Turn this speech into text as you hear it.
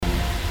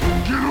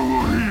Get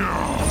over here!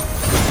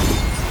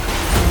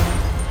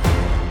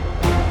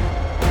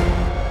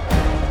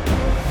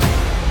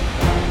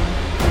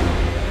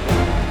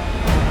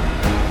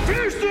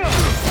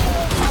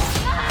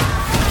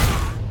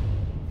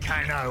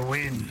 Kano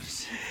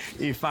wins.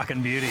 You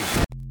fucking beauty.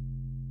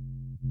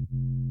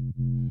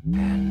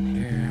 And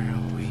here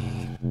we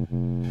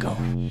go.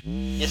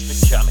 It's the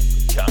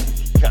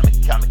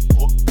comic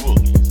book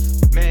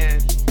bullies.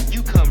 Man,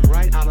 you come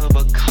right out of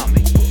a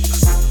comic book.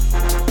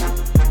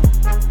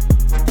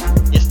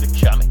 It's the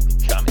comic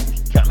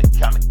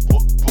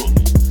book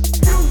bullies.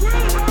 You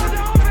will bow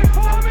down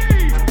before me!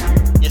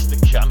 It's the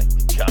comic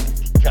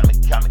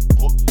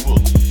book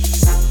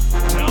bullies.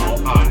 Now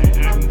I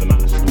am the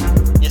master.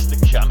 It's the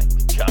comic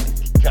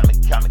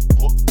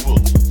book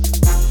bullies.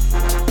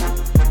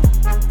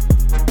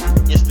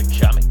 It's the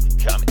comic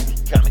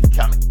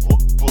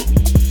book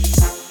bullies.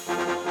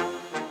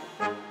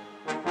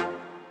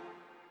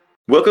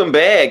 Welcome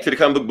back to the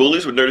Comic Book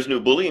Bullies with Nerdist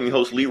New Bully. I'm your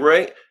host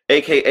Leroy,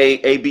 aka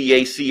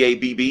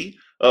ABACABB,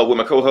 with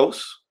my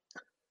co-host.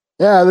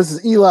 Yeah, this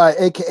is Eli,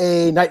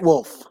 aka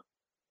Nightwolf.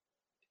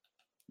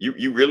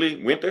 You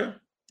really went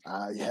there?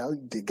 Yeah,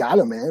 you got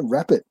him, man.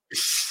 Rep it.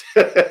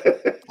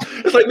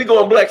 It's like me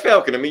going Black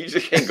Falcon. I mean, you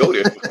just can't go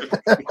there.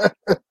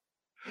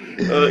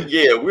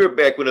 Yeah, we're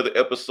back with another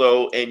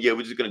episode, and yeah,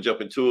 we're just gonna jump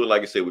into it.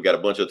 Like I said, we got a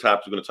bunch of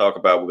topics we're gonna talk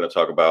about. We're gonna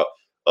talk about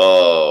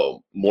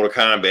Mortal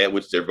Kombat,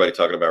 which is everybody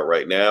talking about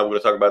right now. We're gonna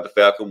talk about the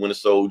Falcon Winter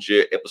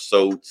Soldier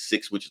episode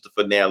 6, which is the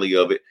finale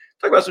of it.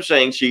 Talk about some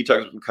Shang-Chi, talk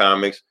about some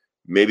comics,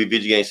 maybe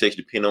video game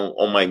section, depending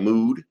on my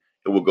mood,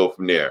 and we'll go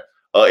from there.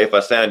 If I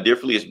sound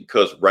differently, it's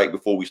because right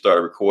before we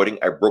started recording,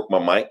 I broke my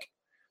mic.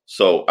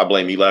 So I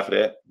blame Eli for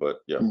that, but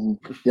yeah.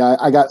 Yeah,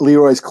 I got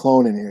Leroy's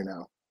clone in here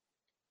now.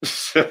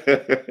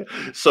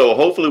 So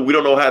hopefully we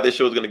don't know how this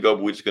show is going to go,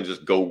 but we're just going to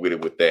go with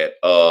it with that.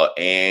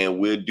 And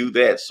we'll do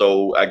that.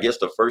 So I guess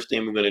the first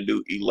thing we're going to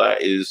do, Eli,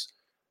 is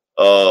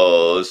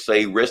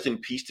say rest in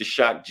peace to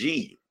Shock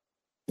G.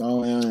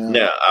 Oh, yeah.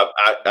 Now,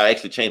 I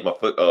actually changed my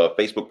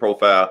Facebook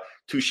profile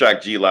to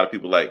Shock G. A lot of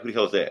people are like, who the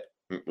hell is that?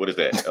 What is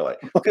that? Like,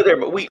 because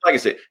like I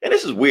said, and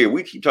this is weird.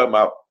 We keep talking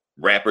about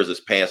rappers that's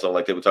passed on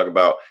like that. We talked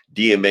about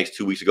DMX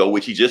 2 weeks ago,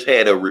 which he just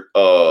had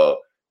a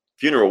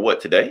funeral.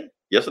 What, today?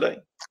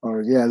 Yesterday?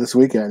 Or yeah, this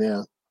weekend.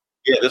 Yeah.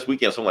 Yeah, this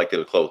weekend, something like that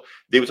was close.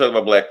 They were talking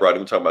about Black Friday.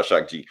 We were talking about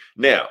Shock G.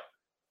 Now,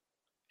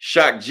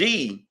 Shock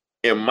G,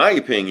 in my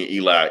opinion,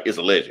 Eli, is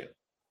a legend.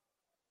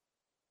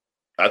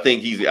 I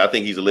think he's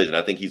a legend.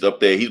 I think he's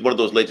up there. He's one of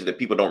those legends that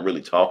people don't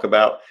really talk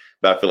about,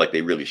 but I feel like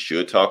they really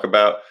should talk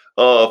about.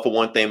 For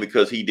one thing,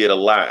 because he did a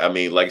lot. I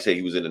mean, like I said,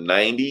 he was in the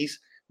 90s,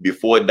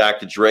 before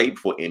Dr. Dre,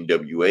 before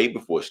NWA,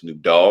 before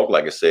Snoop Dogg.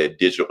 Like I said,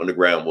 Digital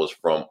Underground was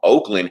from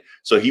Oakland,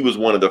 so he was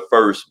one of the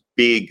first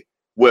big.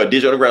 Well,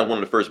 Digital Underground was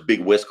one of the first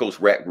big West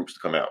Coast rap groups to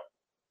come out.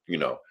 You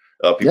know,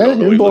 yeah,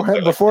 before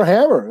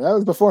Hammer. That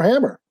was before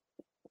Hammer.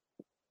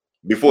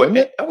 Before I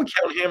would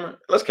count Hammer.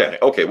 Let's count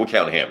it. Okay, we'll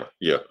count Hammer.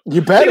 Yeah,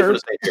 you better.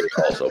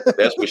 Also,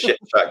 that's what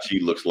Shock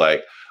G looks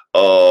like.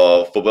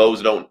 For those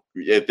who don't,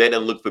 if that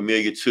doesn't look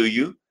familiar to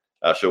you,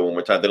 I'll show it one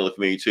more time. That doesn't look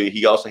familiar to you.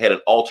 He also had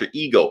an alter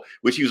ego,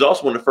 which he was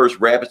also one of the first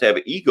rappers to have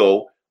an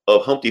ego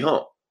of Humpty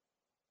Hump.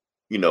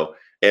 You know,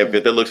 and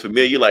if that looks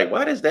familiar, like,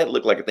 why does that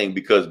look like a thing?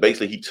 Because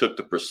basically he took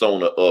the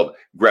persona of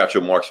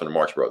Groucho Marx from the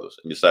Marx Brothers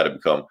and decided to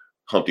become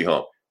Humpty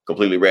Hump.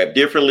 Completely rap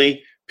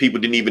differently. People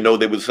didn't even know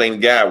they were the same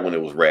guy when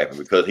it was rapping,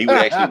 because he would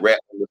actually rap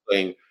on the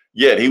thing.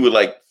 Yeah, he would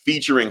like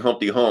featuring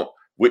Humpty Hump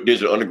with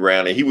Digital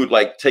Underground, and he would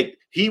take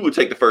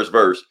the first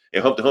verse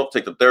and Humpty Hump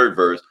take the third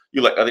verse.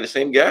 You're like, are they the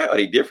same guy? Are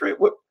they different?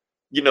 What?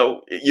 You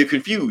know, you're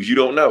confused. You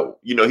don't know.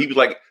 You know, he was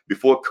like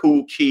before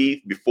Kool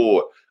Keith,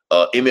 before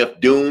MF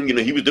Doom. You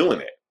know, he was doing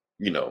that.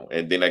 You know,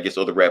 and then I guess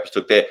other rappers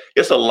took that.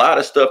 It's a lot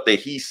of stuff that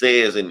he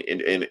says in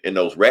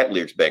those rap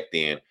lyrics back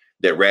then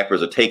that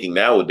rappers are taking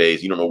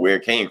nowadays. You don't know where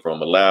it came from.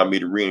 Allow me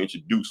to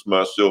reintroduce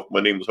myself. My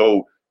name is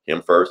Ho.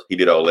 Him first. He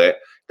did all that.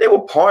 They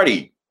were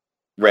party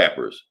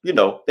rappers. You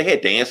know, they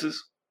had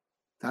dances.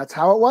 That's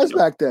how it was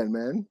back then,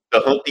 man. The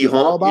Humpty Hump,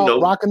 all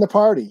about rocking the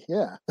party.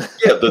 Yeah.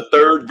 Yeah. The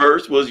third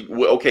verse was,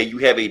 well, okay, you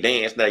have a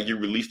dance. Now you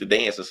release the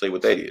dance and say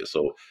what that is.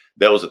 So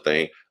that was a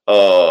thing.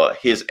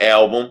 His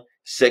album,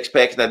 Sex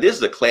Pack. Now this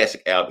is a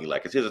classic album.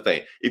 Like, here's the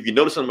thing. If you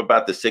notice something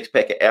about the Sex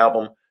Pack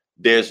album,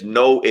 there's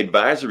no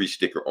advisory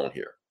sticker on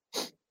here.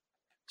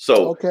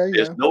 So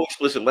there's no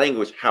explicit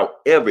language.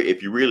 However,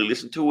 if you really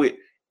listen to it,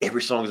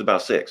 every song is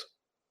about sex.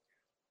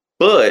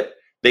 But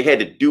they had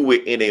to do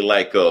it in a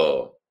like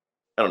I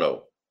don't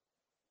know,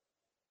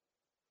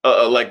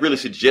 like really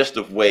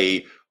suggestive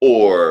way,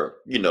 or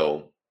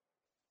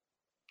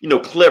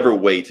clever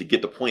way to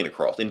get the point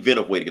across,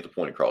 inventive way to get the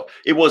point across.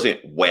 It wasn't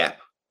WAP,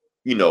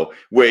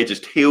 where it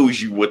just tells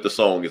you what the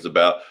song is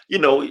about.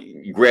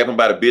 You grab him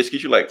by the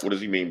biscuit, you're like, what does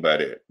he mean by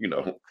that?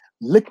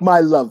 Lick my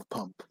love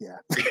pump. Yeah.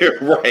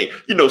 Right.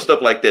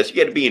 Stuff like that. So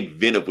you had to be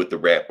inventive with the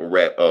rap with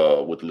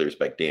the lyrics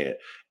back then.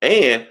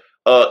 And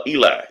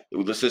Eli,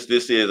 since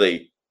this is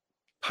a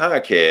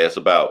podcast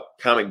about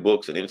comic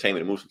books and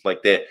entertainment and movies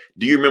like that.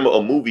 Do you remember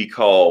a movie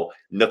called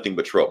Nothing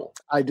But Trouble?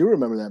 I do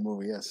remember that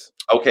movie. Yes.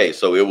 Okay,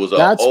 so it was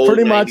That's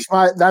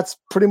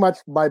pretty much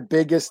my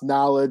biggest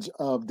knowledge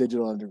of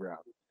Digital Underground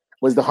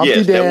was the Humpty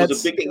yes, Dance. that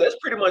was a big thing. That's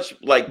pretty much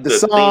like the the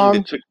song,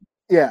 thing that took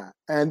yeah,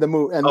 and the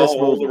movie and this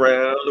all movie.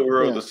 around the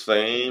world the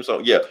same. So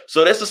yeah,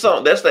 so that's the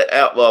song. That's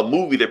the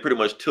movie that pretty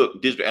much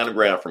took Digital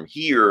Underground from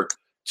here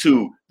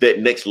to that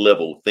next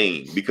level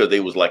thing, because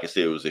they was, like I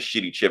said, it was a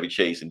shitty Chevy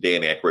Chase and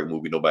Dan Aykroyd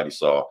movie nobody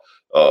saw.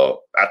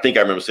 I think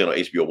I remember seeing on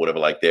HBO or whatever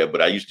like that,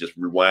 but I used to just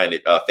rewind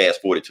it, fast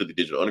forward it to the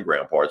Digital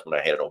Underground parts when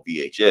I had it on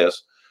VHS.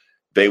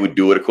 They would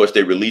do it. Of course,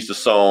 they released the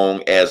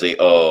song as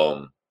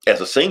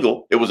a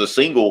single. It was a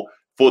single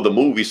for the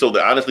movie, so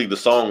that honestly the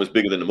song was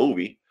bigger than the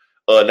movie.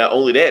 Not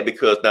only that,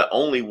 because not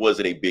only was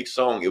it a big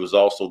song, it was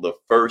also the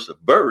first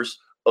verse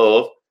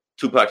of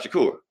Tupac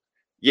Shakur.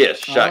 Yes,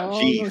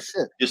 Shock G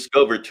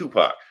discovered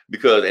Tupac,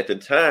 because at the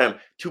time,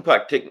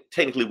 Tupac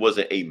technically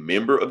wasn't a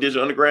member of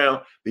Digital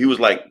Underground. But he was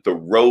like the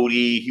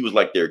roadie. He was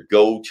like their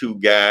go-to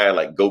guy,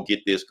 like go get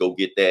this, go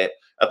get that.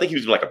 I think he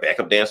was like a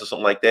backup dancer or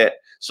something like that.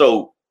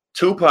 So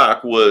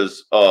Tupac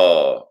was,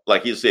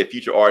 like he said,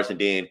 feature artist. And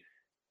then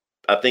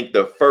I think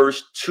the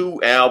first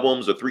 2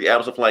 albums or 3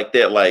 albums, something like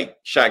that, like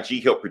Shock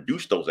G helped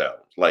produce those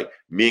albums. Like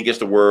Me Against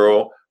the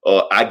World,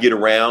 I Get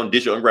Around,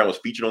 Digital Underground was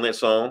featured on that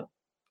song.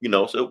 You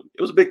know, so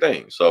it was a big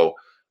thing. So,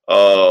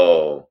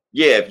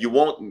 yeah, if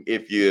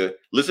you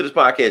listen to this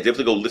podcast,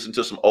 definitely go listen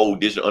to some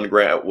old Digital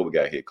Underground. What we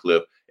got here,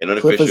 Cliff, and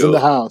unofficial. Cliff is in the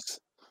house.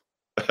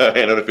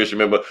 And unofficial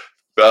member,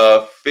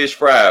 Fish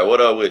Fry.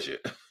 What up with you,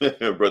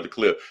 brother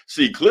Cliff?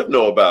 See, Cliff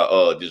know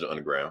about Digital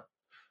Underground.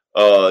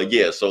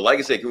 Yeah. So, like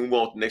I said, can we move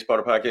on to the next part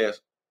of the podcast?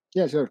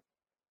 Yeah, sure.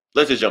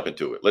 Let's just jump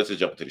into it. Let's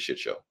just jump into the shit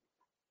show.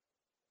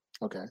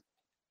 Okay.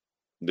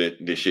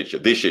 This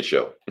shit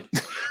show.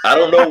 I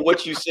don't know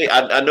what you say.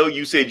 I know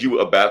you said you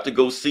were about to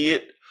go see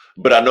it,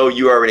 but I know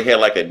you already had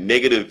like a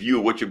negative view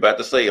of what you're about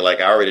to say.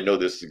 Like, I already know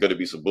this is going to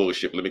be some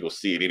bullshit. Let me go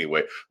see it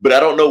anyway. But I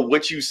don't know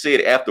what you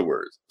said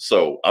afterwards.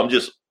 So I'm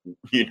just,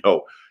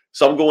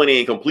 so I'm going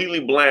in completely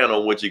blind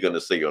on what you're going to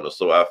say on it.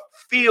 So I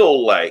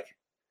feel like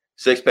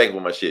Sex Pack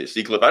with my shit.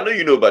 See, Cliff, I know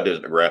you know about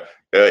Digital Underground.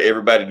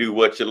 Everybody do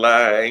what you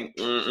like.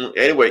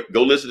 Anyway,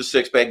 go listen to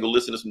Sex Pack. Go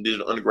listen to some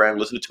Digital Underground.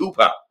 Listen to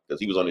Tupac, because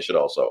he was on this shit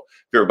also.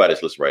 For everybody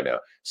that's listening right now.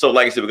 So,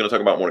 like I said, we're going to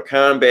talk about Mortal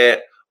Kombat.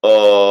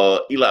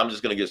 Eli, I'm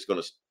just going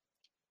to.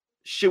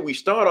 Should we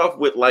start off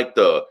with like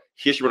the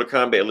history of the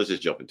combat? Let's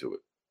just jump into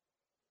it.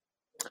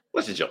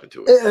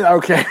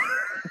 Okay.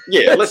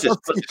 Yeah, let's just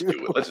do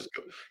it. Let's just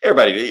go.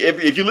 Everybody,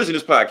 if you listen to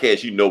this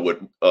podcast, you know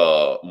what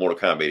Mortal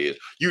Kombat is.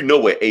 You know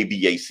what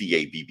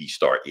ABACABB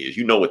start is.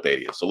 You know what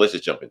that is. So let's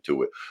just jump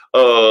into it.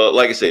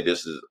 Like I said,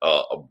 this is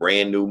a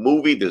brand new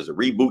movie. This is a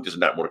reboot. This is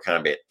not Mortal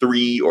Kombat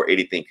 3 or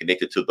anything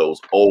connected to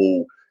those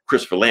old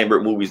Christopher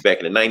Lambert movies back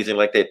in the 90s and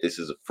like that. This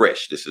is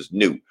fresh. This is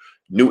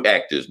new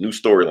actors, new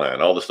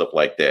storyline, all the stuff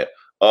like that.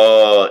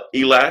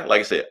 Eli, like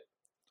I said,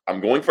 I'm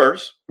going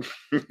first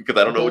because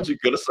I don't know what you're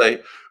going to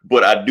say,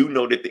 but I do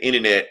know that the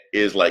internet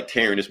is like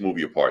tearing this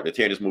movie apart. They're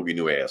tearing this movie a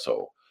new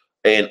asshole.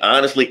 And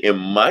honestly, in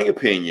my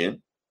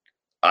opinion,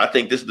 I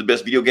think this is the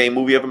best video game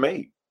movie ever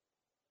made.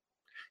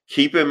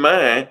 Keep in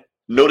mind,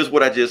 notice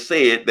what I just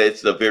said,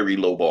 that's a very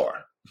low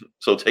bar.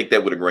 So take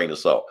that with a grain of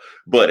salt.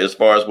 But as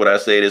far as what I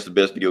said is the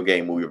best video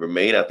game movie ever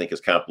made, I think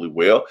it's completely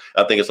well.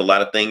 I think it's a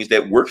lot of things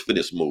that works for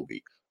this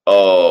movie.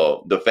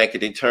 The fact that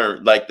they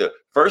turn like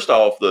first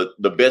off,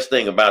 the best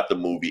thing about the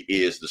movie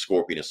is the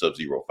Scorpion and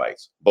Sub-Zero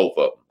fights. Both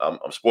of them.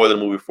 I'm spoiling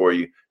the movie for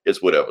you.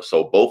 It's whatever.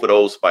 So both of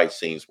those fight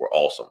scenes were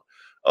awesome.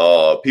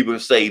 People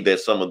say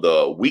that some of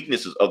the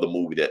weaknesses of the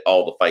movie, that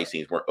all the fight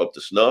scenes weren't up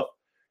to snuff.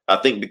 I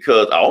think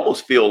because I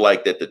almost feel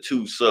like that the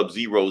two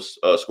Sub-Zero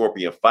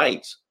Scorpion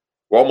fights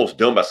were almost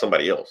done by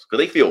somebody else,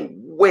 because they feel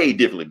way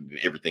differently than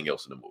everything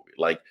else in the movie.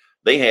 Like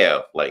they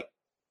have like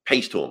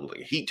pace to them, like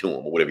heat to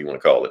them, or whatever you want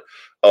to call it.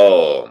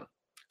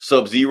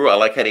 Sub-Zero, I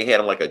like how they had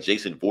him like a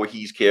Jason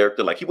Voorhees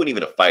character. Like he wasn't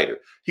even a fighter.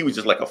 He was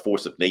just like a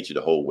force of nature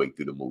the whole way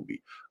through the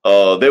movie.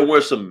 There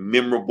were some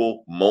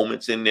memorable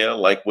moments in there,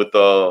 like with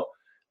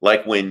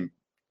like when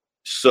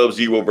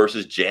Sub-Zero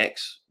versus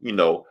Jax,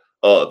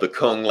 the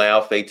Kung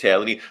Lao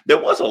fatality. There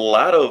was a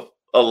lot of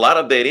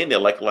that in there,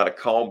 like a lot of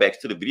callbacks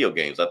to the video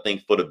games. I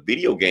think for the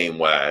video game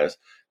wise,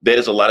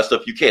 there's a lot of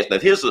stuff you catch. Now,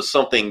 here's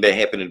something that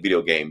happened in the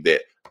video game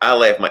that I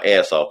laughed my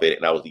ass off at it,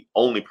 and I was the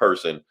only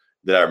person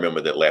that I remember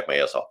that laughed my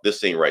ass off. This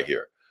scene right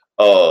here,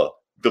 the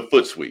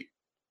foot sweep.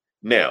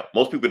 Now,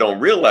 most people don't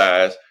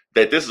realize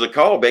that this is a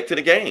callback to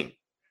the game,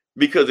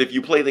 because if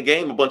you play the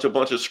game, a bunch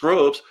of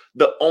scrubs,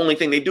 the only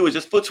thing they do is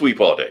just foot sweep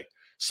all day.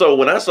 So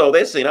when I saw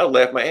that scene, I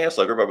laughed my ass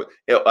off.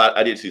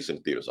 I did see this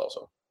in theaters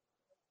also.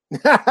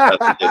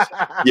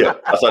 Yeah,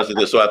 I saw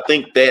this. So I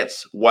think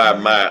that's why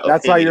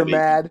that's why you're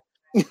mad.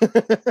 Yeah.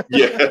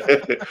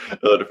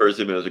 The first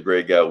image was a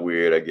great, got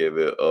weird. I gave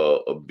it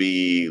a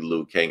B.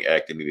 Liu Kang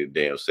acting needed a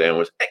damn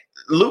sandwich.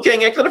 Liu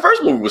Kang acting in the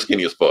first movie was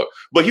skinny as fuck,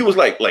 but he was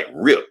like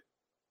ripped.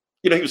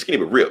 He was skinny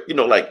but ripped.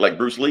 Like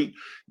Bruce Lee.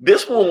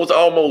 This one was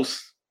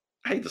almost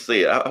I hate to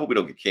say it. I hope we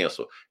don't get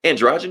canceled.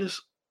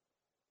 Androgynous,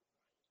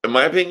 in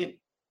my opinion.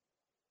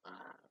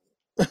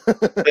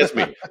 That's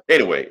me.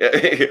 Anyway,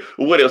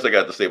 what else I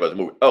got to say about the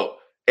movie? Oh,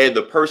 and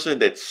the person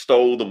that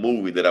stole the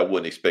movie that I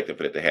wasn't expecting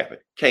for that to happen,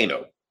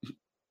 Kano.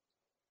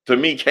 To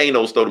me,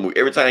 Kano stole the movie.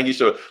 Every time he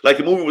showed, like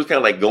the movie was kind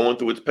of like going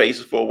through its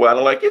paces for a while.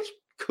 I'm like, it's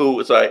cool,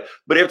 it's all right.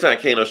 But every time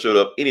Kano showed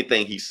up,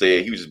 anything he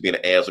said, he was just being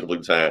an ass the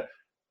complete time.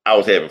 I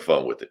was having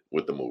fun with it,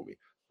 with the movie.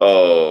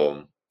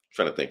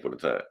 Trying to think for the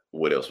time.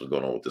 What else was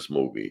going on with this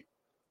movie?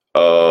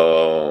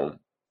 Not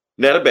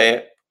a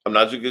bad. I'm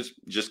not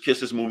just kiss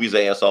this movie's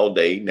ass all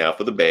day. Now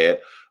for the bad.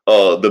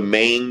 The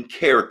main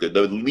character,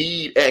 the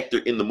lead actor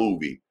in the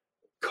movie,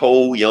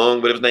 Cole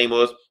Young, whatever his name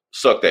was,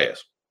 sucked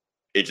ass.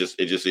 It just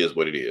is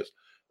what it is.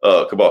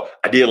 Cabal.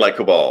 I did like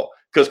Cabal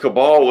because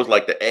Cabal was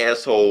like the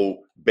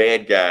asshole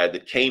bad guy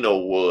that Kano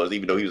was,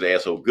 even though he was an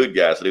asshole good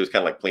guy. So they was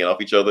kind of like playing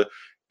off each other.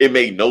 It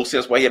made no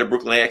sense why he had a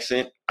Brooklyn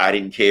accent. I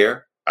didn't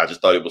care. I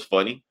just thought it was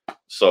funny.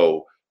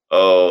 So,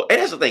 and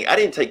that's the thing. I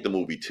didn't take the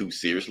movie too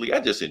seriously. I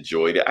just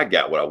enjoyed it. I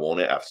got what I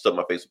wanted. I stuffed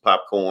my face with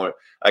popcorn.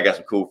 I got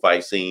some cool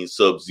fight scenes.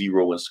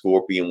 Sub-Zero and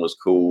Scorpion was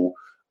cool.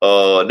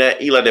 Now,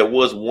 Eli, there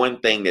was one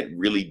thing that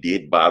really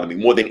did bother me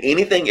more than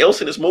anything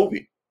else in this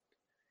movie.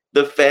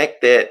 The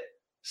fact that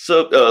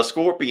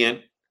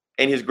Scorpion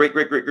and his great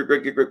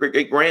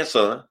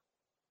grandson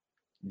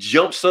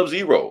jumped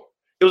Sub-Zero.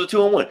 It was a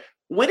 2-on-1.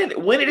 When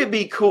did it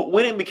be cool?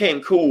 When it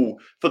became cool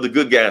for the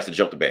good guys to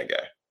jump the bad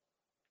guy?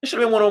 It should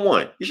have been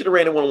 1-on-1. You should have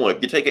ran it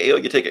 1-on-1. You take an L,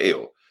 you take an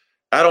L.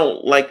 I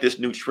don't like this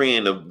new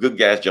trend of good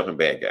guys jumping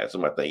bad guys. That's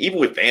my thing. Even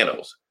with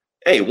Thanos.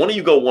 Hey, one of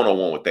you go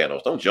 1-on-1 with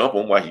Thanos. Don't jump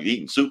him while he's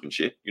eating soup and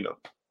shit. You know,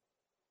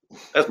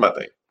 that's my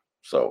thing.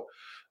 So,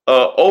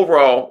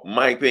 overall,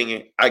 my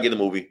opinion, I give the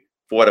movie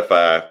 4 out of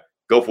 5.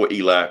 Go for it,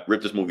 Eli.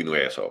 Rip this movie new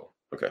asshole.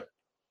 Okay.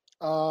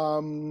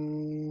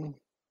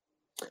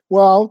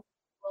 Well,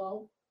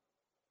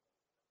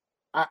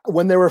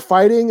 when they were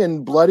fighting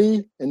and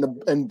bloody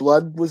and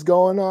blood was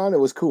going on, it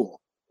was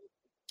cool.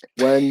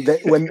 When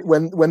they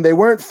when they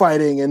weren't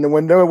fighting and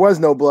when there was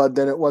no blood,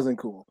 then it wasn't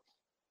cool.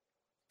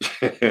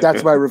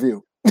 That's my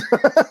review.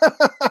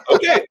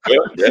 Okay.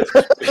 Well, that's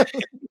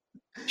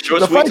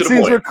short, the sweet, fight to the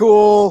scenes point. were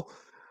cool.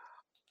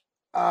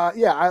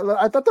 Yeah,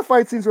 I thought the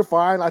fight scenes were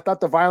fine. I thought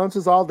the violence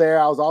was all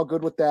there. I was all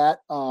good with that.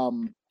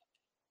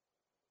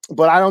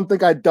 But I don't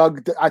think I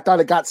dug. I thought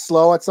it got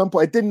slow at some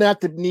point. It didn't have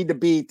to need to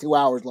be 2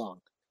 hours long.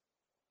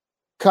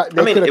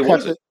 They could have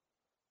kept it,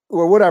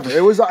 or whatever.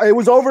 It was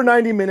over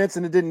 90 minutes,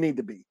 and it didn't need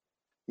to be.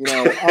 You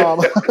know.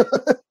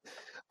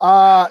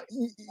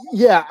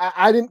 Yeah,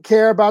 I didn't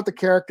care about the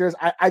characters.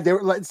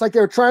 It's like they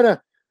were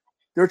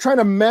trying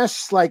to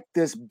mesh like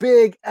this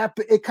big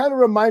epic. It kind of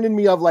reminded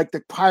me of like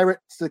the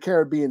Pirates of the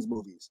Caribbean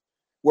movies,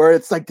 where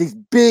it's like these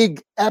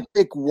big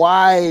epic,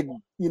 wide,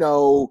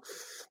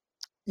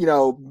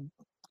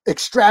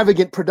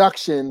 extravagant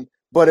production,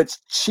 but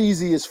it's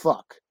cheesy as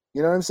fuck.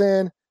 You know what I'm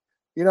saying?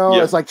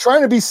 Yeah. It's like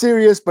trying to be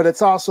serious, but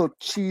it's also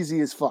cheesy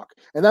as fuck.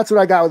 And that's what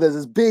I got with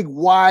this big,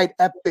 wide,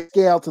 epic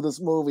scale to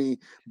this movie,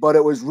 but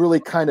it was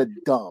really kind of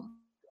dumb.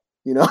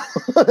 And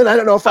I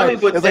don't know if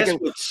but that's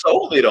what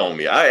sold it on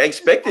me. I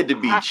expected to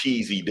be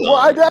cheesy dumb. Well,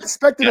 I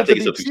expected it to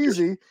be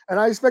cheesy, and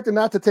I expected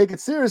not to take it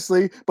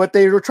seriously, but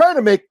they were trying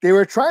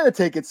to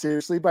take it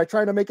seriously by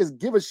trying to make us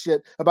give a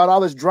shit about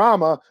all this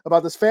drama,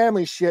 about this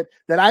family shit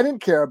that I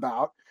didn't care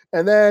about.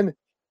 And then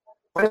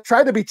when it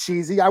tried to be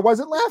cheesy, I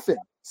wasn't laughing.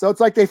 So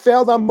it's like they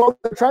failed on both.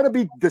 They're trying to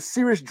be the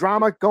serious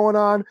drama going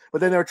on,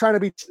 but then they were trying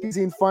to be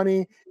cheesy and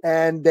funny,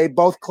 and they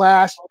both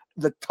clashed.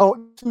 The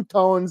two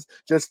tones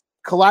just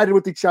collided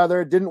with each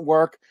other. It didn't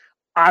work.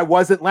 I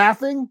wasn't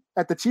laughing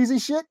at the cheesy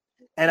shit,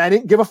 and I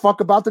didn't give a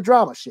fuck about the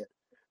drama shit.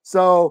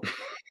 So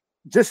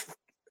just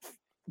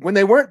when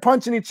they weren't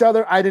punching each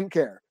other, I didn't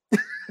care.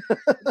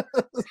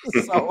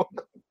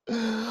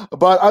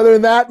 But other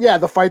than that, yeah,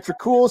 the fights are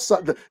cool. So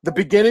the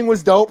beginning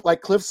was dope. Like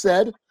Cliff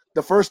said,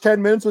 the first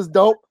 10 minutes was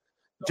dope.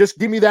 Just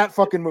give me that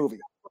fucking movie.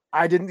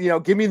 I didn't,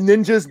 give me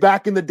ninjas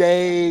back in the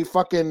day,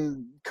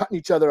 fucking cutting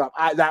each other up.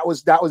 That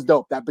was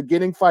dope. That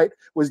beginning fight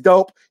was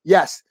dope.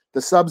 Yes,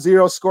 the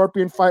Sub-Zero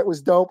Scorpion fight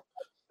was dope.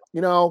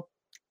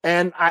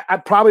 And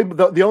I probably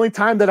the only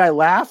time that I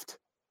laughed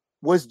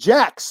was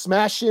Jack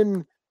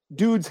smashing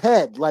dude's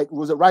head. Like,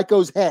 was it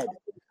Raiko's head?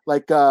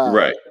 Like,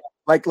 right.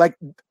 Like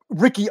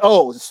Ricky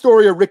O, the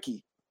story of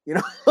Ricky.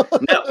 Now,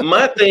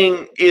 my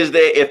thing is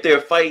that if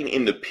they're fighting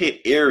in the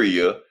pit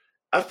area,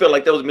 I feel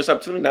like that was a missed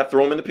opportunity not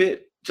throw them in the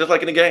pit, just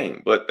like in the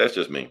game. But that's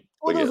just me.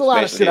 Well, there's a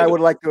lot of shit I would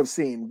like to have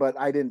seen, but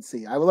I didn't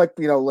see. I would like,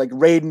 like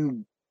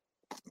Raiden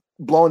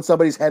blowing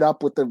somebody's head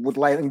up with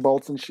lightning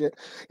bolts and shit.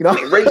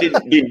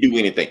 Raiden didn't do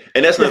anything,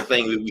 and that's another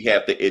thing that we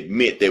have to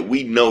admit, that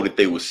we know that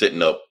they were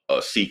setting up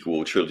a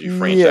sequel, trilogy,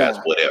 franchise,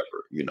 whatever.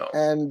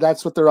 And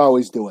that's what they're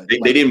always doing.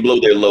 They didn't blow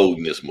their load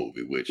in this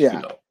movie, which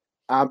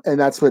and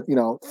that's what,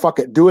 fuck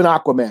it. Do an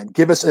Aquaman.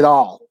 Give us it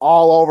all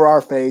over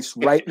our face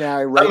right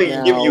now.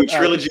 Give you a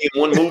trilogy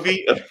in one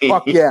movie.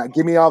 Fuck yeah.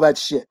 Give me all that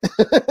shit.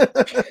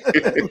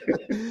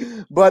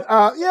 But,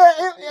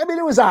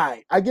 it was all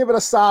right. I give it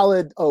a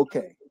solid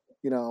okay.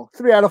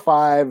 3 out of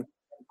 5.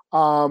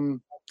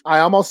 I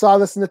almost saw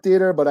this in the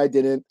theater, but I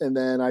didn't, and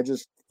then I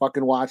just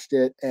fucking watched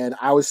it, and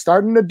I was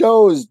starting to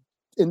doze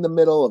in the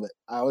middle of it.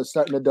 I was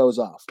starting to doze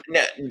off.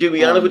 Now, to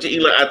be honest with you,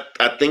 Eli,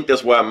 I think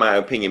that's why my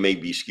opinion may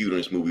be skewed on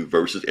this movie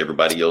versus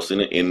everybody else on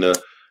the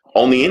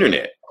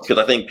internet. Because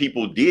I think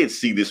people did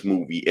see this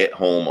movie at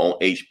home on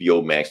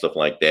HBO Max, stuff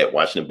like that,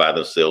 watching it by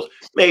themselves,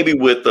 maybe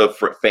with a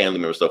family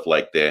member, stuff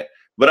like that.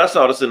 But I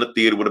saw this in the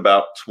theater with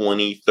about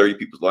 20, 30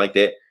 people like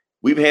that.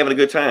 We've been having a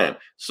good time.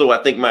 So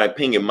I think my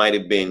opinion might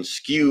have been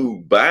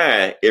skewed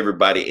by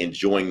everybody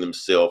enjoying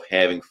themselves,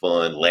 having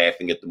fun,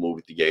 laughing at the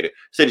movie theater,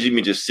 instead of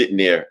me just sitting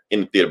there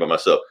in the theater by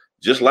myself.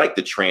 Just like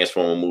the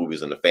Transformer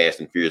movies and the Fast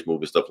and Furious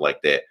movies, stuff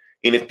like that.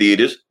 In the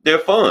theaters, they're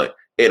fun.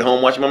 At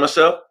home watching by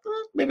myself,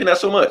 maybe not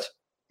so much.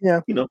 Yeah.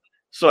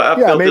 So I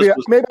felt maybe this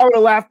was, maybe I would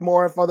have laughed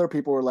more if other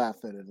people were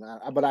laughing.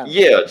 But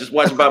just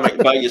watching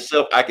by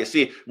yourself, I can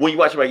see it. When you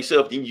watch it by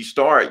yourself, then you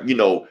start,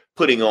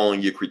 putting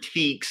on your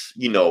critiques,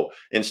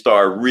 and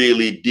start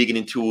really digging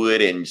into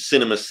it and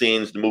cinema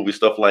sins, the movie,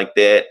 stuff like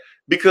that,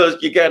 because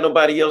you got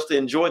nobody else to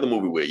enjoy the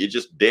movie with. You're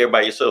just there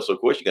by yourself. So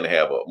of course you're going to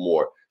have a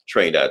more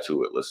trained eye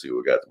to it. Let's see,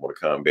 we got the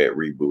Mortal Kombat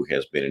reboot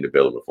has been in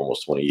development for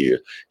almost 20 years.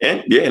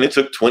 And it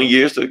took 20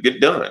 years to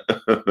get done.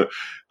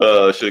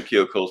 Should have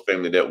killed Cole's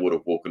family. That would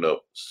have woken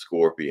up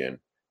Scorpion.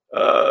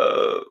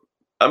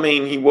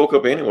 He woke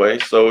up anyway,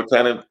 so it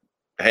kind of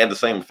had the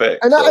same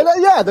effect. And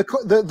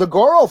the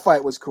Goro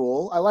fight was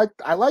cool. I liked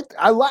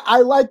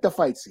the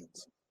fight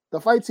scenes.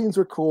 The fight scenes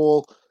were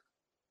cool.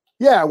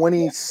 Yeah, when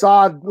he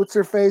saw what's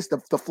her face,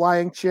 the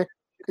flying chick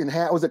in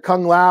half, was it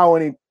Kung Lao,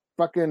 and he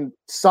fucking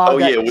saw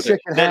chick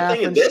in half.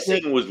 That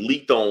scene was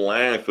leaked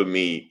online for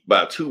me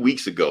about 2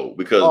 weeks ago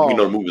because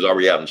the movie was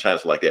already out in China,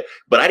 so like that.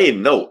 But I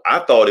didn't know. I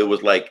thought it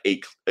was like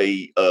a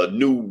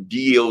new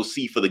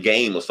DLC for the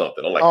game or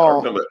something. I'm like, I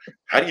remember.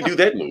 How do you do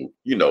that move?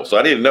 So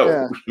I didn't know.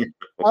 Yeah. It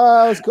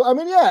was cool.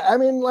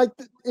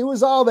 It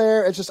was all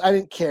there. It's just I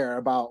didn't care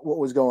about what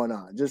was going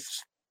on.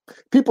 Just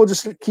people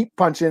just keep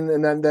punching,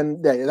 and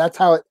then that's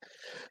how it.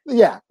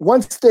 Yeah,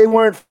 once they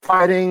weren't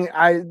fighting,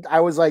 I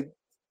was like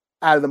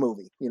out of the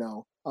movie,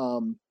 and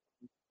I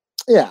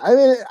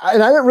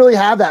didn't really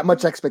have that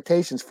much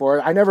expectations for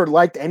it. I never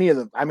liked any of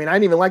them. I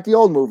didn't even like the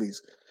old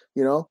movies, I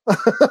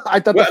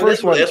thought the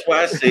first one. That's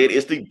why I said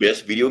it's the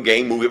best video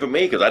game movie ever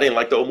made, because I didn't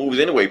like the old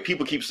movies anyway.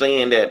 People keep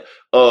saying that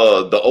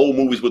the old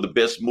movies were the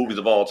best movies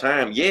of all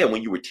time. Yeah,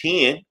 when you were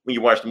 10, when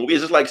you watched the movie,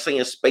 it's just like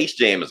saying Space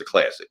Jam is a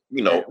classic,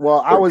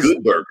 Well, I was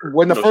Good Burger.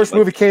 When the first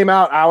movie came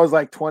out, I was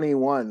like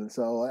 21,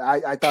 so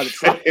I thought it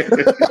sucked.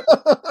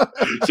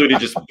 So they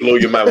just blow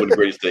your mind with the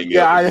greatest thing.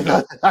 Yeah,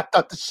 I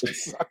thought the shit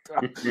sucked.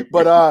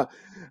 But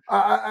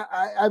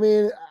I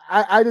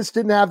just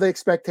didn't have the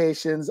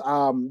expectations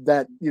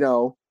that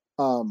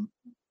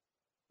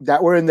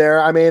that were in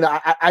there.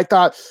 I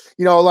thought,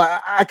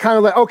 I kind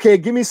of like, okay,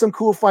 give me some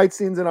cool fight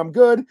scenes and I'm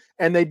good.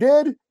 And they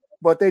did,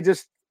 but it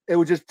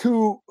was just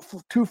too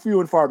few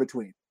and far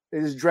between.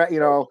 It just,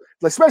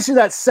 especially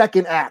that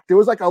second act. There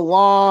was like a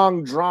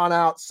long, drawn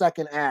out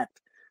second act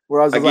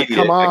where I was like,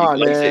 come on,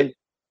 man.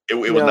 It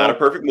was not a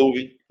perfect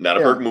movie. Not a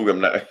perfect movie. I'm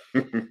not.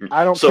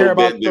 I don't care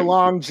about the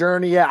long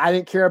journey. Yeah, I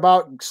didn't care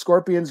about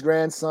Scorpion's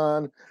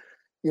grandson.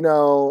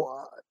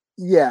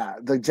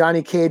 The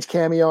Johnny Cage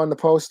cameo on the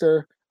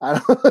poster. I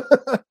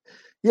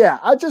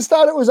just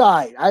thought it was all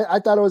right. I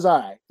thought it was all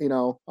right.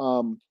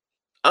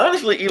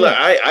 Honestly,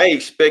 Eli, I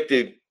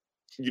expected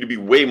you to be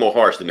way more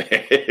harsh than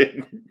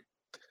that.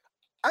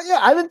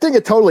 I didn't think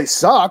it totally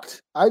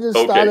sucked. I just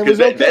thought it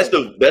was okay. That's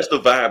the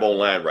vibe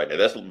online right now.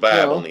 That's the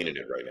vibe on the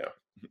internet right now.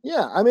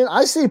 Yeah,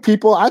 I see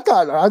people. I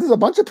thought there's a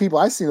bunch of people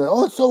I see like,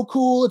 oh, it's so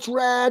cool, it's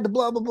rad,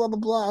 blah blah blah blah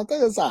blah. I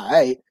think it's all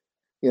right.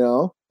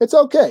 It's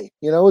okay.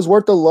 It was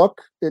worth a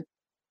look.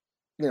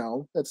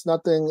 It's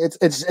nothing.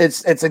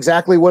 It's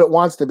exactly what it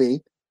wants to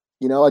be.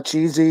 A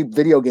cheesy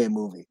video game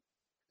movie.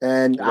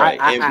 And right.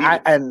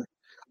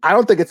 I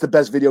don't think it's the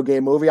best video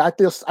game movie. I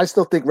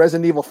still think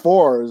Resident Evil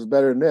 4 is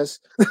better than this.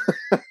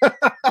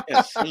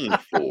 I've seen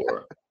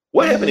 4.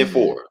 What happened in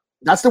 4?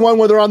 That's the one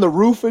where they're on the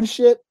roof and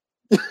shit.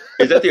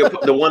 Is that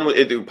the one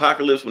with the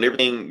apocalypse when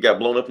everything got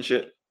blown up and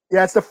shit?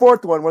 Yeah, it's the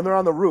 4th one when they're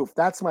on the roof.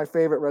 That's my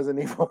favorite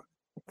Resident Evil.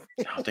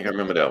 I don't think I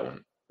remember that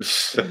one.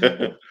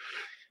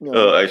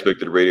 I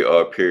expected a rated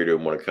R period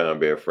of Mortal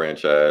Kombat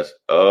franchise.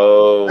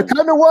 Oh, it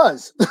kind of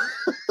was.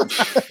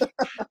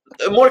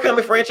 The Mortal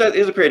Kombat franchise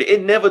is a period.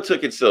 It never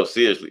took itself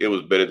seriously. It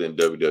was better than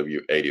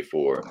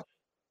WW84,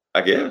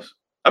 I guess.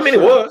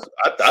 It was.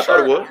 I thought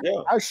it was.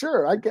 Yeah.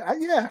 Sure.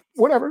 Yeah.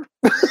 Whatever.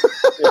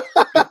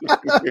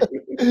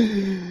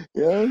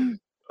 Yeah.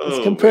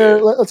 Let's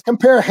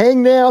compare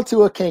hangnail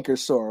to a canker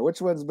sore.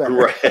 Which one's better?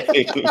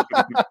 Right.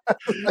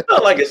 No,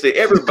 like I said,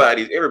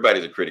 everybody's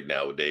a critic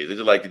nowadays. They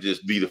just like to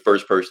just be the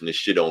first person to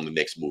shit on the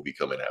next movie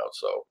coming out.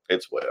 So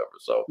it's whatever.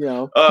 So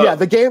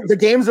the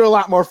games are a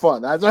lot more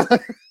fun. Well, that's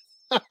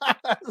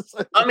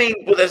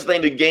the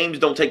thing. The games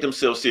don't take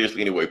themselves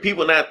seriously anyway.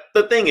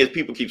 The thing is,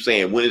 people keep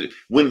saying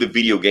when the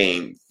video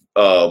game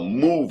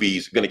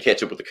movies going to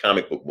catch up with the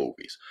comic book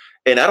movies,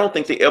 and I don't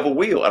think they ever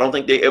will. I don't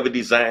think they ever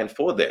designed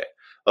for that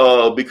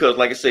because,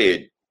 like I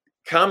said,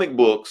 comic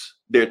books,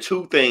 there are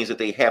two things that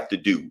they have to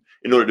do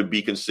in order to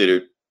be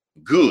considered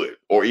good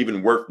or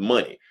even worth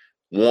money.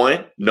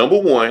 Number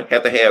one,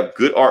 have to have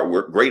good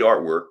artwork, great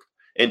artwork,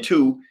 and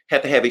two,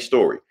 have to have a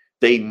story.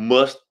 They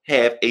must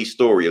have a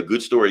story, a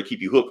good story to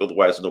keep you hooked.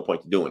 Otherwise, there's no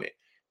point in doing it.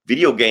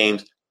 Video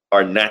games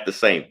are not the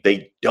same.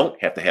 They don't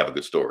have to have a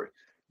good story.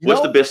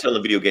 What's the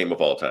best-selling video game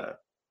of all time?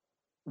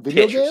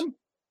 Video Tetris. game?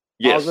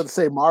 Yes. I was going to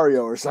say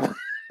Mario or something.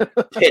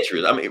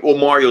 Tetris. I mean, well,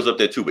 Mario's up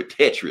there too, but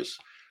Tetris,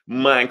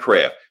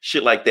 Minecraft,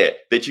 shit like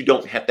that you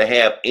don't have to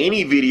have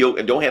any video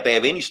and don't have to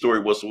have any story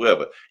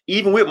whatsoever.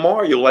 Even with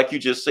Mario, like you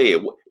just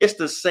said, it's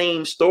the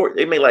same story.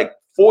 They made like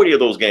 40 of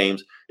those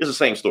games. It's the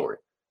same story.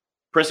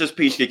 Princess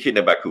Peach get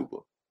kidnapped by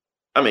Koopa.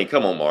 I mean,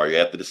 come on,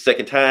 Mario. After the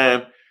second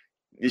time,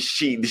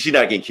 she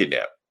not getting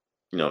kidnapped.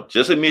 You know,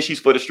 just admit she's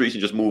for the streets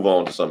and just move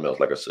on to something else,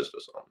 like her sister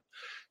or something.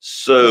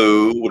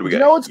 So, what do we got?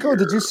 You know what's cool?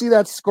 Did you see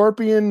that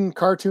Scorpion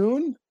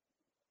cartoon?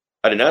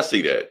 I did not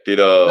see that.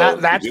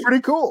 That's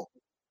pretty cool.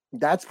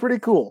 That's pretty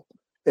cool.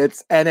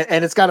 It's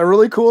got a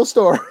really cool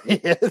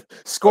story.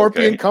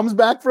 Scorpion comes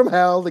back from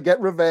hell to get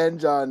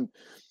revenge on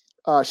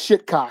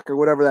Shitcock or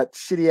whatever that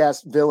shitty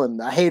ass villain.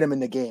 I hate him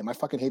in the game. I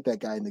fucking hate that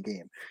guy in the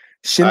game.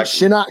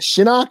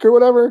 Shinnok or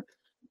whatever.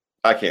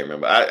 I can't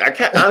remember. I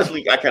can't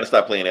honestly. I kind of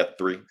stopped playing after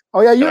 3.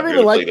 Oh yeah, you don't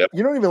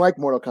even like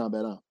Mortal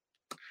Kombat, huh?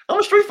 I'm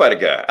a Street Fighter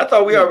guy. I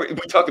thought we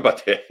talked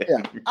about that.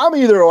 Yeah, I'm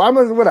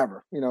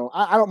whatever. You know,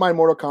 I don't mind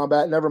Mortal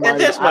Kombat. Never mind.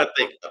 And that's my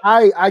thing.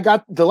 I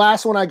got the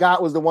last one I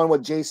got was the one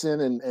with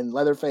Jason and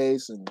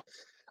Leatherface and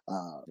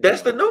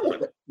that's the new one.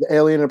 The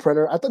Alien and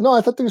Predator. I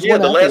thought there was one. Yeah,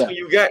 the last that. one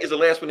you got is the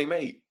last one they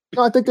made.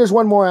 No, I think there's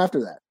one more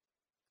after that.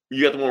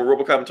 You got the one with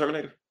RoboCop and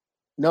Terminator?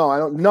 No, I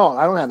don't. No,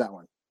 I don't have that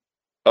one.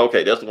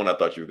 Okay, that's the one I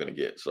thought you were going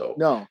to get. So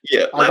no,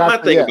 yeah, my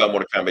thing about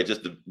Mortal Kombat,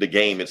 just the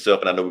game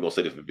itself, and I know we're going to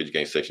say this in the video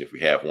game section if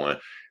we have one.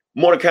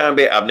 Mortal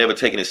Kombat, I've never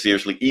taken it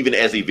seriously, even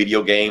as a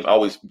video game.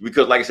 Always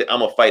because, like I said,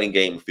 I'm a fighting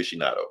game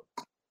aficionado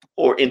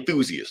or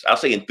enthusiast. I'll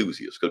say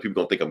enthusiast because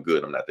people don't think I'm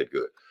good. I'm not that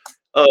good.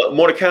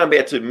 Mortal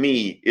Kombat to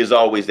me is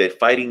always that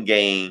fighting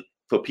game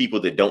for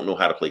people that don't know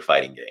how to play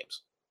fighting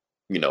games.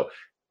 You know,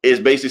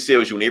 it basically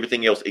sells you on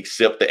everything else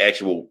except the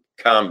actual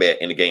combat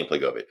and the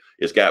gameplay of it.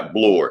 It's got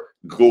gore,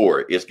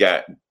 it's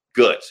got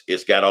guts,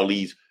 it's got all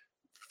these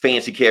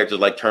fancy characters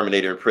like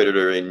Terminator and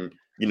Predator and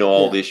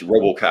all this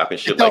RoboCop and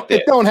shit like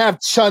that. It don't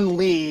have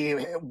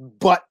Chun-Li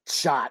butt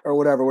shot or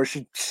whatever where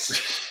she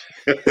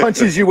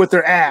punches you with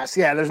her ass.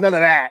 Yeah, there's none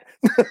of that.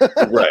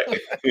 Right.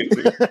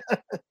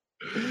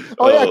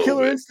 Oh yeah,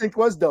 Killer Instinct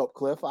was dope,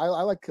 Cliff. I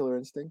like Killer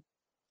Instinct.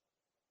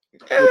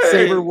 With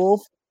Saber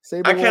Wolf.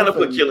 I kind of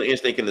put Killer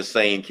Instinct in the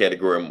same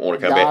category of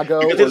Mortal Kombat.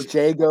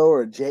 Jago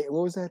or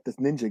what was that? This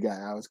ninja guy.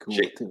 I was cool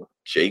too.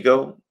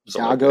 Jago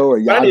or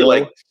Yago. I did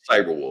like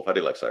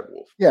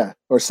Cyberwolf. Yeah,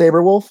 or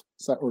Saberwolf.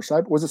 Or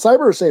Cyber. Was it Cyber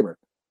or Saber?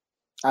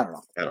 I don't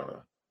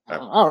know.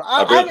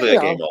 I barely play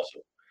that game also.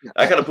 Yeah.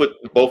 I kind of put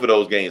both of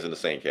those games in the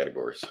same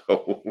category.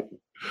 So,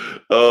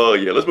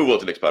 yeah, let's move on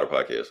to the next Potter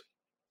podcast.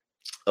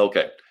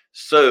 Okay,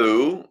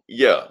 so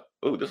yeah.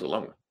 Oh, this is a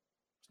long one.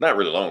 Not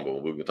really long, but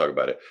we're going to talk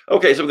about it.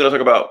 Okay, so we're going to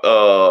talk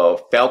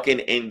about Falcon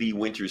and the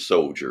Winter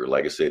Soldier.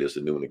 Like I said, it's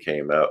the new one that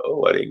came out.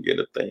 Oh, I didn't get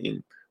a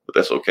thing, but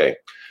that's okay.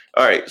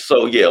 All right,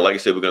 so yeah, like I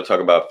said, we're going to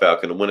talk about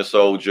Falcon and the Winter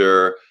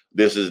Soldier.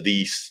 This is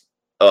the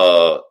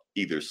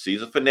either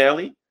season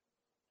finale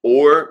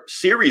or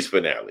series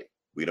finale.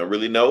 We don't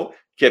really know.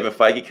 Kevin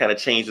Feige kind of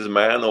changed his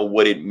mind on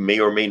what it may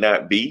or may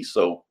not be.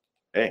 So,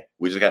 hey,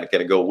 we just got to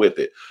kind of go with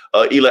it.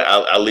 Eli,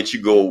 I'll let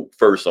you go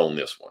first on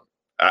this one.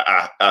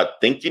 I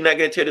think you're not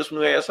going to tell this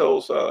one,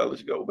 asshole, so I'll let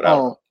you go. But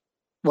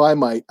well, I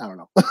might. I don't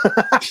know.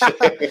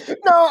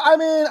 No, I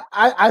mean,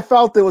 I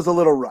felt it was a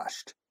little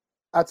rushed.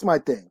 That's my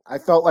thing. I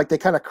felt like they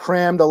kind of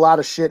crammed a lot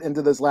of shit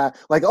into this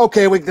last. Like,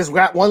 okay, we just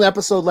got one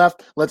episode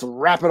left. Let's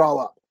wrap it all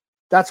up.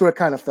 That's what it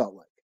kind of felt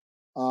like.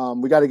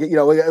 We got to get,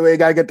 we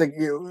got to get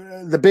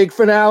the big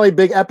finale,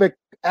 big epic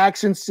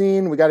action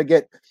scene. We got to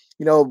get,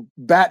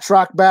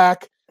 Batroc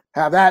back,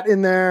 have that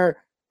in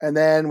there, and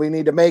then we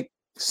need to make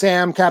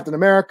Sam Captain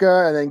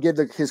America, and then give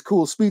his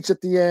cool speech at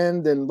the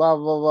end, and blah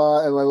blah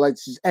blah, and like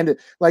just end it.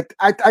 Like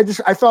I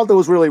felt it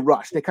was really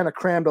rushed. They kind of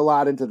crammed a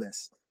lot into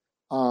this.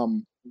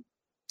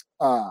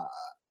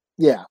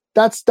 Yeah,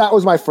 that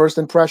was my first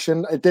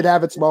impression. It did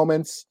have its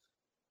moments.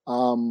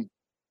 John.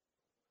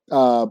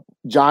 I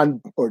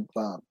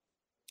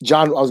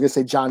was gonna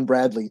say John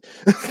Bradley.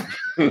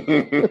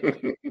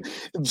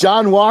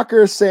 John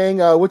Walker saying,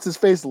 "What's his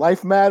face?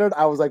 Life mattered."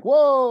 I was like,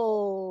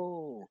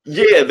 "Whoa."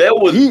 Yeah, that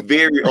was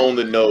very on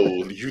the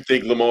nose. You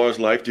think Lamar's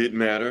life didn't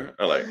matter?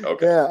 I'm like,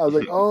 okay. Yeah, I was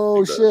like,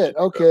 oh shit,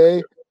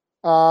 okay.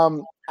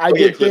 I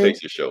did Cliff think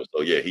makes the show,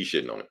 so yeah, he's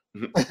shitting on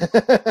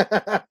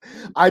it.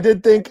 I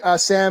did think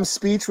Sam's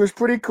speech was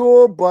pretty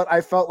cool, but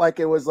I felt like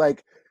it was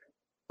like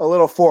a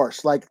little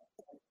forced. Like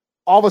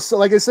all of a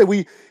sudden, like I said,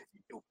 he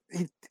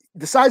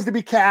decides to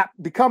be Cap,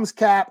 becomes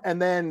Cap,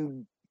 and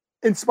then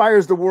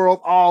inspires the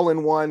world all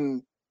in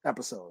one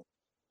episode.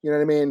 You know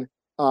what I mean?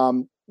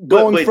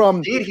 But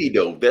from did he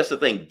though? That's the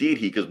thing. Did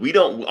he? Because we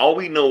don't. All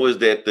we know is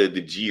that the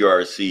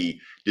GRC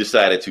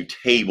decided to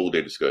table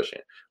their discussion.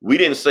 We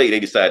didn't say they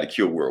decided to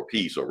kill world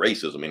peace or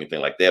racism,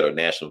 anything like that, or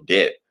national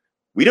debt.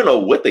 We don't know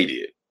what they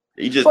did.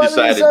 He just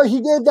decided. So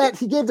he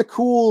gave the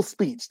cool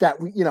speech that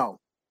we, you know,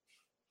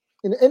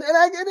 and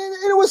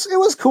it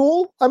was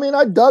cool. I mean,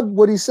 I dug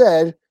what he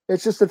said.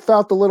 It's just it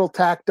felt a little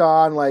tacked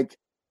on. Like,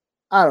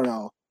 I don't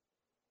know.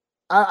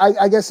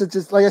 I guess it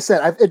just, like I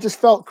said, it just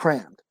felt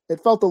crammed.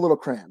 It felt a little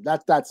crammed.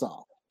 That's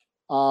all.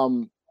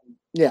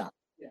 Yeah,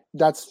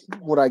 that's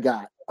what I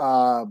got.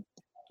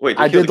 Wait,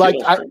 I did like.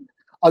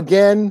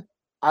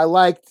 I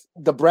liked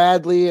the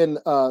Bradley and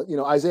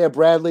Isaiah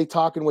Bradley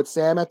talking with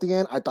Sam at the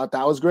end. I thought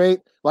that was great.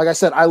 Like I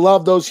said, I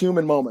love those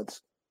human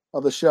moments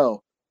of the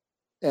show.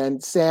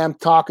 And Sam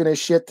talking his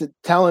shit to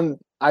telling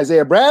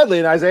Isaiah Bradley,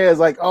 and Isaiah's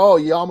like, "Oh,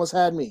 you almost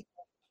had me.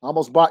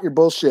 Almost bought your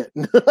bullshit."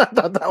 I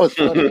thought that was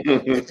funny.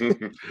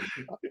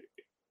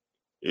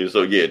 And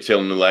so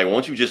telling them like,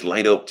 "Won't you just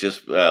light up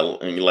just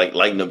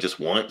lighten up just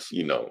once?"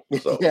 You know.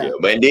 So Yeah.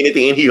 But then at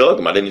the end he hugged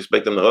him. I didn't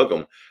expect him to hug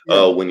him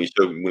when he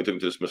took him to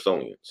the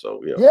Smithsonian.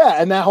 So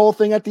yeah, and that whole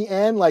thing at the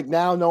end, like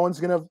now no one's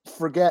gonna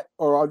forget,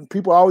 or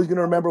people are always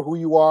gonna remember who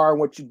you are and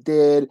what you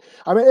did.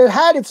 I mean, it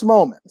had its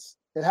moments.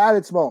 You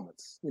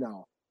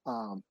know.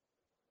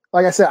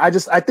 Like I said, I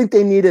think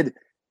they needed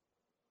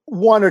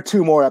one or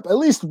two more, at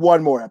least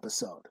one more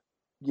episode.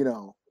 You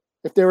know,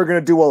 if they were gonna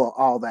do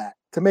all that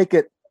to make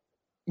it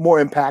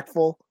more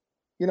impactful,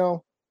 you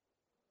know.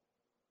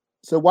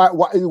 So why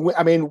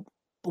I mean,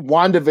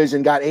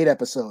 WandaVision got 8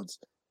 episodes,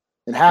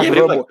 and half of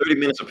them like 30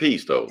 minutes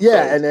apiece though.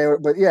 Yeah, so.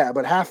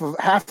 but half of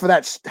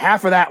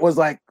that was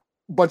like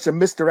a bunch of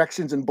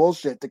misdirections and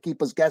bullshit to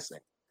keep us guessing.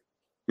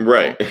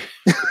 Right.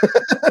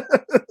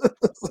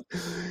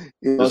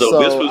 So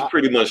this was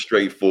pretty much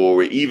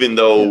straightforward, even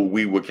though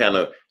we were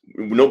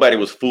nobody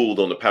was fooled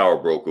on the power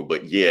broker,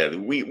 but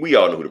we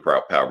all knew who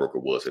the power broker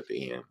was at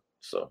the end.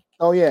 So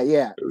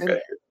yeah. Okay.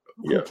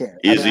 Who cares?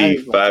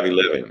 Izzy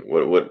 5'11".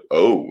 What?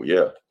 Oh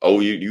yeah. Oh,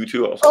 you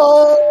too also.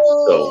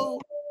 Oh.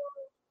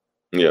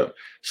 So,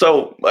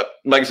 So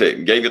like I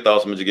said, gave your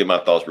thoughts. I'm gonna give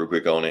my thoughts real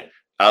quick on it.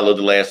 I love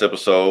the last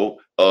episode.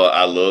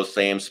 I love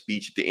Sam's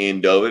speech at the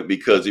end of it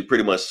because it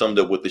pretty much summed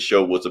up what the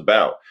show was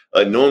about.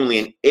 Normally,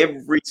 in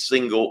every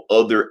single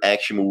other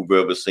action movie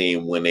we've ever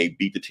seen, when they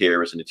beat the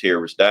terrorists and the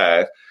terrorist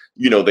dies,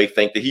 they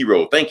thank the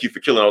hero. Thank you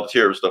for killing all the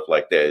terrorists, stuff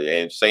like that.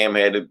 And Sam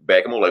had to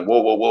back him up like,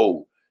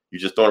 whoa. You're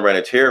just throwing around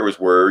a terrorist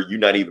word. You're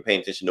not even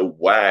paying attention to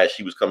why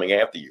she was coming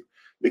after you.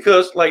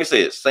 Because, like I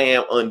said,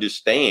 Sam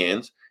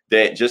understands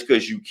that just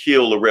because you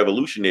kill a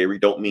revolutionary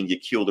don't mean you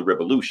kill the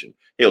revolution.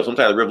 Hell,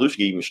 sometimes the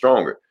revolution is even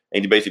stronger.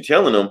 And you're basically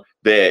telling them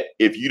that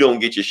if you don't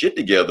get your shit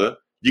together,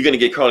 you're going to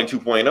get Carly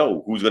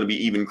 2.0, who's going to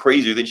be even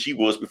crazier than she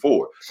was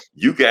before.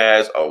 You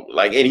guys are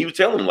like, and he was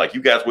telling them, like,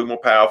 you guys are way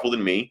more powerful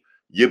than me.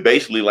 You're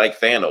basically like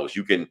Thanos.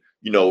 You can,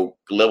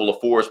 level a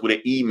forest with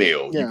an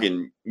email. Yeah.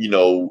 You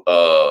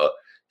can,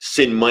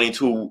 send money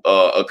to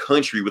a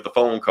country with a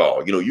phone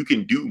call. You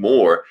can do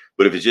more,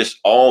 but if it's just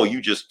all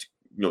you just,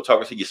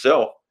 talking to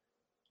yourself,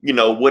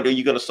 what are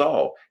you going to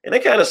solve? And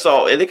it kind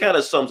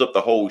of sums up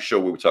the whole show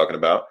we were talking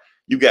about.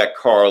 You got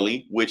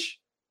Carly, which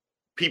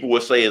people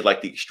will say is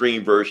like the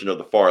extreme version of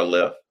the far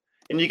left.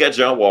 And you got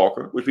John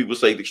Walker, which people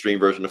say the extreme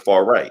version of the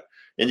far right.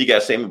 And you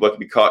got Samuel Bucky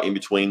be caught in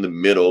between the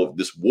middle of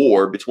this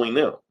war between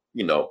them,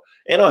 and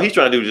all he's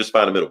trying to do is just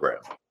find a middle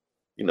ground,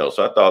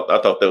 so I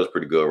thought that was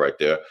pretty good right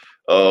there.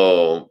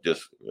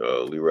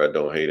 Leroy, I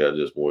don't hate that.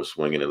 Just more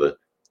swinging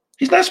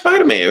he's not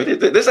Spider-Man.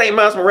 This ain't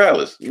Miles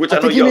Morales, which I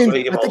know you also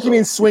hate him. I think you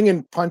mean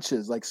swinging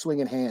punches, like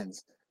swinging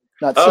hands.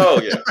 Not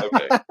yeah,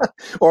 okay.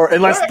 Or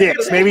unless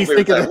dicks. Maybe he's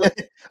thinking.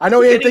 I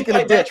know he ain't thinking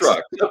of dicks. I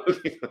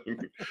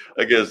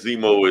guess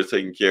Zemo is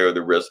taking care of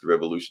the rest of the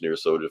Revolutionary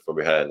Soldiers from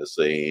behind the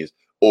scenes,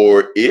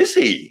 or is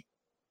he?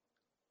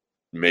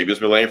 Maybe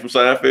it's Mulaney from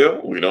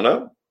Seinfeld. We don't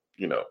know.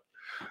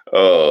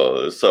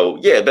 So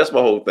that's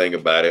my whole thing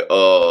about it.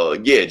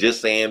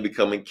 Just Sam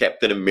becoming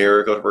Captain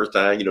America the first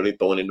time. They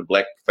throwing in the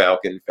Black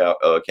Falcon,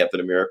 Captain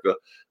America.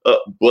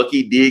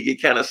 Bucky did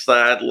get kind of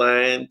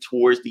sidelined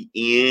towards the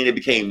end. It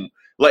became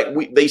like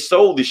they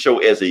sold the show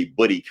as a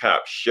buddy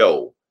cop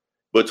show,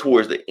 but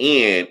towards the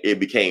end, it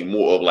became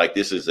more of like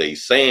this is a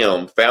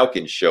Sam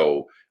Falcon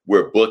show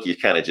where Bucky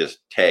is kind of just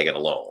tagging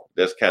along.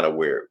 That's kind of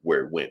where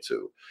it went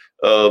to.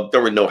 Don't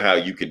really know how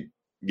you could,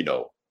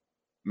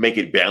 make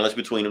it balance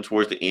between them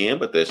towards the end,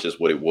 but that's just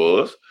what it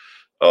was.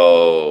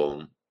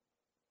 I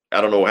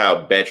don't know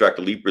how Batroc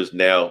the Leaper is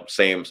now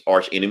Sam's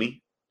arch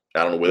enemy.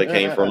 I don't know where that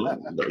came from.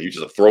 He's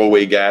just a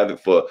throwaway guy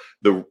for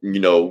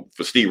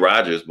Steve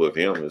Rogers, but for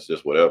him, it's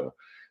just whatever.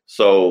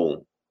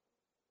 So,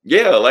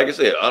 like I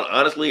said,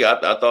 honestly, I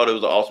thought it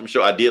was an awesome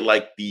show. I did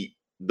like the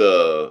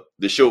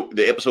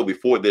episode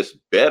before this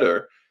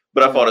better,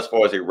 but I thought as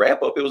far as a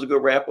wrap up, it was a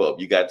good wrap up.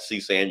 You got to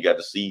see Sam, you got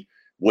to see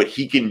what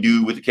he can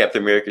do with the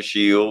Captain America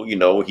shield.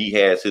 He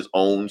has his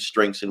own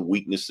strengths and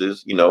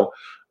weaknesses. John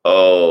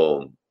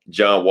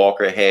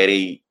Walker had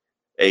a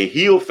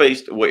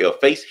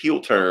face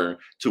heel turn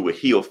to a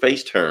heel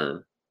face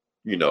turn.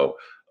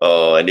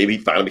 And then he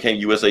finally became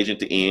U.S. agent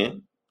to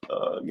end.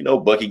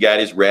 Bucky got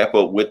his wrap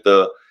up with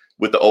the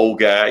old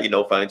guy.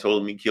 Finally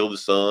told him he killed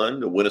his son.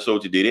 The Winter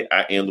Soldier did it.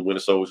 I am the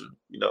Winter Soldier.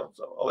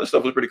 So all that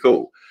stuff was pretty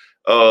cool.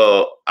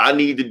 I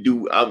need to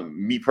do.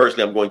 Me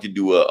personally, I'm going to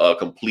do a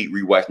complete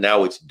rewatch.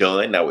 Now it's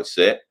done. Now it's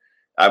set.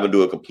 I'm gonna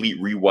do a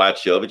complete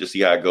rewatch of it to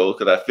see how it goes,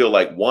 because I feel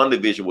like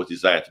WandaVision was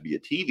designed to be a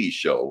TV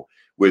show,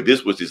 where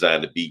this was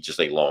designed to be just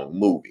a long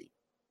movie.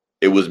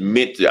 It was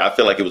meant to. I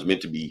feel like it was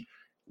meant to be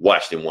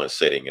watched in one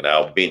setting, and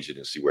I'll binge it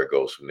and see where it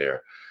goes from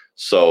there.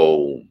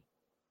 So,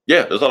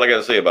 yeah, that's all I got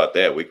to say about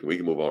that. We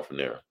can move on from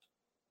there.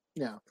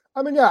 Yeah,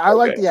 I mean, yeah, I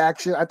like the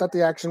action. I thought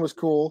the action was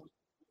cool.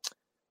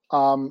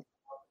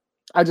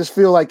 I just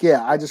feel like,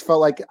 I just felt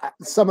like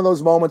some of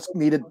those moments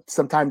needed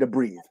some time to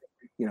breathe.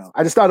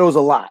 I just thought it was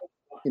a lot.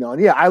 And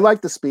I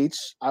like the speech.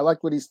 I like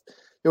it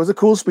was a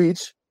cool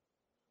speech.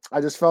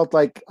 I just felt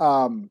like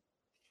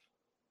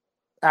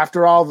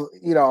after all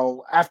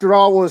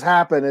what was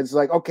happened, it's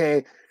like,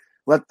 okay,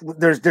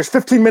 there's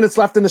 15 minutes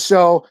left in the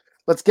show.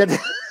 Let's get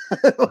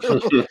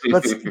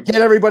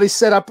everybody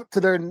set up to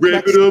their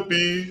wrap it up,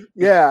 B.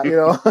 Yeah,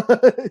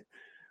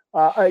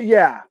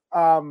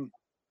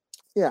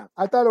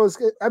 I thought it was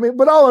good. I mean,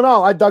 but all in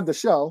all, I dug the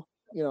show.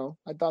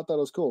 I thought that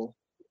was cool.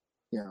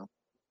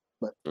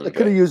 But it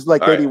could have used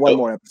like maybe one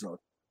more episode.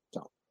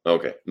 So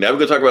okay, now we're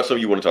gonna talk about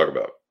something you want to talk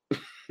about.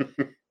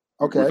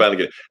 Okay, we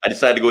finally I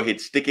decided to go ahead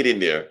and stick it in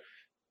there.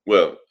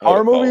 Well,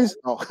 horror movies?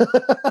 Oh.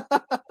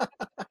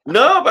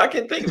 No, but I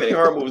can't think of any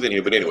horror movies in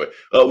here. But anyway,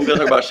 we're gonna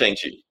talk about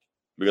Shang-Chi.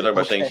 We're gonna talk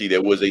about Shang-Chi.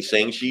 There was a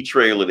Shang-Chi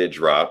trailer that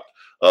dropped.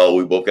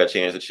 We both got a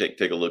chance to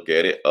take a look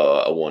at it.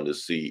 I wanted to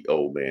see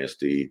Old Man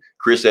Steve.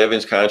 Chris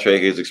Evans'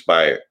 contract is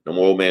expired. No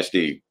more Old Man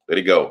Steve. Let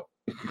it go.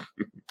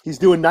 He's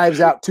doing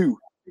Knives Out too.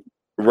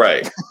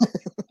 Right.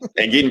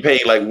 And getting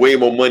paid like way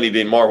more money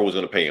than Marvel was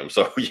going to pay him.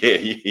 So, yeah,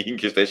 he can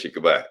kiss that shit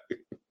goodbye.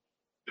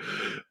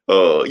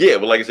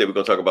 But like I said, we're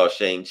going to talk about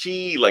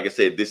Shang-Chi. Like I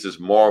said, this is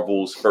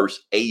Marvel's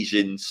first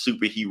Asian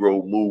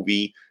superhero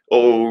movie.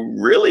 Oh,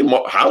 really?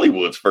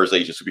 Hollywood's first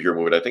Asian superhero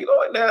movie. I think,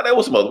 that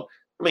was some other.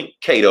 I mean,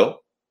 Kato,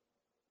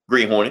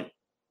 Green Hornet,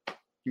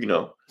 He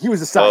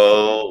was a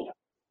sidekick.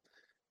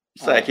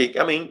 Sidekick.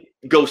 I mean,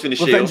 Ghost in the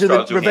Revenge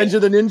Shell. Revenge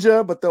of the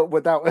Ninja, but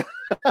without.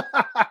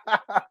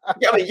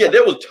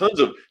 There was tons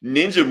of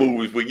ninja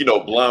movies with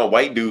blonde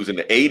white dudes in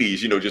the 80s,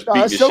 just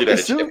beating the shit out of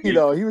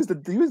Kazuki,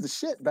 he was the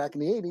shit back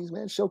in the 80s,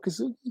 man. Sho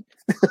Kazuki.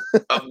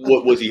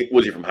 What was he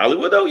from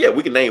Hollywood though? Yeah,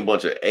 we can name a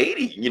bunch of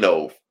 80, I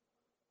know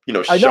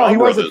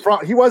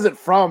he wasn't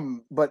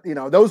from, but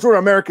those were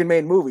American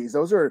made movies.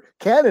 Those are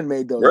Canon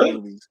made those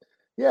movies.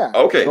 Yeah.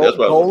 Okay, that's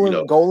what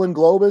Golan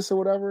Globus or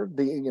whatever.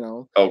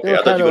 Okay,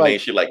 I thought you would name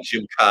shit like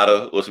Jim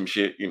Carter or some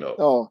shit,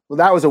 Oh, well,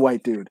 that was a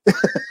white dude.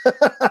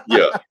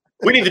 Yeah.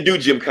 We need to do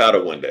Jim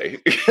Carter one day.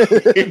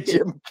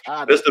 Jim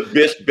Carter. That's the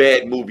best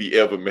bad movie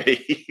ever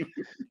made.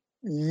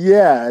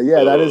 Yeah,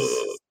 that is.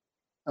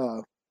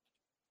 That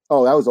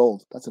was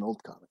old. That's an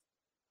old comic.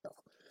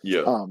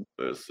 Yeah.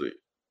 Let's see.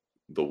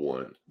 The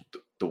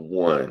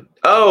one.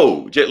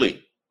 Oh, Jet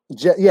Li.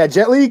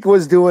 Jet Li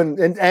was doing,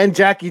 and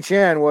Jackie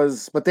Chan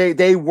was, but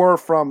they were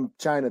from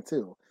China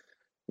too.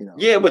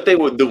 Yeah, but they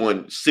were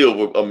doing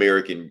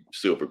American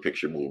silver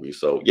picture movies.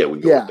 So yeah, we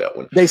go with that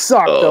one. They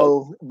sucked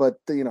though, but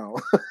No,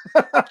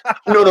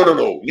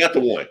 not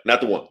the one.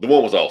 Not the one. The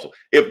one was awesome.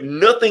 If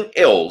nothing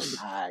else,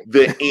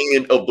 the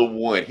end of the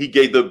one, he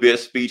gave the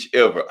best speech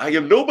ever. I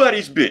am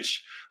nobody's bitch.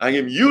 I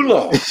am you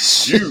law.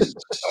 You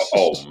are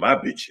all my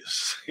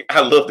bitches.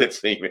 I love that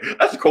scene, man.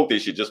 I just quote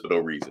this shit just for no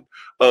reason.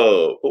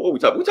 What we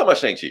talking? We talking about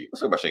Shang-Chi.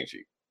 Let's talk about Shang-Chi.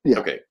 Yeah.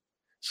 Okay.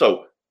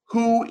 So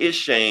who is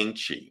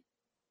Shang-Chi?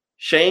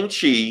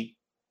 Shang-Chi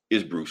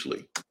is Bruce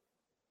Lee.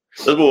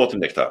 Let's move on to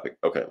the next topic.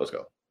 Okay, let's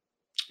go.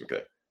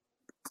 Okay.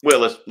 Well,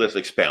 let's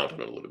expound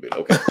on it a little bit.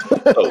 Okay.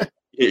 So,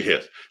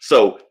 yes.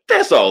 So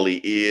that's all he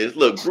is.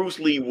 Look, Bruce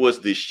Lee was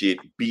this shit,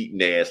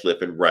 beating ass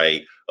left and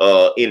right,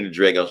 in the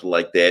Dragons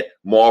like that.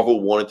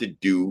 Marvel wanted to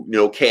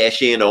do,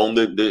 cash in on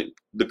the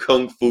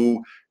kung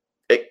fu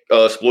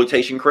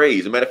exploitation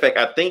craze. As a matter of fact,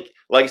 I think,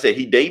 like I said,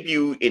 he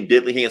debuted in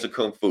Deadly Hands of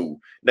Kung Fu.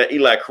 Now,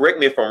 Eli, correct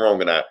me if I'm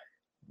wrong or not.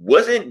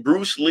 Wasn't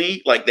Bruce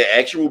Lee like the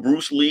actual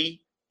Bruce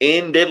Lee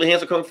in Deadly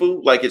Hands of Kung Fu?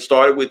 Like it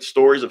started with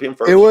stories of him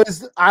first? It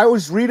was. I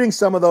was reading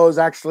some of those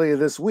actually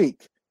this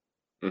week.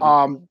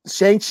 Mm-hmm.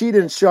 Shang-Chi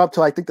didn't show up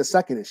till I think the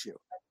second issue.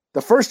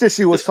 The first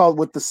issue was called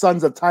With the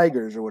Sons of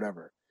Tigers or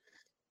whatever.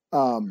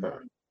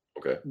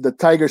 Okay. The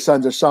Tiger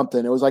Sons or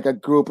something. It was like a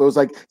group. It was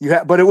like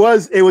but it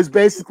was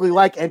basically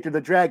like Enter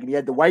the Dragon. You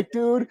had the white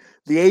dude,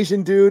 the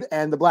Asian dude,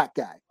 and the black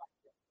guy.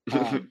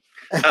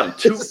 I'm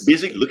too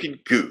busy looking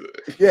good.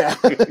 Yeah.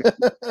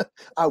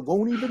 I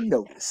won't even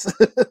notice.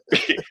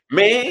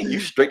 Man, you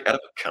straight out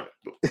of a comic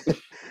book.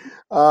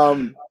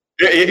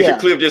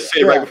 Cliff just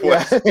said right before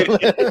I said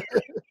it.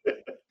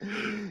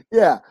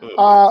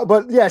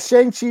 But yeah,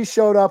 Shang-Chi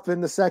showed up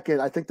in the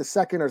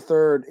second or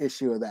third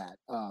issue of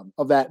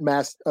that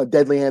mass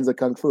Deadly Hands of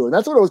Kung Fu. And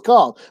that's what it was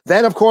called.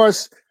 Then, of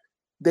course,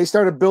 they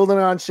started building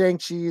on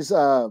Shang-Chi's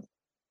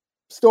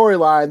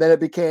storyline. Then it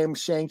became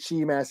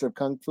Shang-Chi, Master of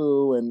Kung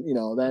Fu, and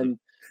then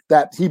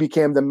that he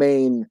became the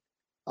main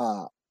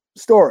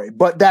story.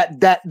 But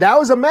that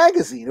was a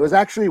magazine.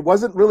 It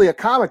wasn't really a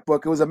comic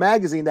book. It was a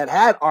magazine that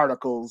had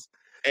articles.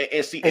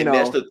 And see, and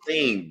that's the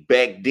thing.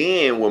 Back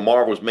then, when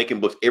Marvel was making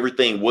books,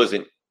 everything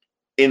wasn't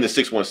in the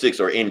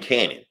 616 or in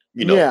canon.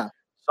 Yeah.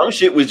 Some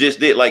shit was just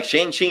there. Like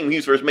Shang-Chi, when he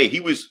was first made, he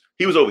was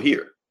over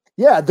here.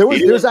 Yeah,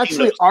 there's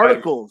actually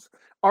articles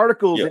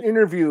and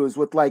interviews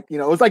with it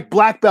was like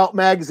Black Belt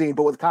magazine,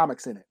 but with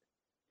comics in it.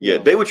 Yeah,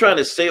 they were trying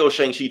to sell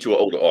Shang-Chi to an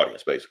older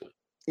audience, basically.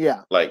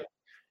 Yeah. Like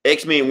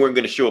X-Men weren't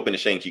going to show up in the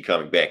Shang-Chi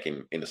comic back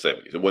in the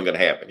 70s. It wasn't going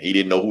to happen. He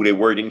didn't know who they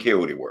were, didn't care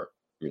who they were,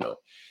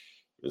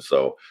 And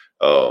so,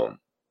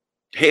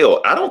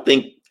 hell, I don't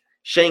think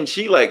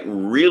Shang-Chi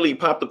really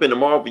popped up in the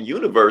Marvel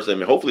universe. I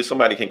mean, hopefully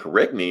somebody can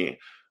correct me.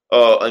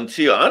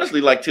 Until honestly,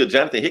 till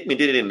Jonathan Hickman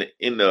did it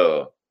in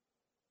the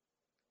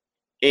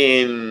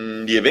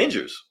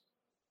Avengers,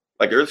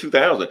 like early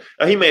 2000.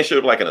 Now, he may have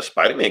showed up in a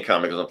Spider-Man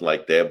comic or something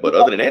like that, but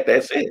other than that,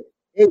 that's it.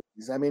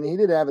 I mean, he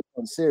did have his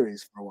own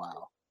series for a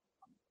while.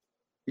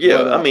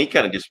 Yeah, I mean, he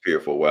kind of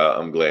disappeared for a while.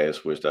 I'm glad it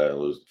switched out and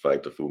lose the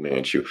fight to Fu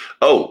Manchu.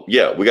 Oh,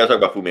 yeah, we got to talk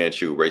about Fu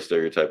Manchu, race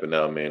stereotype, and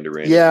now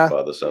Mandarin. Yeah.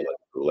 Father sounds like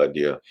a cool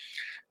idea.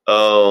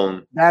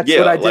 That's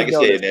what I did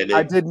notice.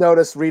 I did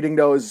notice reading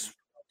those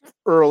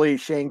early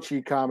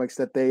Shang-Chi comics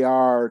that they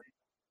are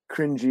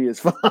cringy as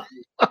fuck.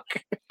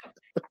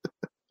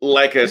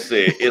 Like I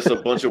said, it's a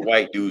bunch of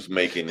white dudes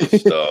making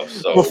this stuff.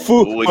 So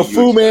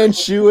Fu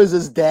Manchu is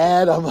his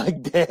dad. I'm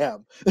like,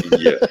 damn.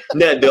 Yeah.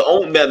 Now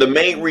the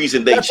main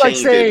reason they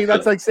changed it.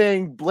 That's like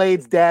saying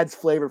Blade's dad's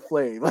Flavor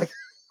Flav. Like,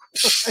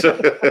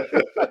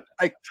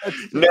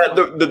 now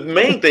the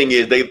main thing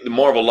is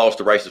Marvel lost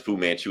the rights to Fu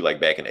Manchu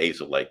back in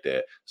Ace like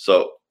that.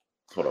 So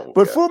hold on.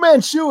 But Fu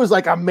Manchu is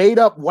like a made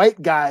up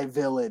white guy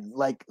villain.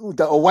 Like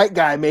a white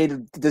guy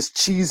made this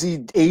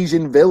cheesy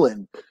Asian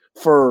villain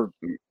for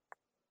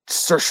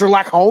Sir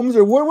Sherlock Holmes,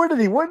 or where did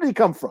he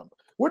come from?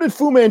 Where did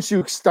Fu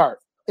Manchu start?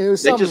 They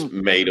just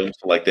made him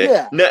like that.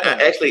 Yeah. No,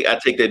 actually, I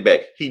take that back.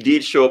 He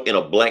did show up in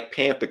a Black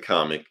Panther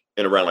comic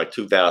in around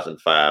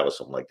 2005 or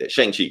something like that.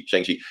 Shang-Chi,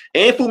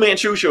 and Fu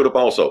Manchu showed up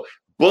also.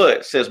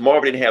 But since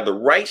Marvel didn't have the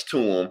rights to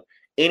him,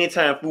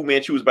 anytime Fu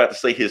Manchu was about to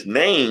say his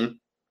name,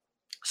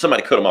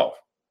 somebody cut him off.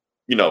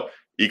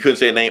 He couldn't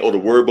say a name, or the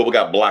word bubble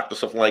got blocked or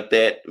something like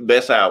that.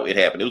 That's how it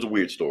happened. It was a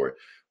weird story,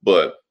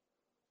 but.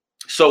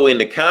 So in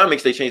the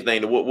comics, they changed the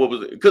name to what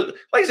was it? Because,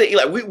 like I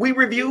said, we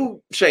reviewed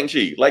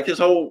Shang-Chi, the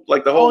whole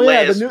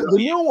last. The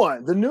new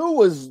one. The new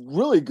was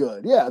really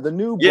good. Yeah, the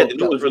new. Yeah, the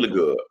new was really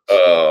good.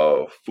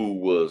 Fu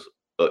was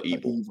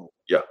evil.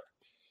 Yeah.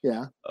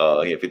 Yeah.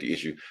 He had 50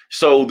 issues.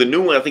 So the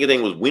new one, I think his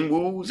name was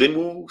Wenwu,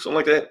 Zenwu, something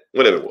like that.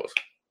 Whatever it was.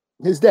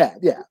 His dad.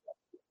 Yeah.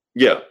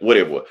 Yeah,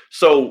 whatever it was.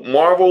 So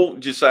Marvel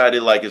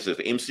decided, it's the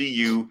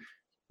MCU.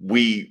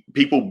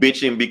 People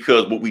bitching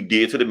because what we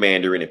did to the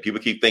Mandarin, and people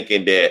keep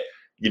thinking that.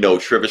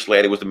 Trevor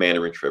Slattery was the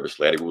Mandarin. Trevor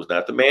Slattery was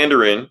not the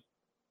Mandarin,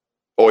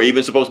 or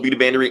even supposed to be the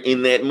Mandarin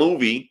in that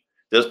movie.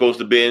 They're supposed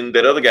to have been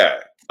that other guy,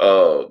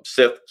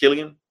 Seth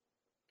Killian.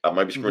 I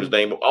might be screwing his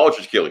name, but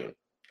Aldrich Killian.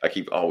 I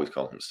keep always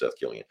calling him Seth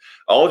Killian.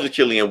 Aldrich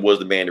Killian was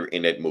the Mandarin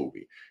in that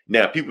movie.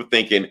 Now people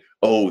thinking,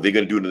 oh, they're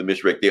going to do it in the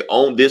misdirect.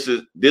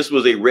 This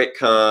was a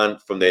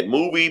retcon from that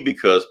movie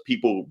because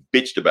people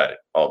bitched about it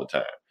all the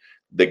time.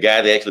 The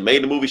guy that actually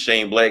made the movie,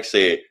 Shane Black,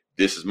 said,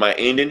 "This is my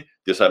ending.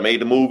 This I made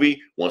the movie.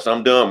 Once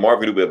I'm done,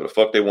 Marvel do whatever the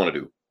fuck they want to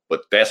do."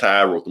 But that's how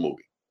I wrote the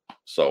movie.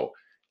 So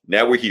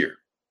now we're here.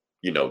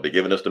 They're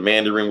giving us the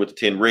Mandarin with the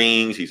 10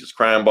 rings. He's his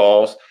crime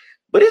boss.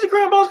 But he's a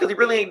crime boss because he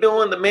really ain't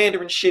doing the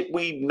Mandarin shit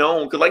we've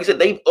known. Because like I said,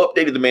 they've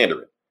updated the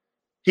Mandarin.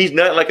 He's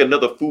not like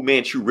another Fu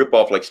Manchu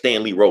ripoff like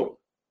Stan Lee wrote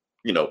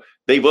him.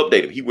 They've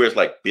updated him. He wears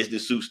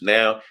business suits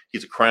now.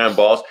 He's a crime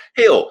boss.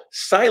 Hell,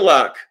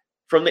 Psylocke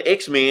from the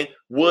X-Men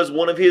was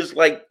one of his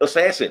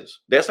assassins.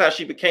 That's how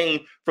she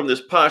became from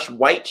this posh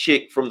white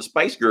chick from the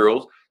Spice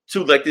Girls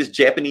to this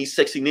Japanese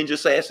sexy ninja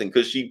assassin,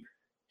 because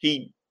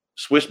he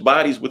switched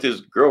bodies with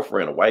his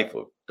girlfriend, a wife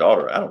or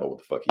daughter. I don't know what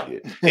the fuck he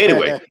did.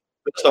 Anyway,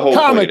 that's the whole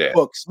comic point of that.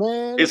 Books,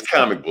 man. It's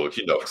comic books,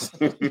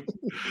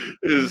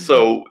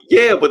 So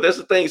yeah, but that's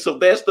the thing. So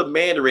that's the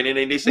Mandarin, and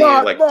then they say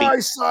my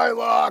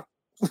Psylocke.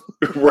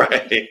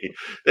 Right.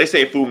 They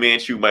say Fu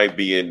Manchu might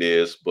be in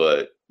this,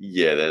 but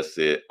yeah, that's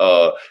it.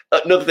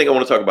 Another thing I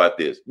want to talk about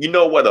this. You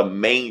know what? The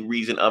main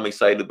reason I'm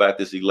excited about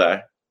this, Eli,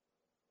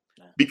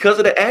 because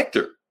of the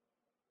actor.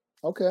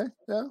 Okay.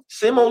 Yeah.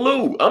 Simu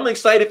Liu. I'm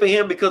excited for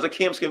him because of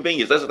Kim's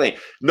Convenience. That's the thing.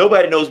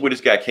 Nobody knows where this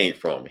guy came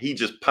from. He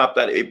just popped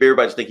out.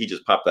 Everybody just think he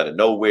just popped out of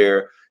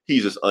nowhere.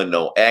 He's this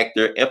unknown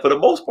actor, and for the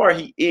most part,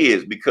 he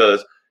is,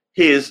 because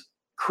his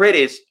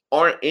credits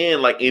aren't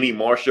in any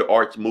martial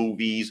arts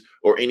movies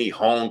or any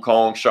Hong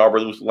Kong Shaw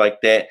Brothers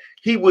like that.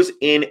 He was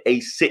in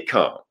a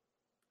sitcom.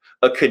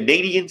 A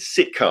Canadian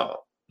sitcom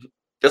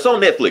that's on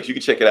Netflix. You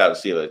can check it out and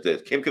see it.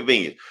 Like Kim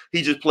Convenience.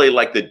 He just played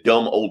the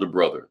dumb older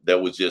brother that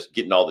was just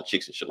getting all the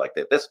chicks and shit like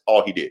that. That's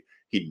all he did.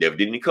 He never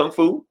did any kung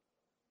fu.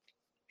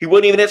 He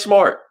wasn't even that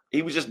smart.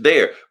 He was just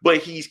there. But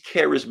he's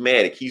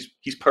charismatic.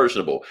 He's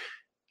personable.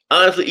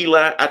 Honestly,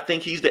 Eli, I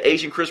think he's the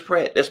Asian Chris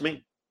Pratt. That's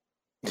me.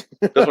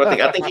 That's what I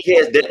think. I think he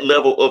has that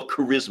level of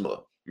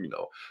charisma,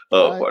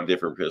 for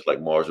different appearances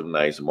like Marshall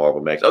Nice and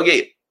Marvel Max. Oh,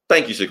 yeah.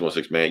 Thank you,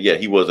 616, man. Yeah,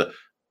 he wasn't.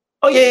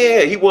 Oh,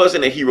 yeah. He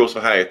wasn't a Heroes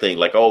for Hire thing.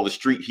 Like all the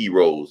street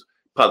heroes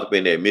popped up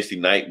in there. Misty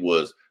Knight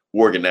was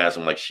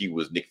organizing like she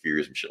was Nick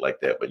Fury and shit like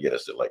that. But yeah,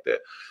 shit like that.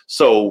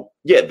 So,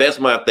 yeah, that's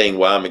my thing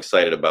why I'm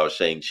excited about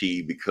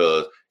Shang-Chi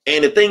because,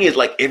 and the thing is,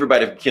 like,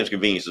 everybody from Kim's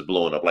Convenience is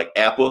blowing up. Like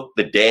Apple,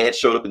 the dad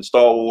showed up in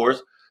Star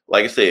Wars.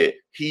 Like I said,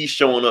 he's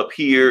showing up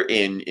here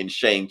in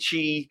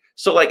Shang-Chi.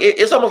 So, like,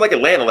 it's almost like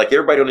Atlanta. Like,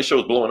 everybody on this show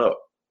is blowing up.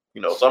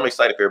 So I'm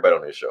excited for everybody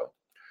on this show.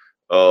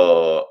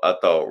 I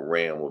thought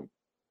Rain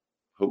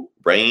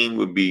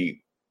would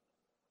be.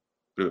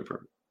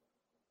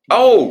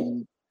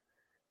 Oh,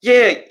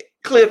 yeah,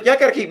 Cliff, y'all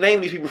got to keep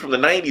naming these people from the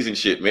 90s and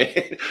shit, man.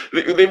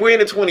 they were in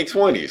the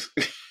 2020s.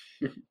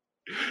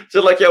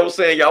 Just like y'all was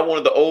saying, y'all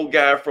wanted the old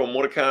guy from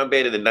Mortal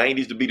Kombat in the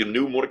 90s to be the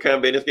new Mortal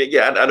Kombat in this game.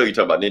 Yeah, I know you're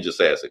talking about Ninja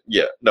Assassin.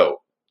 Yeah, no.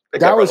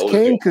 That was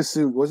Kane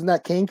Kasugi. Wasn't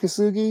that Kane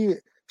Kasugi?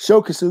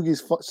 Sho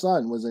Kasugi's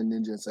son was in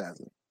Ninja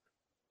Assassin.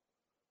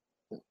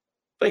 I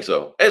think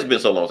so. It's been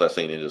so long since I've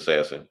seen Ninja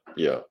Assassin.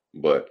 Yeah,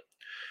 but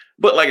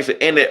like I said,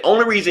 and the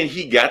only reason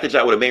he got the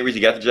job, the main reason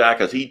he got the job,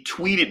 because he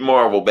tweeted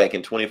Marvel back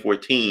in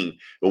 2014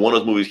 when one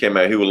of those movies came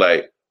out. He was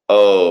like,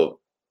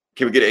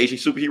 can we get an Asian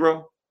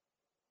superhero?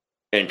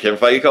 And Kevin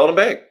Feige called him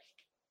back.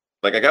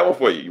 Like, I got one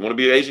for you. You want to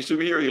be an Asian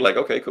superhero? You're like,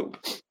 okay, cool.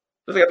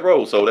 Let's get the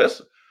role. So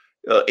that's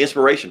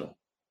inspirational.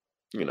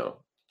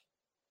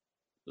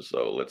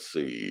 So let's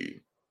see.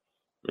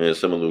 Man,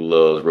 someone who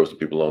loves roasting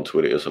people on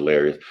Twitter is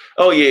hilarious.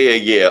 Oh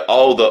yeah.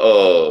 All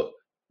the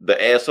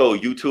asshole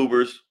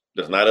YouTubers,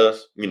 that's not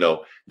us.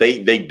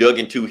 They dug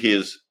into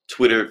his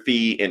Twitter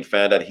feed and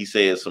found out he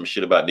said some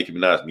shit about Nicki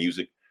Minaj's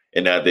music,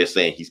 and now they're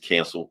saying he's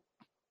canceled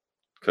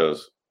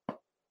because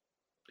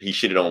he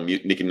shitted on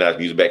Nicki Minaj's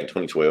music back in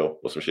 2012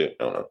 or some shit.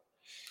 I don't know.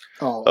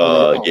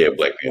 Yeah,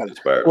 Black Panther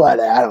inspired. What?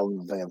 I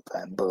don't think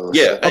that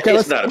bullshit. Yeah, okay.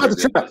 It's not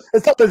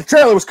the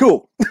trailer was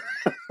cool.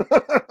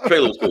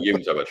 Trailer was cool. Yeah, we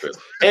can talk about trailer.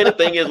 And the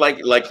thing is,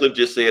 like Cliff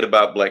just said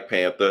about Black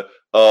Panther.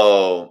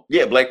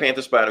 Black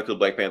Panther Spider, because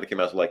Black Panther came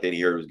out like that, he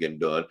heard it was getting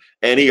done,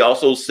 and he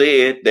also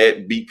said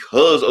that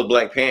because of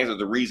Black Panther,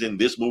 the reason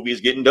this movie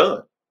is getting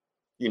done.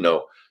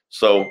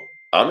 So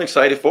I'm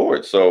excited for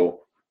it.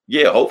 So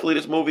yeah, hopefully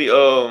this movie.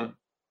 Here's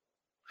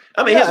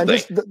the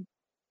thing.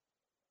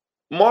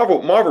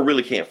 Marvel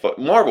really can't fuck.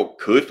 Marvel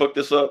could fuck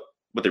this up,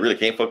 but they really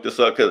can't fuck this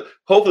up because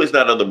hopefully it's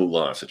not another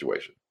Mulan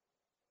situation.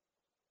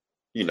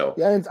 We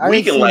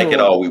can like it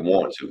all we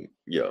want to.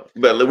 Yeah,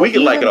 but we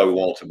can like it all we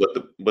want to.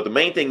 But the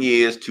main thing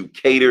is to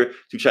cater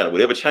to China.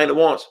 Whatever China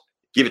wants,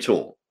 give it to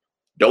them.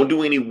 Don't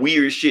do any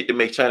weird shit to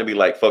make China be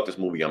like, fuck this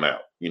movie, I'm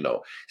out.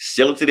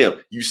 Sell it to them.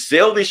 You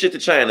sell this shit to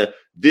China,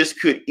 this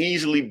could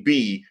easily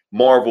be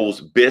Marvel's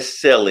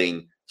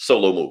best-selling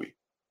solo movie.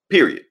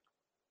 Period.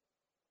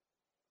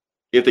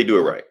 If they do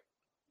it right.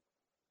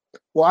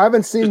 Well, I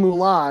haven't seen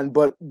Mulan,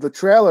 but the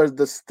trailer,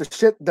 the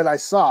shit that I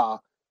saw,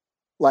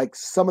 like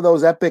some of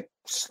those epic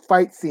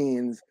fight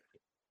scenes,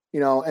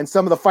 and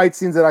some of the fight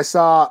scenes that I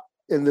saw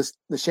in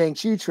the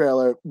Shang-Chi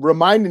trailer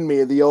reminded me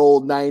of the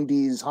old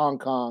 90s Hong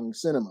Kong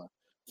cinema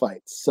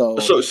fights. So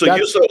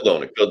you're sold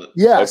on it.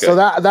 Yeah, okay. So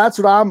that's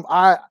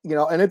what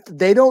and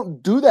they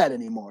don't do that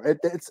anymore.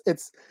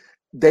 It's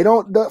they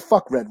don't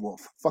fuck Red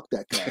Wolf. Fuck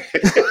that guy.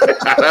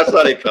 That's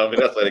how they come.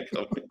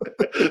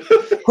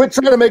 Quit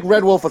trying to make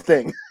Red Wolf a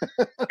thing.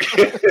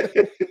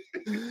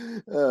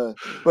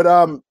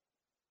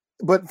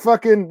 But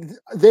fucking,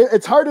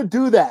 it's hard to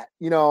do that.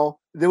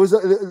 There was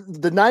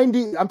the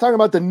 90s. I'm talking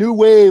about the new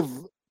wave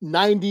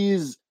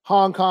 90s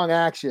Hong Kong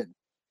action.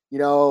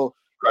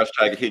 Crouch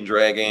Tiger, Hidden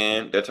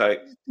Dragon, that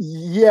type.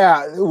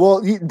 Yeah.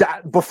 Well,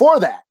 before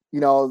that,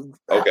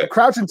 okay.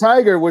 Crouching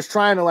Tiger was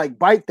trying to like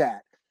bite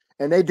that.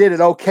 And they did it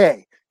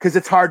okay because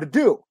it's hard to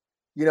do,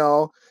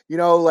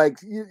 like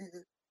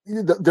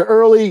the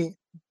early,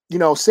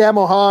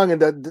 Sammo Hung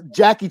and the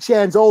Jackie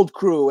Chan's old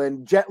crew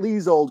and Jet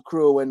Li's old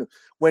crew, and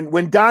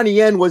when Donnie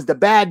Yen was the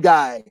bad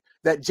guy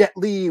that Jet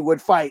Li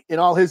would fight in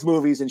all his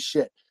movies and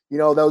shit.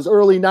 Those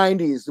early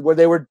 90s where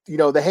they were,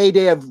 the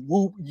heyday of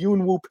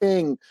Yuen Wu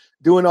Ping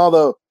doing all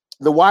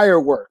the wire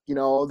work.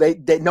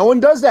 They no one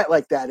does that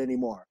like that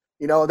anymore.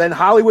 Then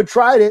Hollywood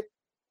tried it.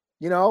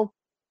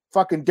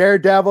 Fucking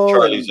Daredevil,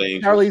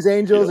 Charlie's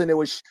Angels, yeah. And it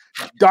was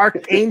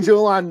Dark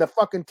Angel on the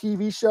fucking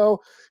TV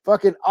show.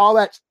 Fucking all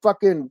that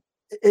fucking,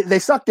 they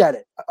sucked at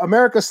it.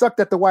 America sucked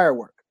at the wire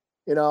work,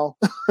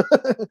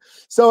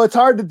 So it's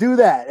hard to do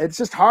that. It's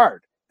just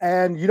hard.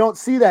 And you don't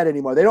see that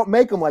anymore. They don't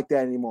make them like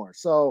that anymore.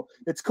 So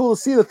it's cool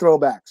to see the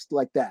throwbacks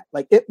like that.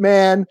 Like Ip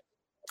Man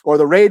or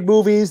the Raid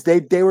movies. They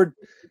were,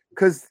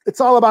 because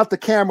it's all about the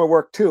camera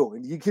work too.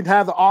 And you can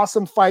have the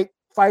awesome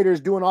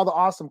fighters doing all the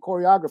awesome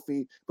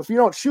choreography, but if you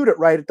don't shoot it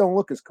right, it don't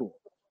look as cool.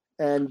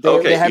 And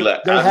they had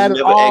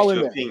it all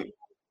in there.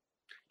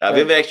 I've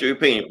never asked your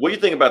opinion. What do you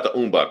think about the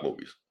Umbach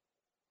movies?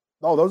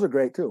 Oh, those are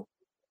great too.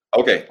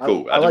 Okay,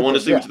 cool. I just want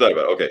to see what you thought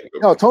about it. Okay.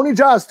 No, Tony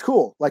Jaa's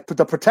cool. Like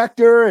the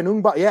Protector and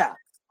Umbach. Yeah.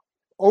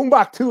 Ong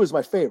Bak 2 is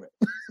my favorite.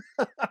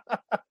 Ong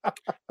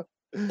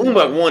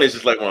Bak 1 is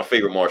just like one of my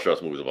favorite martial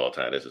arts movies of all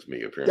time. That's just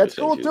me appearing. That's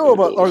cool too,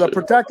 but or The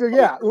Protector,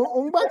 yeah.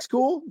 Ong Bak's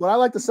cool, but I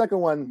like the second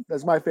one.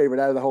 That's my favorite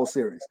out of the whole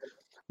series.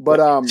 But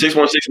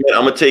 616, man,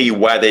 I'm gonna tell you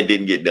why that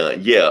didn't get done.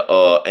 Yeah,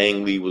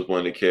 Ang Lee was one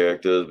of the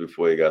characters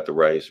before he got the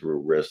rights for the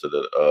rest of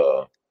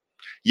the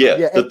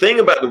the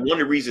thing about one of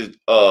the reasons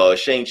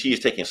Shang-Chi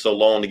is taking so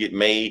long to get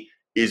made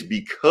is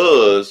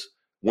because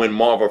when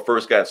Marvel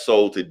first got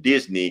sold to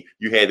Disney,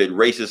 you had that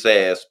racist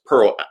ass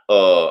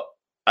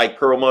Ike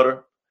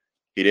Perlmutter.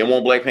 He didn't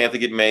want Black Panther to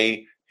get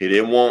made. He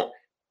didn't want.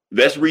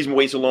 That's the reason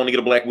wait so long to get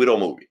a Black Widow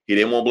movie. He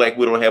didn't want Black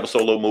Widow to have a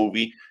solo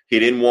movie. He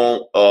didn't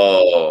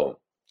want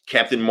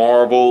Captain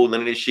Marvel,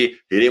 none of this shit.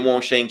 He didn't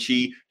want Shang-Chi.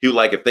 He was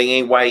like, if they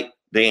ain't white,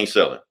 they ain't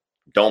selling.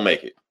 Don't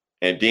make it.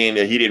 And then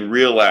he didn't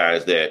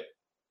realize that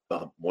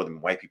more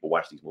than white people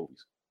watch these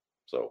movies.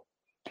 So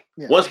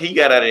once he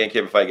got out of there and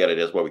Kevin Feige got out of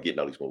there, that's why we're getting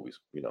all these movies,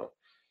 you know.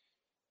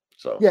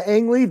 So yeah,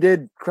 Ang Lee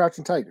did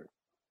Crouching Tiger,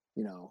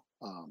 you know.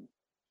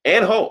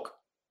 And Hulk.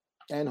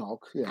 And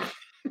Hulk, yeah.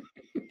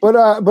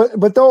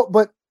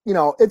 but you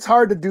know, it's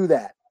hard to do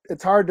that.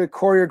 It's hard to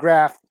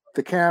choreograph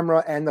the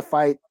camera and the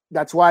fight.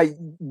 That's why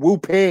Wu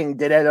Ping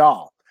did it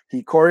all.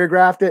 He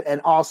choreographed it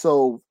and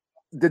also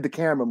did the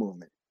camera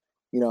movement.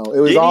 You know, it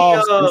was all.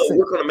 He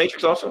work on the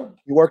Matrix also?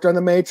 He worked on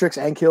the Matrix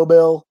and Kill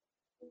Bill.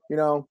 You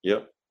know.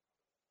 Yep.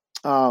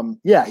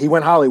 Yeah, he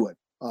went Hollywood.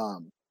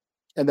 And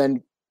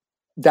then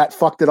that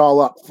fucked it all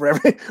up for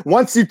every.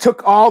 Once they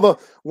took all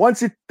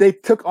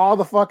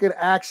the fucking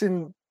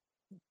action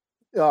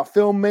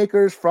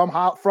filmmakers from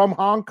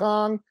Hong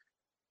Kong.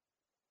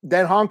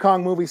 Then Hong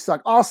Kong movies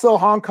suck. Also,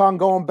 Hong Kong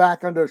going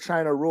back under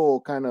China rule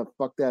kind of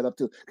fucked that up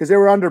too, because they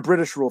were under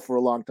British rule for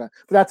a long time.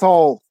 But that's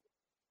all.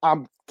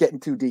 I'm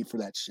getting too deep for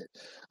that shit.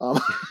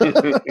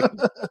 You're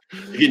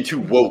getting too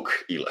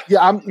woke, Eli. Yeah,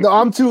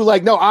 I'm too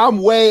like no.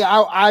 I'm way.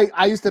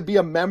 I used to be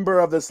a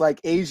member of this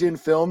like Asian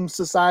Film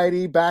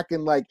Society back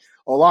in like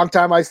a long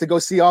time. I used to go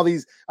see all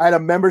these. I had a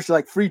membership,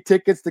 like free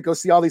tickets to go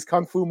see all these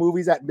kung fu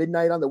movies at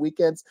midnight on the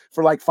weekends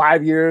for like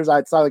 5 years.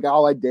 It's like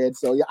all I did.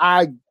 So yeah,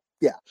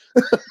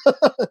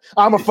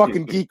 I'm a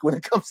fucking geek when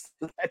it comes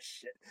to that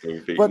shit.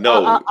 But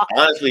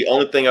honestly,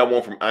 only thing I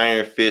want from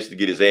Iron Fist to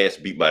get his ass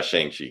beat by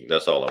Shang-Chi.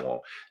 That's all I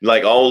want.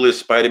 Like all this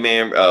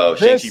Spider-Man,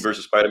 Shang-Chi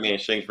versus Spider-Man,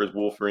 Shang-Chi versus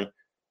Wolverine.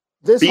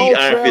 Beat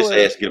Iron Fist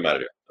ass, get him out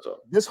of there. That's all.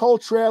 This whole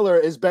trailer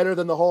is better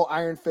than the whole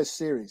Iron Fist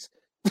series.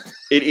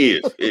 It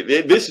is.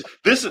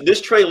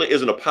 This trailer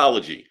is an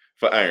apology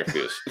for Iron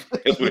Fist.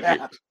 That's what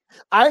it is.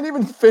 I didn't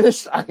even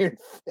finish Iron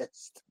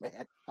Fist,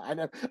 man.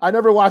 I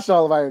never watched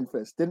all of Iron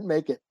Fist. Didn't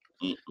make it.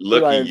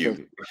 Lucky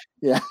you.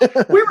 Yeah.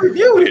 We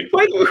reviewed it.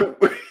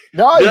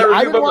 No,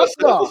 I didn't watch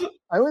it all.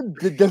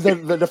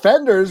 The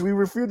Defenders. We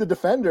reviewed the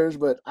Defenders,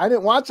 but I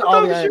didn't watch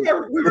all the Iron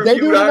Fist. Did they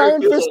do an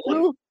Iron Fist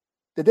too?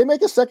 Did they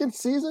make a second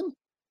season?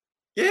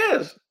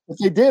 Yes. If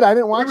they did, I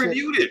didn't watch it. We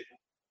reviewed it.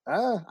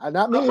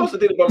 Not me. I must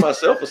have did it by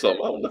myself or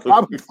something. I don't know.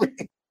 Probably.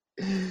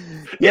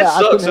 Yeah,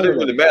 it sucks. It didn't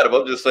really matter.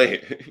 But I'm just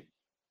saying.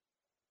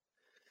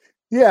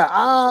 Yeah,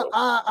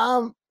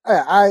 I'm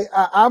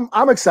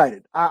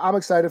excited. I'm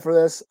excited for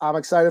this. I'm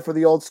excited for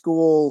the old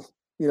school,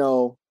 you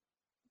know,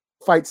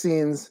 fight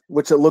scenes,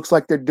 which it looks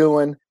like they're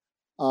doing.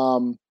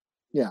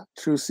 Yeah,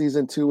 True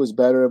Season 2 was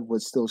better,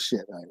 was still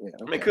shit. Right? Yeah, okay.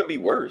 I mean, it could be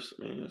worse.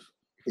 I mean,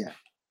 yeah.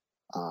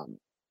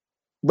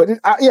 But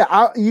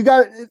you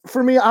got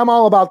for me. I'm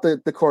all about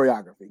the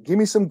choreography. Give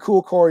me some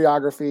cool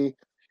choreography,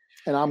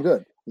 and I'm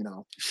good. You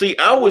know. See,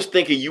 I was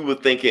thinking you were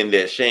thinking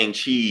that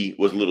Shang-Chi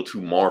was a little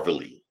too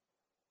Marvel-y.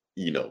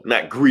 You know,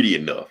 not greedy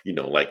enough, you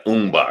know, like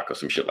Ong Bak or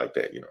some shit like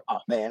that, you know. Oh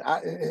man,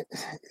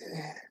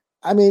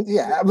 I mean,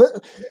 yeah,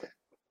 but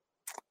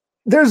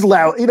there's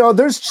loud, you know,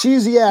 there's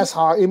cheesy ass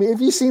hog. I mean, have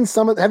you seen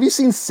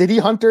City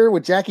Hunter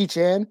with Jackie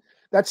Chan?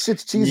 That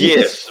shit's cheesy.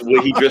 Yes,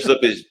 where he dressed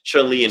up as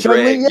Chun-Li and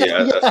drag.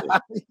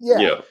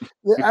 Yeah.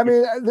 I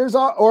mean, there's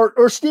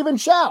or Stephen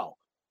Chow.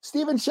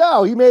 Stephen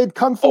Chow, he made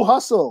Kung Fu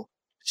Hustle.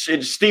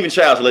 Stephen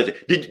Chow's a legend.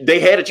 They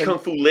had a Kung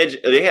Fu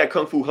legend. They had a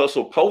Kung Fu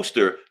Hustle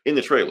poster in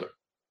the trailer.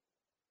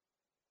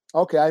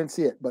 Okay, I didn't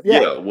see it, but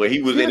yeah, where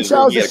he was Stephen in his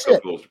Chow's room,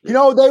 shit. You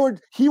know,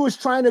 he was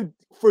trying to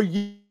for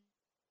you.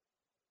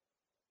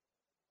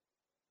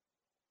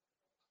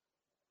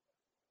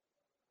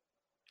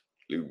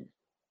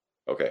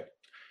 Okay,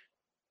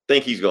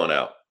 think he's gone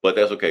out, but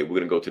that's okay. We're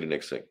gonna go to the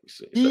next thing.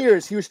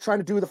 Years he was trying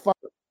to do the fuck.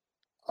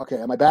 Okay,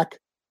 am I back?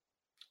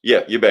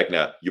 Yeah, you're back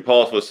now. You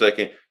paused for a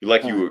second. You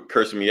were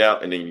cursing me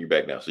out, and then you're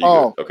back now. So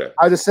you're good. Okay.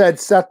 I just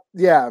said Seth.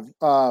 Yeah,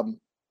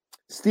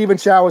 Stephen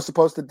Chow was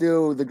supposed to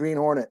do the Green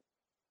Hornet.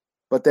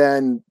 But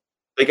then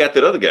they got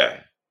that other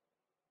guy.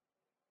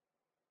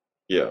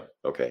 Yeah.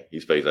 Okay.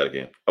 He's phased out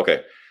again.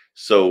 Okay.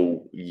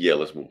 So yeah,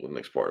 let's move to the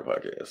next part of the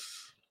podcast.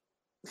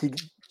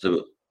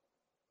 So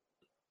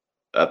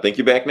I think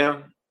you're back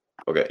now.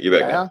 Okay, you're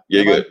back now.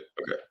 Yeah, good.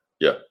 Okay.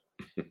 Yeah.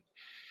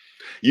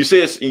 You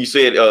said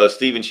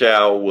Stephen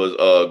Chow was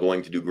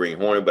going to do Green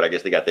Hornet, but I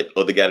guess they got that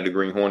other guy to do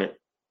Green Hornet.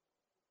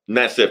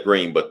 Not Seth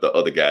Green, but the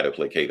other guy that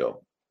played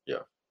Kato. Yeah.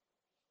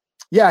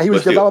 Yeah, he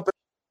was developing.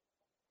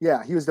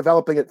 Yeah, he was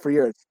developing it for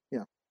years.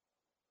 Yeah.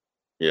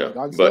 Yeah,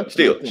 Dog but slip,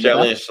 still, in the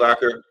Shaolin back.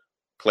 Soccer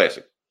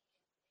classic.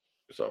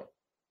 So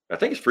I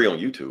think it's free on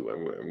YouTube,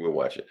 and we'll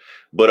watch it.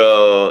 But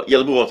yeah,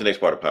 let's move on to the next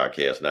part of the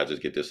podcast, and I'll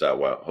just get this out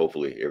while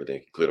hopefully everything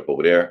can clear up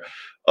over there.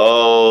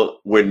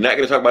 We're not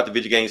going to talk about the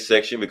video game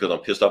section because I'm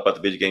pissed off about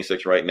the video game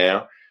section right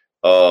now.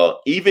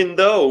 Even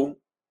though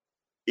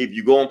if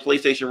you go on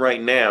PlayStation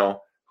right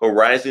now,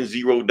 Horizon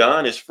Zero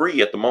Dawn is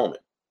free at the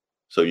moment.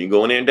 So you can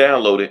go in there and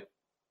download it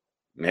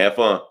and have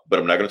fun, but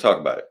I'm not going to talk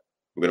about it.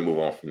 We're going to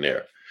move on from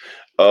there.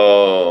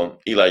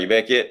 Eli, you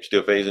back yet?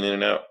 Still phasing in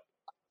and out?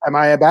 Am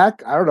I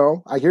back? I don't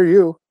know. I hear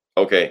you.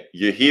 Okay,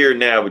 you're here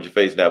now with your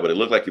face now, but it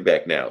looks like you're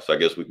back now. So I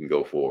guess we can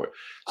go forward.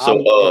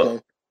 So,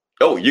 Okay.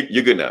 oh,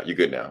 you're good now. You're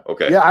good now.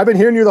 Okay. Yeah, I've been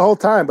hearing you the whole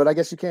time, but I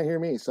guess you can't hear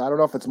me. So I don't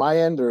know if it's my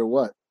end or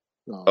what.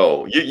 No.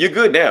 Oh, you're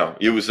good now.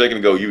 You was a second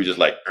ago, you were just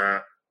like,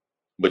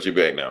 but you're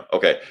back now.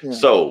 Okay. Yeah.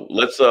 So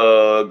let's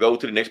go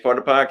to the next part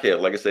of the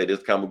podcast. Like I said, this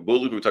is Comic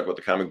Bullet. We talk about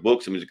the comic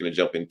books, and we're just going to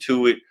jump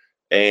into it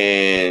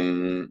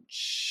and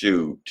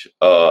shoot.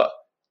 Let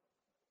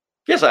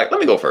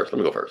me go first.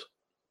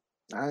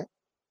 All right.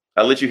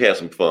 I'll let you have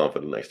some fun for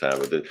the next time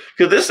with this,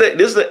 because this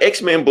is an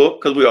X-Men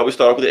book, because we always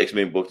start off with the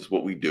X-Men book. That's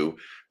what we do.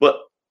 But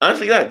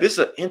honestly, this is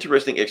an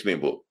interesting X-Men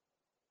book.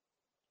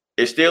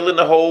 It's still in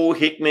the whole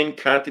Hickman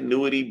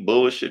continuity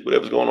bullshit,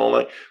 whatever's going on.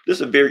 Like, this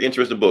is a very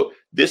interesting book.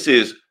 This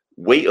is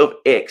Way of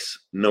X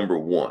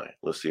 #1.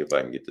 Let's see if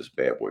I can get this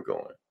bad boy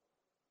going.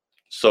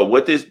 So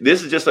what this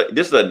is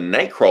a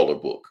Nightcrawler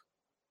book.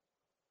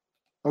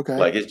 Okay.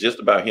 Like, it's just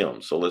about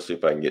him. So let's see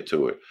if I can get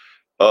to it.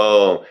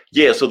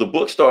 Yeah, so the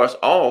book starts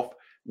off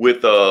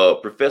with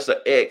Professor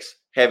X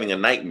having a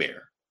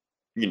nightmare.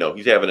 You know,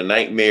 he's having a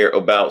nightmare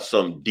about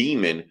some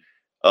demon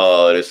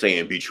that's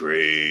saying,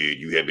 betrayed,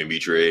 you have been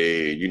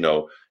betrayed. You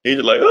know, he's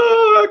like,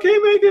 oh, I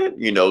can't make it.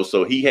 You know,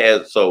 so he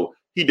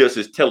does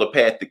his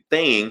telepathic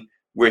thing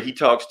where he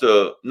talks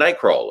to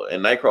Nightcrawler.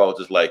 And Nightcrawler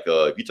is like,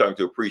 if you're talking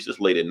to a priest this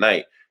late at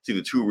night, it's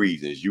either two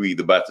reasons. You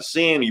either about to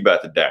sin or you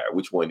about to die.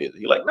 Which one is it?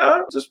 He's like,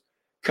 nah, just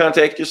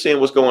contact your sin,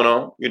 what's going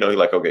on? You know, he's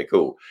like, okay,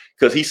 cool.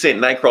 Because he sent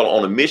Nightcrawler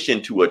on a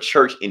mission to a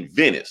church in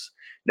Venice.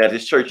 Now,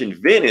 this church in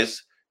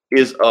Venice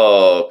is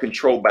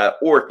controlled by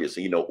Orchis.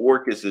 And, you know,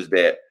 Orchis is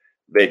that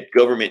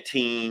government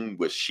team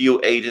with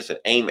SHIELD agents and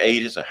AIM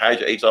agents and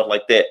Hydra agents, stuff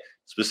like that,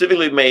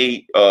 specifically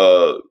made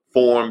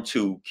formed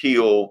to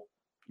kill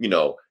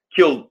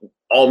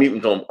all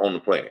mutants on the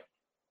planet.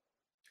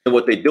 And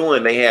what they're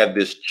doing, they have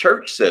this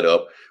church set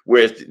up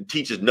where it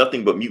teaches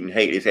nothing but mutant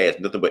hate. It has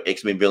nothing but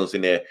X-Men villains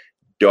in there.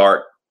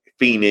 Dark,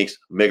 Phoenix,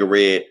 Mega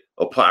Red,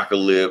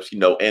 Apocalypse, you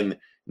know, and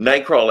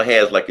Nightcrawler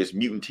has like his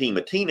mutant team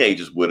of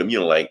teenagers with him, you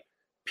know, like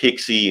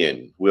Pixie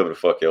and whoever the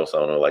fuck else, I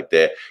don't know, like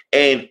that.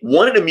 And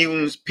one of the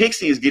mutants,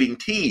 Pixie, is getting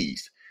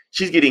teased.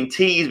 She's getting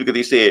teased because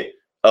they said,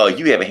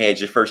 you haven't had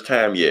your first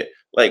time yet.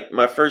 Like,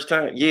 my first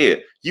time? Yeah,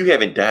 you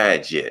haven't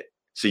died yet,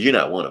 so you're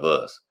not one of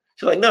us.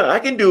 She's like, no, I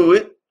can do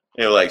it.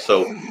 And like,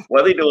 so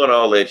while they doing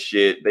all that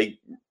shit, they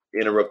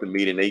interrupt the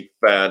meeting. They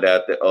find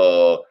out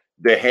that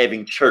they're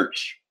having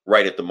church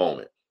right at the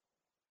moment.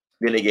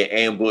 Then they get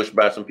ambushed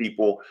by some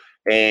people,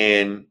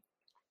 and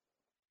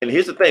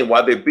here's the thing: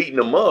 while they're beating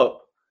them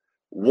up,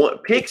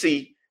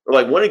 Pixie,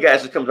 like one of the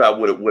guys, just comes out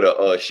with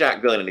a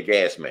shotgun and a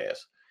gas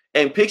mask,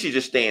 and Pixie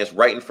just stands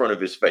right in front of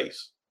his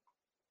face,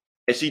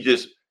 and she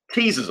just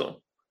teases him,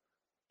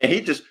 and he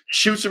just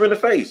shoots her in the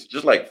face,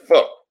 just like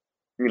fuck,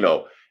 you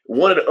know.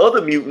 One of the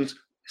other mutants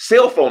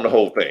cell phone the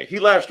whole thing. He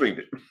live streamed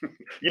it,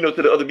 you know,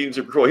 to the other mutants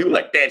in control. He was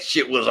like, that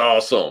shit was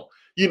awesome.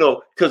 You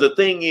know, because the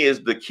thing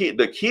is, the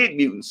kid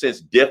mutant, since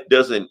death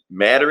doesn't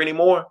matter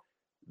anymore,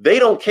 they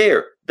don't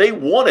care. They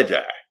want to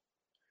die.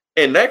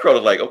 And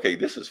Nightcrawler's like, okay,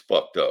 this is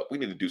fucked up. We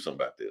need to do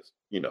something about this,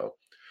 you know.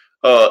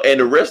 And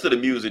the rest of the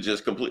mutants are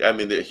just completely, I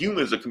mean, the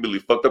humans are completely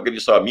fucked up. They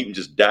just saw a mutant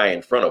just die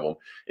in front of them.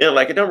 And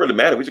like, it don't really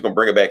matter. We're just going to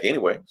bring it back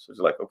anyway. So it's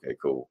like, okay,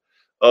 cool.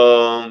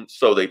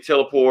 So they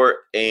teleport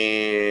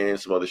and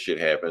some other shit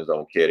happens.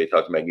 Don't care. They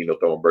talk to Magneto,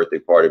 throwing a birthday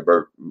party.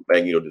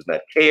 Magneto does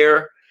not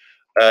care.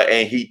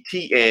 And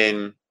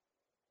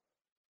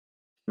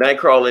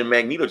Nightcrawler and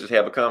Magneto just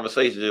have a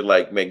conversation. They're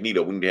like,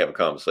 Magneto, we need to have a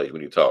conversation. We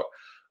need to talk.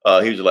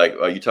 He was like,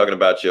 are you talking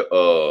about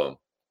your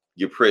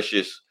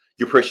precious?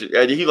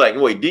 He like,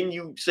 wait, didn't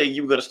you say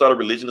you were going to start a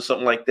religion or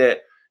something like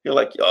that? You're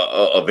like,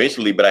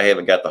 eventually, but I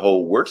haven't got the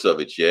whole works of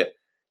it yet.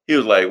 He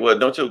was like, well,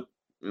 don't you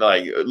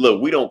like,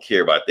 look, we don't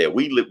care about that.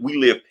 We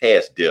live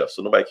past death,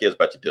 so nobody cares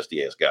about your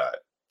dusty ass God,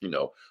 you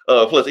know.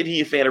 Plus, isn't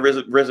he a fan of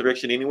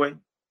resurrection anyway?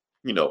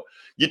 You know,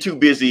 you're too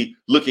busy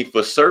looking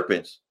for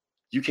serpents.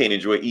 You can't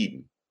enjoy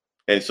eating.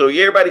 And so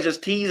everybody's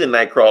just teasing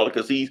Nightcrawler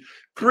because he's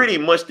pretty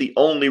much the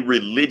only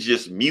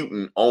religious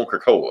mutant on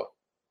Krakoa.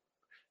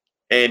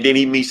 And then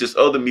he meets this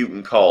other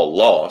mutant called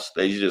Lost.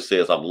 He just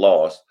says, I'm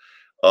lost.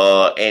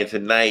 And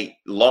tonight,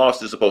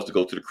 Lost is supposed to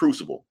go to the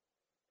Crucible.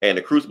 And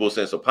the Crucible,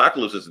 since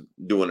Apocalypse is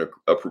doing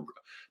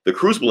the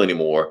Crucible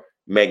anymore,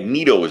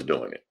 Magneto is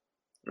doing it.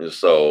 And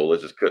so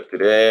let's just cut to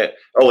that.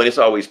 Oh, and it's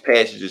always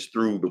passages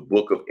through the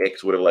Book of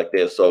X, whatever like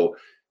that. So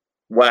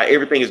while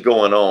everything is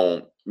going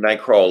on,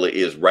 Nightcrawler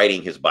is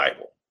writing his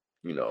Bible.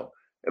 you know,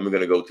 and we're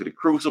gonna go to the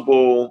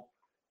Crucible.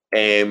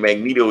 And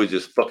Magneto is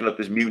just fucking up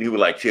this mutant. He was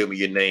like, tell me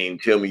your name,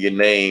 tell me your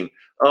name.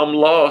 I'm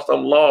lost,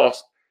 I'm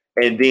lost.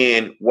 And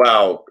then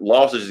while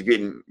Lost is just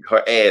getting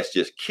her ass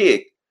just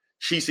kicked,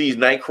 she sees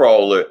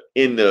Nightcrawler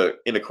in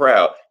the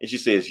crowd, and she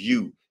says,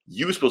 you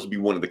were supposed to be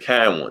one of the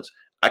kind ones.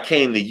 I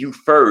came to you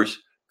first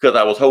because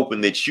I was hoping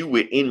that you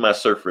would end my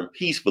suffering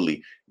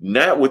peacefully,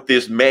 not with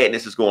this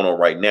madness that's going on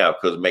right now,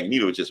 because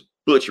Magneto is just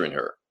butchering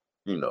her,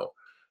 you know.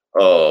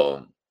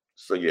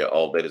 So yeah,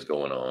 all that is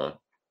going on.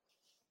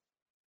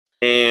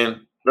 And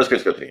let's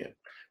just go to the end.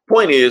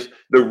 Point is,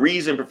 the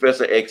reason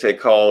Professor X had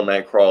called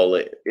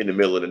Nightcrawler in the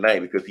middle of the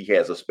night because he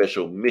has a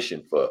special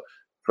mission for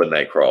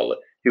Nightcrawler.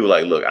 He was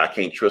like, look, I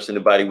can't trust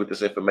anybody with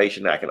this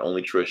information. I can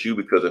only trust you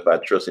because if I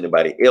trust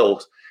anybody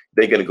else,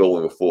 they're going to go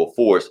in with full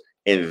force,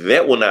 and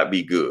that will not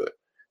be good.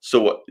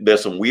 So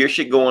there's some weird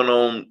shit going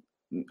on.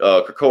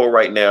 Krakoa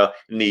right now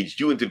needs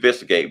you to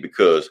investigate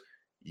because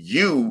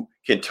you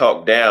can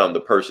talk down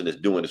the person that's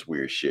doing this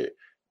weird shit.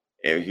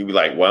 And he'd be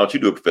like, why don't you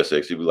do it, Professor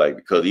X? He'd be like,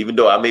 because even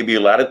though I may be a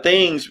lot of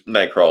things,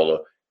 Nightcrawler,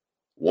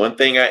 one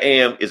thing I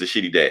am is a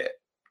shitty dad.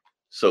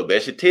 So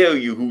that should tell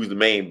you who's the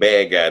main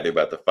bad guy they're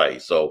about to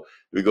fight. So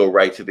we go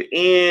right to the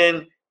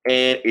end,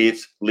 and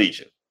it's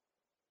Legion.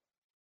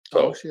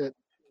 So shit.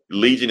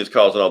 Legion is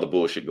causing all the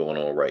bullshit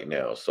going on right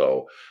now.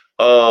 So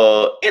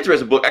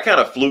interesting book. I kind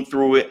of flew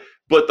through it.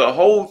 But the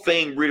whole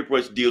thing really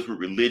much deals with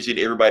religion,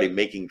 everybody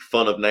making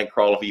fun of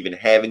Nightcrawler for even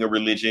having a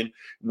religion,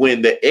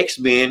 when the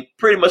X-Men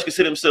pretty much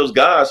consider themselves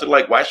gods. So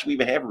like, why should we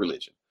even have a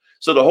religion?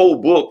 So the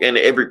whole book and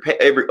every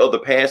other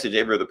passage,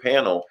 every other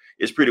panel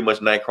is pretty much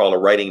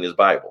Nightcrawler writing in his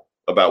Bible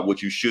about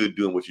what you should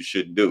do and what you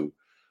shouldn't do.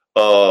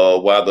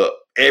 While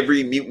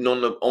every mutant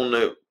on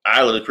the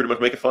island is pretty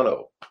much making fun of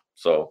him.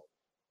 So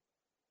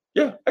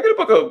yeah, I get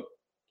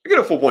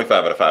a 4.5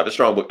 out of 5. It's a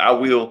strong book. I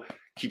will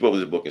keep up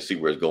with this book and see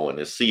where it's going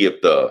and see if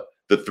the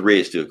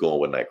thread's still going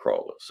with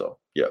Nightcrawler. So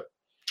yeah.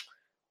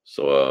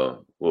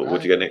 So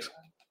what you got next?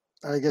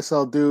 I guess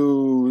I'll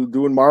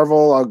doing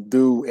Marvel. I'll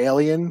do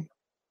Alien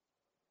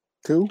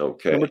 2.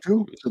 Okay. Number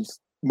 2, since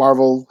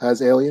Marvel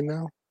has Alien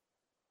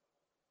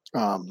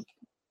now.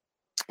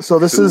 So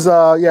this is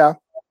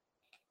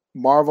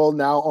Marvel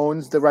now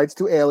owns the rights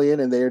to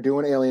Alien, and they are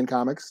doing Alien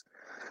comics.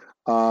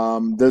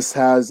 This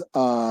has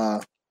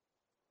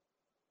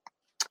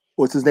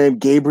what's his name?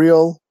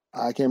 Gabriel.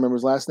 I can't remember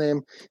his last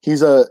name.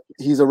 He's a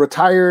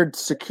retired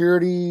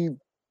security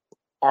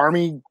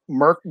army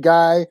merc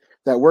guy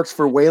that works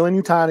for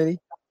Weyland-Yutani,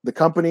 the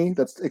company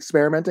that's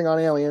experimenting on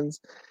aliens,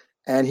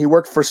 and he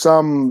worked for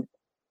some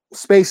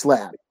space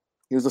lab.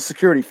 He was a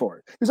security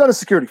force. He was on a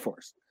security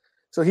force,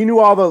 so he knew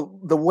all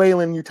the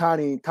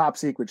Weyland-Yutani top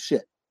secret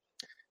shit.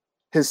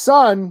 His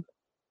son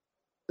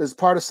is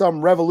part of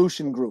some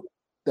revolution group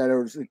that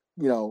is,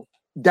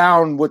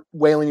 down with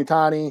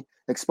Weyland-Yutani,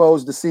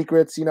 exposed the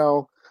secrets,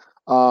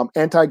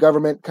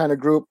 anti-government kind of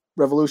group,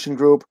 revolution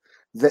group.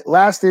 The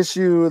last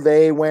issue,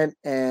 they went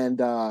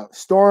and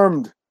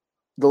stormed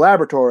the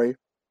laboratory,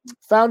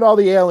 found all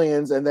the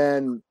aliens, and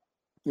then,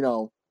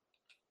 to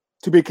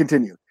be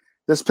continued.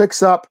 This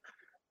picks up.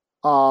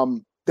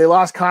 They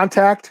lost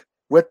contact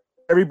with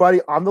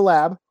everybody on the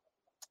lab.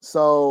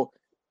 So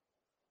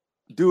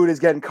dude is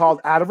getting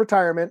called out of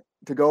retirement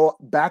to go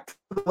back to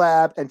the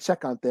lab and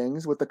check on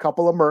things with a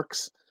couple of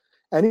mercs.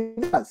 And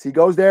he does. He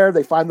goes there.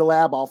 They find the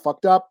lab all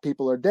fucked up.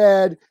 People are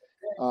dead.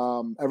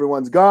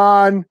 Everyone's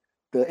gone.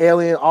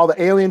 All the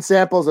alien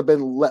samples have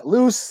been let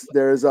loose.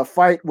 There's a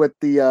fight with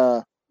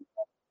the.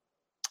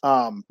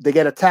 They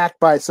get attacked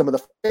by some of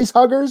the face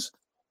huggers,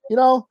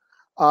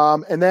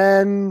 and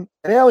then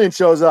an alien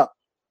shows up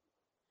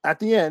at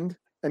the end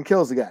and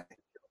kills the guy,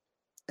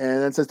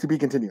 and then says to be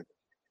continued.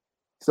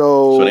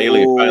 So an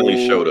alien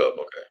finally showed up.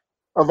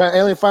 Okay. An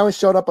alien finally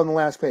showed up on the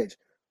last page.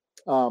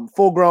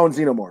 Full-grown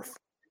xenomorph.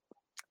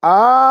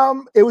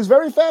 It was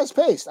very fast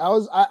paced. I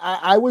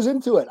was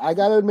into it. I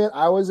gotta admit,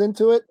 I was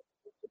into it.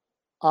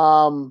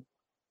 And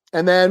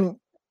then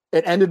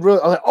it ended really.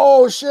 I was like,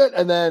 oh shit!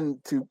 And then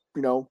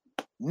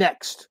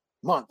next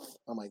month,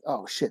 I'm like,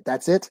 oh shit,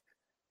 that's it.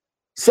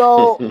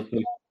 So,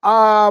 it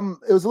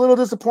was a little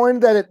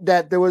disappointed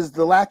that there was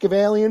the lack of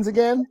aliens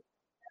again.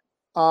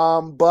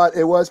 But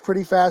it was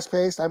pretty fast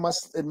paced, I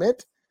must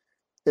admit.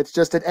 It's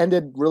just it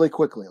ended really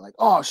quickly. Like,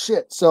 oh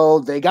shit! So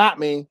they got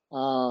me.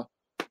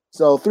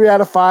 So 3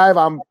 out of 5.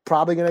 I'm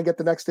probably gonna get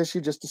the next issue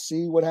just to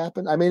see what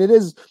happened. I mean,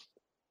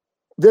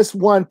 this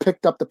one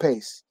picked up the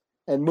pace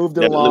and moved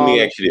it along. Let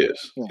me ask you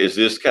this: Is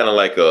this kind of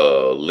like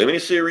a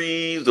limited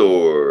series,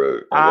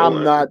 or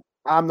I'm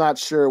not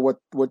sure what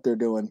they're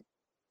doing.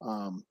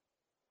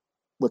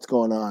 What's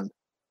going on?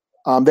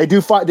 They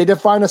did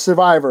find a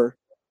survivor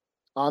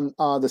on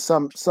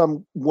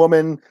some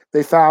woman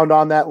they found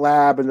on that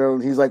lab,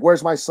 and he's like,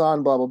 "Where's my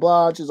son?" Blah blah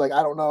blah. And she's like,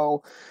 "I don't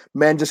know.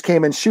 Men just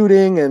came in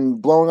shooting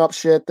and blowing up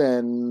shit,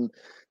 and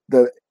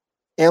the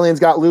aliens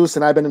got loose,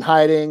 and I've been in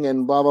hiding,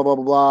 and blah blah blah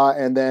blah blah."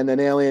 And then an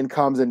alien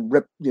comes and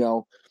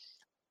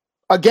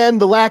again,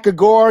 the lack of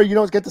gore. You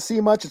don't get to see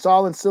much. It's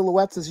all in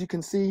silhouettes, as you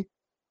can see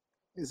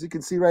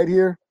right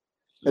here.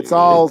 It's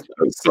all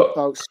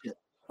Oh, shit.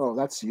 Oh,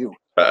 that's you.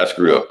 I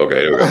screwed up.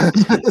 Okay, there we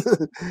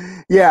go.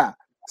 Yeah.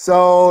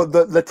 So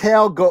the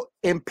tail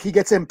he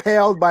gets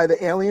impaled by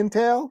the alien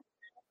tail.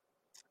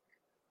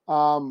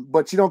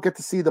 But you don't get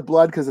to see the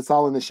blood because it's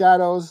all in the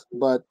shadows.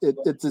 But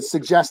it's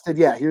suggested.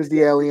 Yeah, here's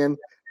the alien.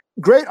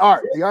 Great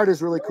art. The art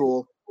is really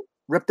cool.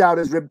 Ripped out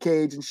his rib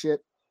cage and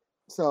shit.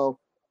 So,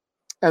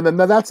 and then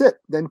that's it.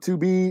 Then to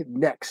be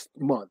next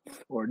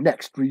month or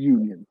next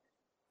reunion.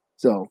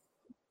 So,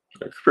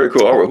 That's pretty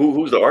cool. All right,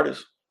 who's the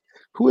artist?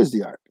 who is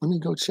the art? Let me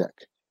go check.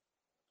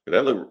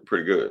 That looked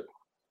pretty good.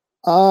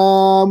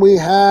 We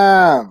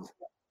have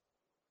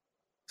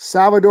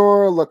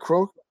Salvador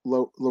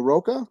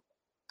LaRocca.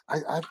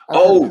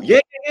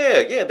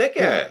 Yeah, that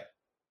guy.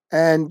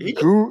 And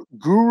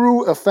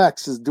Guru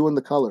Effects is doing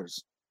the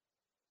colors.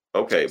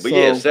 Okay, but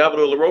yeah,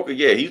 Salvador LaRocca,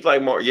 yeah, he's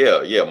like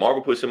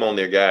Marvel puts him on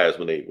their guys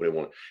when they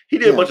want. He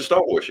did a bunch of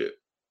Star Wars shit.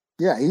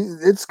 Yeah,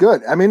 it's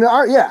good. I mean, the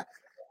art, yeah,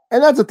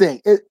 and that's the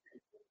thing.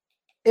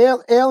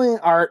 Alien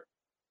art.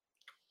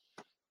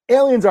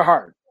 Aliens are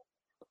hard.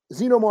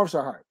 Xenomorphs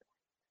are hard.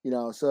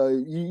 So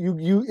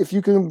you if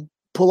you can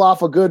pull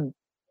off a good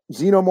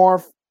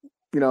xenomorph,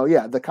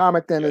 the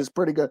comic then is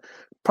pretty good.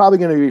 Probably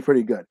going to be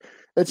pretty good.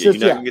 It's you're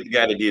not gonna get the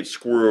guy that did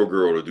Squirrel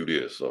Girl to do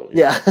this. So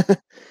yeah.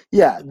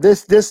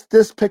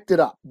 This picked it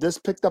up. This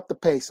picked up the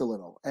pace a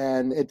little,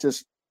 and it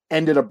just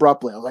ended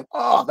abruptly. I was like,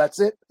 oh,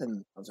 that's it,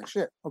 and I was like,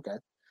 shit, okay.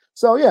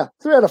 So yeah,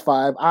 3 out of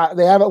 5.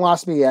 They haven't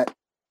lost me yet,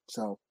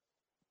 so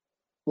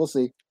we'll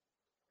see.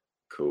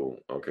 Cool.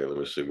 Okay, let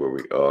me see where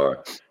we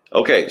are.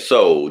 Okay,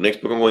 so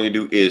next book I'm going to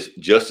do is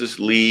Justice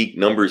League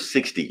number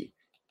 60.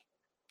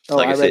 Oh,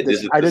 like I read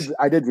this.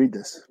 I did read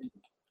this.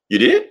 You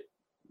did?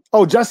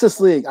 Oh, Justice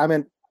League. I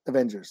meant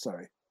Avengers.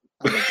 Sorry.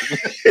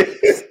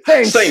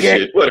 Same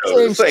shit.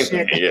 Whatever. Same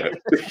thing. Yeah.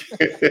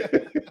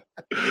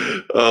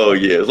 Oh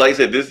yeah. Like I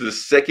said, this is the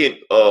second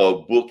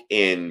book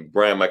in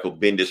Brian Michael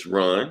Bendis'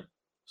 run.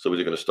 So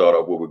we're going to start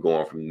off where we're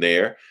going from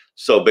there.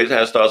 So basically,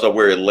 how it starts off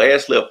where it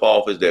last left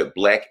off is that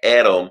Black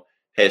Adam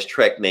has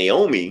tracked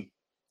Naomi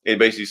and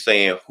basically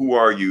saying, "Who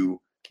are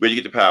you? Where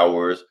you get the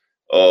powers?"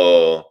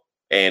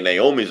 And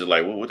Naomi's just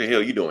like, "Well, what the hell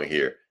are you doing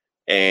here?"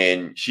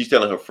 And she's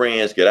telling her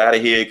friends, "Get out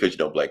of here," because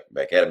Black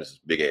Adam is this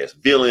big ass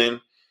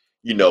villain.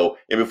 And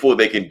before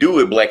they can do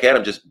it, Black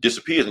Adam just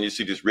disappears, and you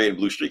see this red and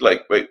blue streak.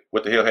 Like, wait,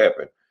 what the hell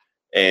happened?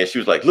 And she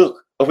was like,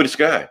 "Look up in the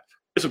sky.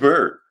 It's a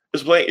bird.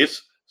 It's a plane.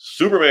 It's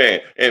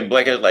Superman." And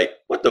Black Adam's like,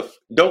 "What the?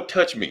 Don't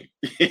touch me."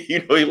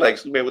 He's like,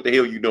 "Superman, what the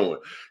hell are you doing?"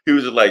 He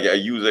was just like, "I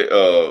use it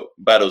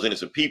by those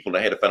innocent people, and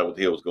I had to find out what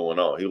the hell was going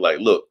on." He was like,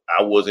 "Look,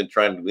 I wasn't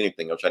trying to do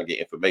anything. I was trying to get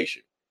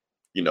information."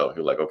 He was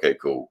like, "Okay,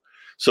 cool."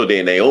 So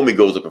then Naomi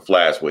goes up and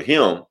flies with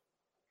them,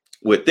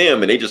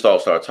 and they just all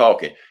start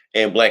talking.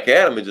 And Black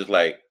Adam is just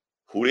like,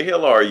 "Who the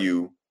hell are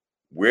you?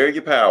 Where are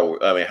your powers?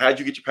 I mean, how'd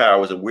you get your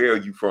powers, and where are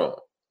you from?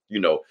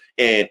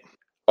 And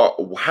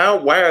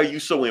why are you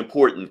so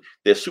important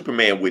that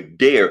Superman would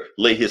dare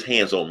lay his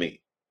hands on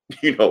me?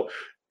 Because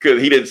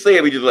he didn't say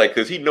it. He just like,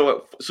 because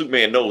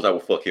Superman knows I will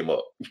fuck him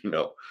up.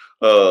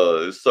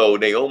 So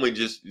Naomi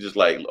just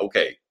like,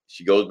 okay,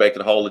 she goes back to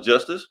the Hall of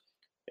Justice,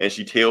 and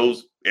she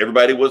tells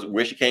everybody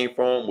where she came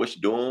from, what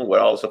she's doing, what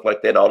all the stuff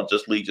like that. All the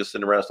Justice League just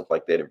sitting around, stuff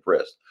like that,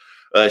 impressed.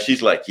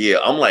 She's like, "Yeah,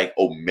 I'm like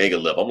Omega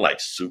level. I'm like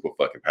super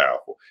fucking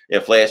powerful."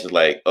 And Flash is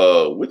like,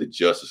 "With the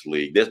Justice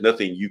League, there's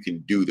nothing you can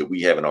do that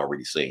we haven't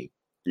already seen."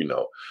 And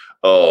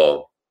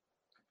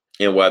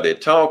while they're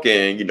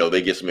talking,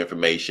 they get some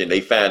information.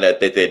 They find out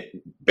that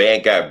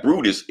bad guy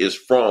Brutus is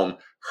from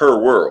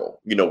her world,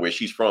 where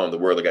she's from, the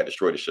world that got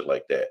destroyed and shit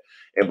like that.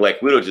 And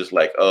Black Widow just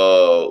like,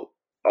 are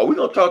we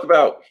gonna talk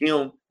about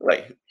him?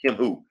 Like, him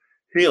who?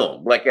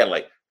 Him, Black Adam.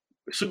 Like,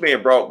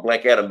 Superman brought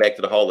Black Adam back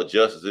to the Hall of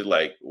Justice. It's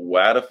like,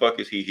 why the fuck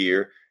is he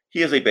here?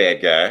 He is a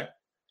bad guy.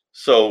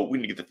 So we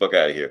need to get the fuck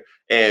out of here.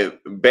 And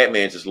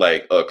Batman's just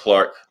like,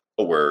 Clark,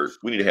 a word.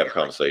 We need to have a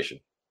conversation.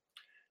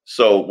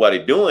 So while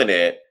they're doing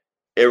that,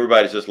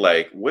 everybody's just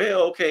like,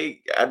 well,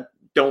 okay, I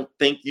don't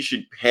think you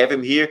should have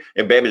him here.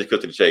 And Batman just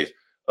cuts to the chase.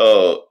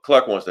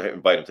 Clark wants to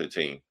invite him to the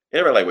team. And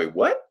everybody's like, wait,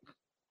 what?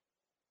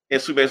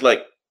 And Superman's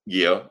like,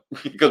 yeah,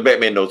 because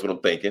Batman knows what I'm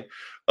thinking.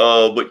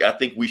 But I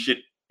think we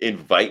should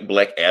invite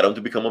Black Adam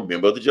to become a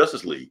member of the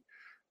Justice League.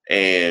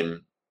 And,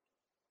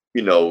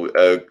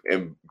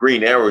 and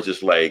Green Arrow is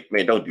just like,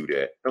 man, don't do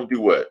that. Don't do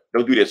what?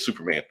 Don't do that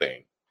Superman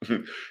thing.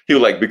 He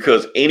was like,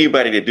 because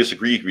anybody that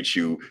disagrees with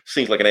you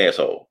seems like an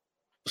asshole.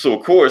 So,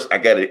 of course, I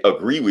got to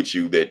agree with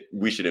you that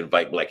we should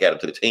invite Black Adam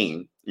to the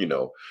team,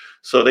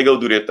 So they go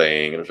do their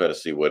thing, and I'm trying to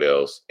see what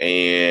else.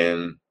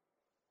 And,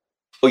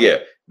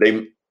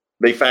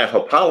 they find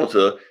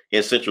Hippolyta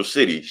in Central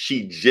City.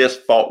 She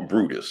just fought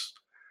Brutus.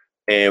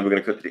 And we're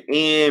going to cut to the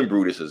end.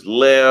 Brutus is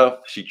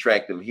left. She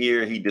tracked him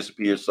here. He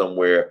disappeared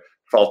somewhere,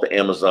 fought the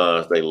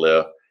Amazons. They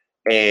left.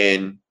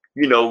 And,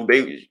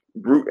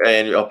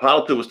 and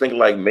Hippolyta was thinking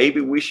like,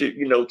 maybe we should,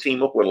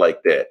 team up with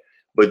like that.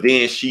 But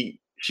then she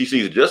sees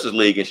the Justice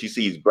League, and she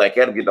sees Black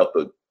Adam getting off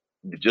the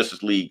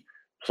Justice League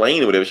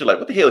plane or whatever. She's like,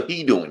 what the hell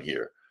he doing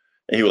here?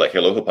 And he was like,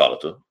 hello,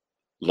 Hippolyta.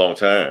 Long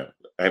time.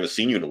 I haven't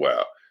seen you in a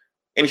while.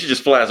 And she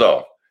just flies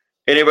off.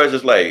 And everybody's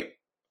just like,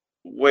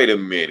 wait a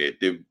minute.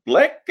 Did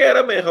Black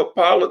Adam and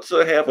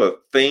Hippolyta have a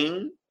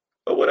thing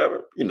or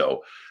whatever? You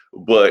know.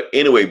 But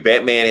anyway,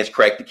 Batman has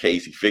cracked the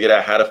case. He figured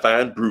out how to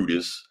find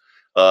Brutus.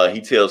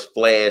 He tells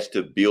Flash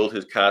to build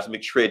his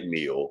cosmic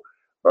treadmill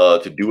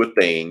to do a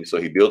thing.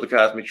 So he built the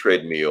cosmic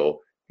treadmill.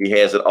 He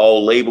has it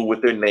all labeled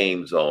with their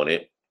names on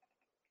it.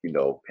 You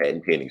know,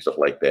 patent pending, stuff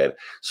like that.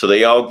 So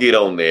they all get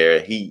on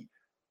there.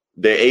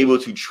 They're able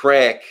to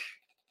track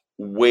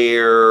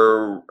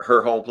where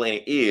her home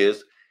planet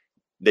is.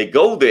 They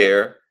go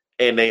there,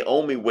 and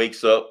Naomi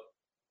wakes up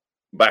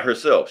by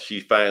herself. She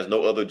finds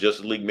no other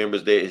Justice League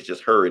members there. It's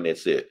just her, and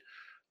that's it.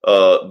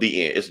 The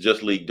end. It's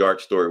Justice League Dark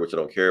story, which I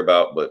don't care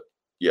about, but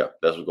yeah,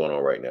 that's what's going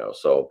on right now.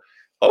 So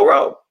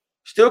overall,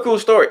 still cool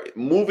story.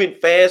 Moving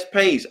fast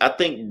pace. I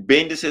think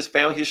Bendis has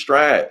found his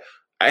stride.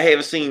 I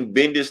haven't seen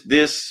Bendis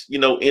this,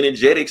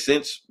 energetic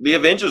since the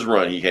Avengers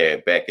run he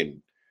had back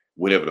in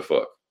whenever the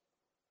fuck.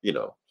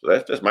 So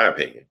that's my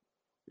opinion.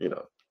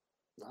 All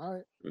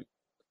right.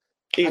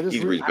 He's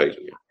really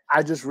patient.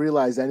 I just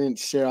realized I didn't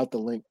share out the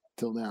link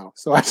till now.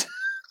 So I just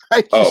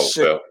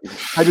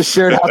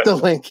shared out the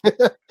link.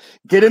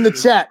 Get in the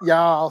chat,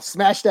 y'all.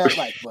 Smash that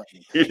like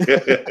button.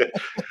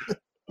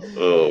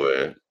 Oh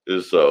man.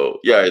 So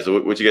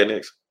what you got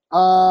next?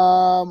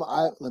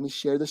 Let me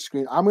share the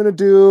screen. I'm gonna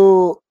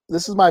do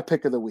this is my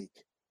pick of the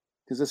week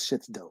because this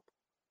shit's dope.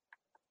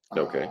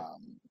 Okay.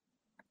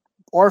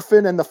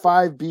 Orphan and the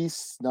Five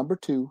Beasts, number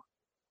 2.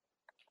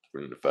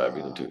 We're in the 5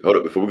 Beasts and 2. Hold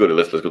up, before we go to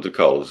let's go to the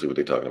callers, see what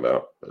they're talking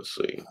about. Let's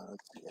see.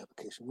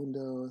 Application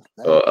window.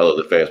 I love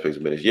the fast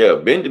paced Bendis. Yeah,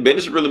 Bendis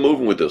is really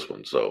moving with this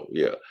one. So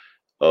yeah.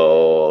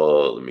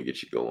 Let me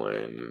get you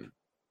going.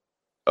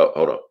 Oh,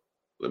 hold on.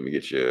 Let me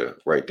get you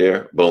right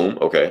there. Boom.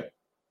 Okay.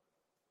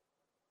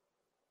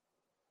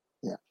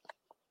 Yeah.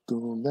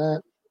 Doing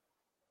that.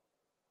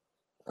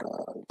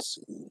 Let's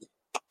see.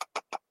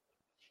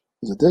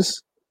 Is it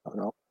this? Oh,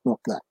 no. No,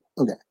 that.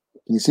 Okay.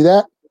 Can you see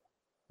that?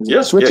 Is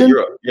it switching?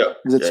 You're up. Yeah.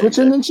 Is it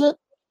switching and shit?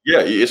 Yeah,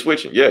 it's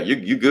switching. Yeah,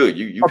 you good.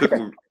 You okay.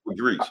 cooking with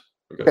grease.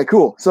 Okay,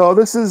 cool. So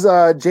this is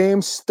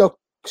James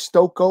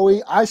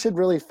Stokoi. I should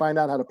really find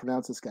out how to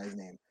pronounce this guy's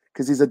name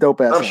because he's a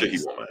dope ass. I'm sure he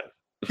won't mind.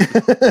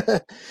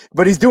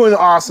 But he's doing an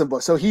awesome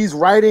book. So he's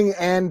writing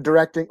and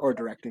directing,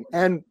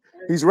 and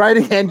he's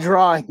writing and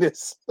drawing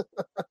this.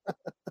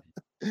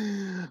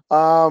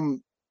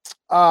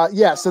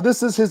 So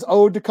this is his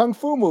ode to kung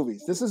fu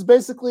movies. This is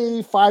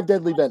basically 5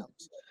 Deadly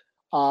Venoms.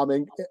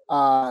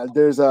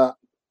 There's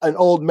an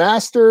old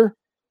master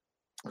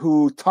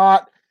who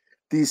taught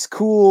these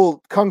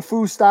cool kung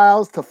fu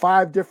styles to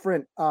 5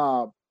 different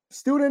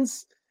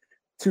students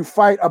to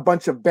fight a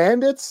bunch of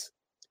bandits.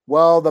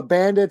 Well,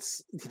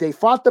 they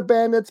fought the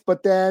bandits,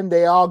 but then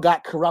they all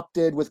got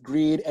corrupted with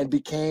greed and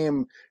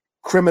became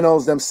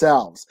criminals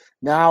themselves.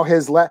 Now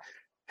his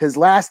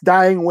last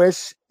dying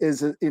wish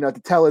is,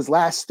 to tell his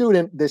last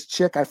student, this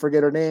chick, I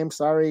forget her name,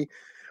 sorry,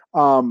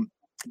 to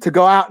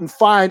go out and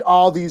find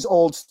all these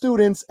old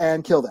students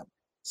and kill them.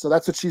 So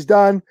that's what she's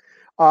done.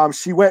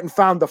 She went and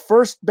found the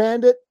first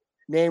bandit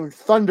named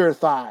Thunder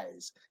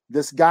Thighs.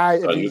 This guy,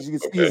 you can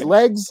see his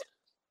legs,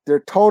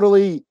 they're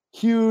totally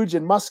huge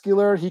and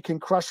muscular. He can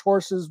crush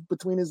horses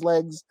between his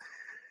legs,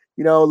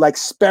 like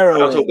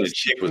sparrow. I was hoping the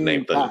chick was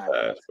named Thunder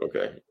Thighs.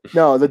 Okay.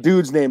 No, the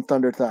dude's named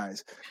Thunder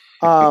Thighs.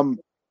 And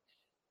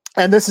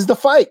this is the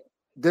fight.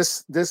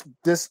 This is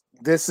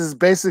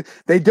basically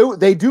they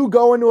do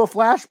go into a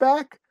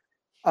flashback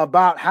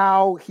about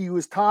how he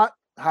was taught,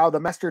 how the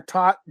master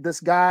taught this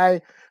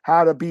guy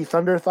how to be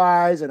Thunder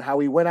Thighs and how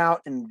he went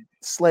out and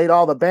slayed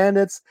all the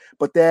bandits.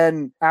 But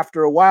then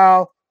after a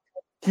while,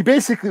 he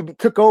basically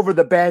took over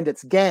the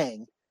bandits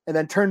gang and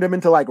then turned him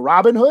into like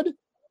Robin Hood,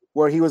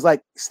 where he was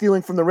like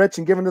stealing from the rich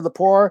and giving to the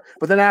poor.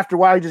 But then after a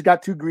while, he just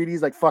got too greedy.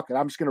 He's like, fuck it,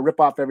 I'm just going to rip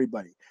off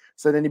everybody.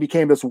 So then he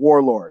became this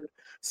warlord.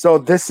 So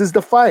this is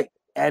the fight.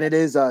 And it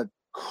is a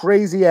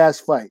crazy ass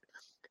fight.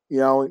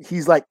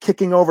 He's like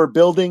kicking over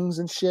buildings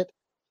and shit,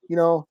 he's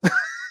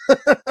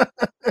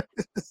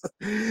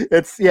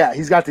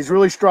got these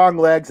really strong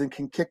legs and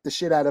can kick the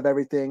shit out of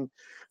everything.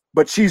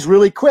 But she's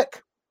really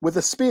quick with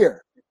a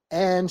spear.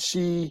 And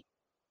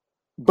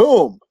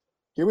boom,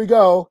 here we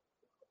go.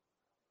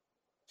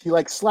 She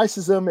like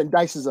slices them and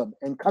dices them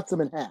and cuts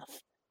them in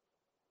half.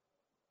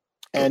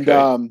 And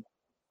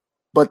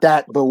but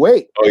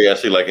wait. Oh yeah, I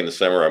see. Like in the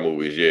samurai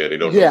movies, they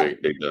don't know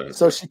they done.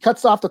 So she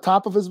cuts off the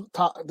top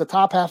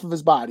half of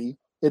his body.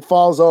 It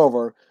falls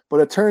over,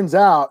 but it turns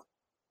out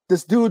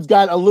this dude's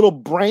got a little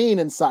brain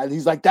inside.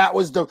 He's like, that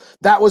was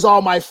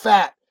all my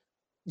fat.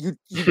 You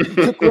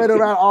took right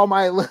around all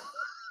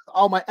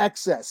my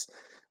excess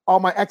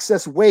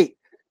weight,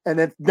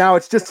 and now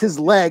it's just his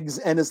legs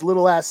and his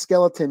little ass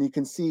skeleton. You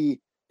can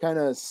see kind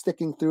of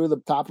sticking through the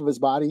top of his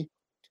body.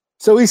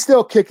 So he's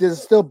still kicking.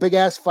 It's still big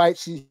ass fight.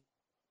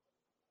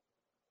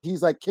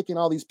 He's like kicking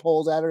all these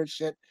poles at her and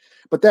shit.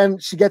 But then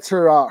she gets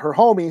her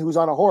homie who's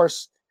on a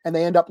horse, and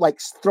they end up like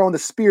throwing the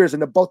spears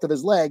into both of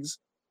his legs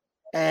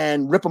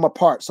and rip them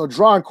apart. So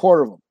draw and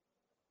quarter them.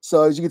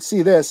 So as you can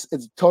see, it's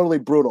totally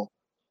brutal.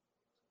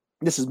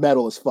 This is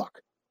metal as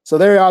fuck. So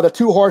there are the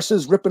two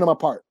horses ripping them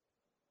apart.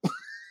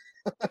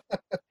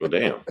 Well,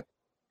 damn.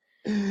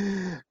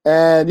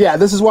 And yeah,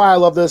 this is why I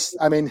love this.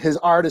 I mean, his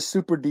art is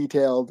super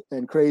detailed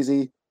and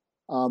crazy.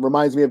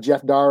 Reminds me of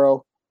Jeff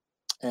Darrow.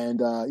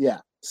 And yeah,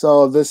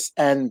 so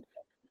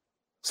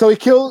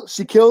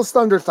she kills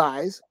Thunder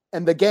Thighs,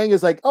 and the gang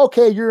is like,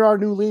 okay, you're our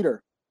new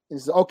leader. And he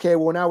says, okay,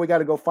 well, now we got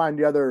to go find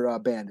the other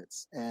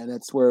bandits. And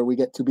that's where we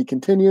get to be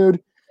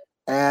continued.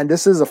 And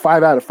this is a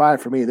 5 out of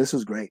 5 for me. This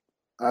was great.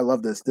 I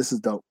love this. This is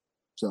dope.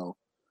 So,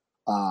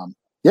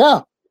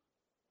 yeah.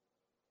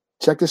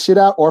 Check this shit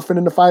out. Orphan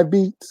and the Five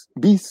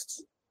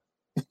Beasts.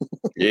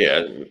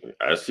 Yeah,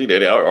 I see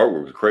that. Our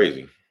artwork was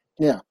crazy.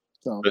 Yeah.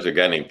 So there's a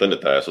guy named Thunder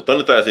Thighs. So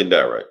Thunder Thighs didn't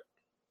die, right?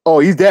 Oh,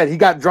 he's dead. He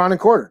got drawn and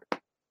quartered.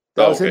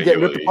 That was him okay.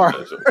 getting ripped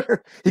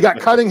apart. He got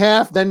cut in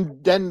half, then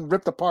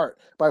ripped apart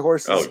by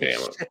horses. Oh,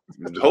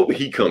 damn. Hope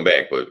he come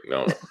back, but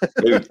no.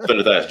 Maybe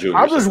Thunder Thighs Jr.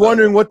 I'm just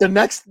wondering what the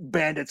next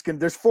bandits can.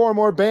 There's 4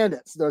 more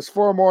bandits. There's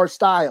 4 more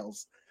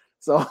styles.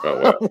 So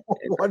wow. I'm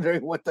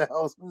wondering what the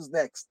hell's who's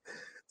next.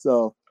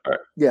 So all right.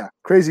 Yeah,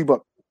 crazy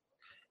book.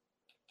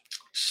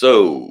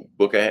 So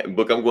book I'm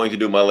going to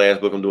do, my last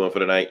book I'm doing for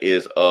tonight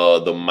is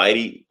The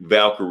Mighty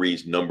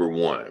Valkyries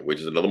 #1, which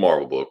is another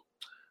Marvel book.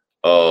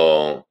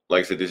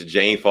 Like I said, this is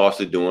Jane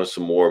Foster doing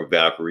some more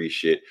Valkyrie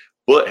shit.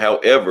 But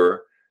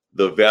however,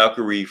 the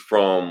Valkyrie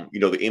from the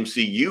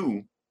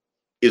MCU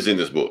is in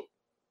this book.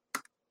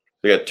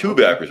 They got 2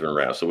 Valkyries running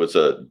around, so it's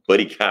a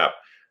buddy cop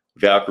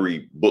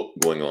Valkyrie book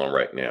going on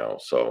right now.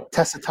 So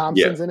Tessa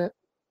Thompson's in it.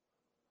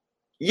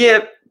 Yeah,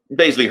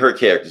 basically her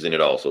character's in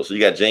it also. So you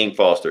got Jane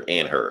Foster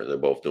and her. They're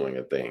both doing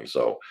a thing.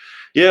 So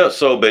yeah,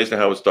 so basically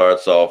how it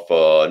starts off.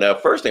 Now,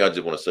 first thing I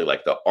just want to say,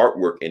 like, the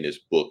artwork in this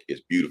book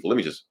is beautiful. Let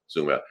me just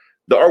zoom out.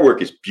 The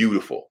artwork is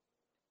beautiful.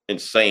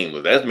 Insane.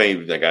 That's the main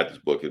reason I got this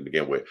book to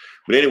begin with.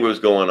 But anyway, what's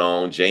going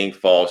on? Jane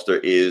Foster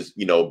is,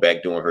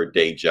 back doing her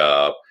day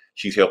job.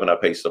 She's helping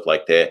out pay stuff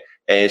like that.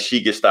 And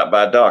she gets stopped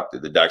by a doctor.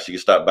 The doctor she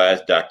gets stopped by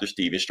is Dr.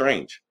 Stephen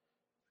Strange.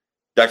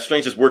 Dr.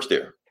 Strange just works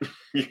there,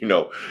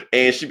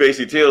 and she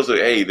basically tells her,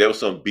 hey, there was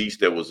some beast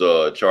that was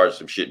charged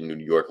some shit in New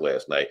York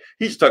last night.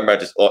 He's just talking about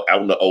this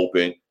out in the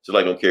open. So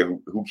like, don't care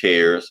who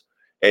cares.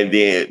 And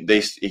then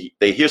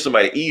they hear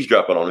somebody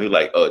eavesdropping on him. He's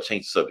like,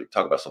 change the subject,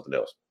 talk about something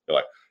else. They're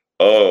like,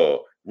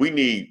 oh, we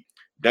need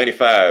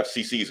 95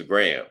 cc's a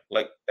gram.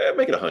 Like,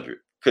 make it 100.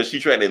 Because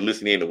she's trying to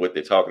listen in to what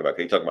they're talking about.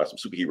 They're talking about some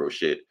superhero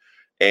shit.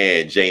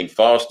 And Jane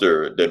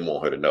Foster doesn't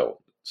want her to know.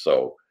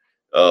 So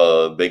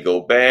they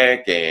go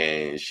back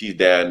and she's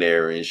down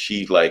there and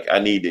she's like, I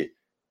need to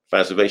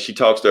find somebody. She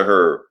talks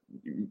to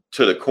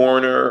the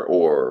coroner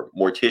or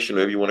mortician,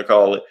 whatever you want to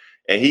call it.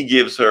 And he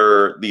gives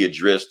her the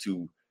address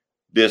to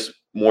this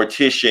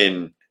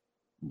mortician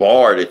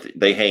bar that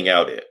they hang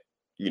out at,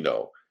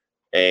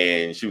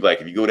 and she was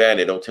like, if you go down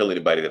there, don't tell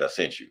anybody that I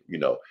sent you,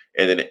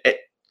 and then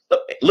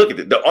look at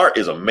it. The art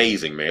is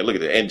amazing, man. Look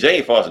at it. And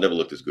Jane Foster never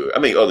looked as good. I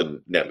mean, other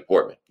than Natalie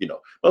Portman,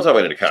 I'm talking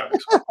about in the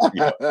comics.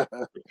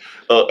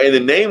 And the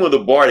name of the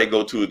bar they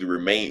go to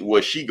is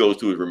what she goes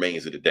to is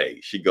Remains of the Day.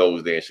 She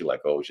goes there and she's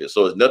like, oh shit.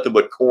 So it's nothing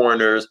but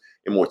coroners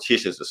and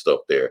morticians and stuff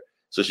there.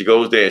 So she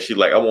goes there and she's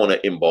like, I want an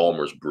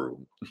embalmer's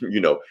brew,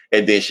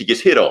 and then she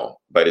gets hit on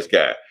by this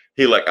guy.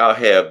 He's like, I'll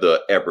have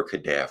the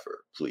abracadabra,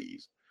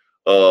 please.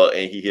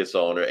 And he hits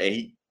on her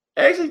and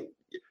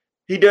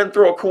he doesn't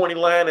throw a corny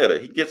line at her.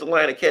 He gets a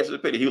line and catches the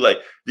pity. He was like,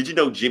 did you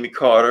know Jimmy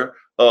Carter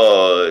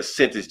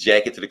sent his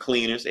jacket to the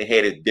cleaners and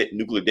had his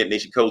nuclear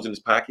detonation codes in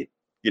his pocket?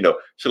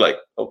 She's like,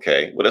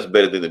 okay, well, that's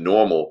better than the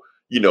normal,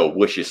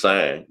 what's your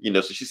sign?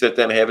 So she sat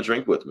down and have a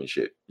drink with him and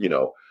shit,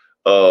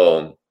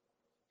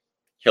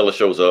 Hela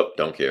shows up,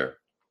 don't care.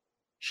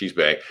 She's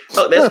back.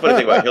 Oh, that's the funny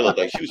thing about Hela.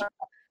 Like,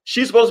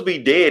 she's supposed to be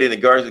dead in the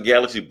Guardians of the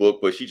Galaxy book,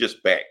 but she's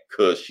just back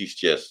because she's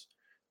just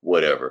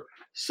whatever.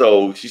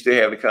 So she's still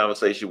having a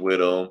conversation with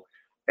him.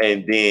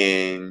 And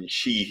then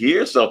she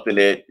hears something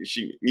that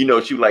she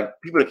like,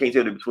 people that can't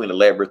tell between the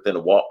labyrinth and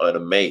the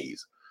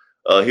maze.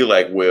 He's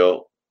like,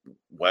 well,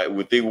 why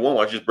would they want?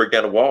 Why don't you just break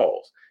down the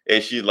walls?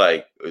 And she's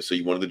like, so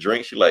you wanted the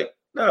drink? She's like,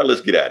 no,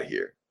 let's get out of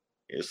here.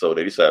 And so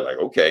they decide, like,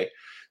 okay.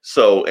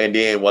 So, and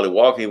then while they're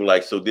walking, he was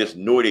like, so this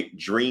Nordic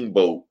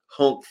dreamboat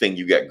hunk thing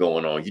you got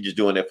going on, you just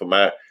doing that for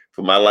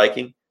my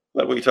liking?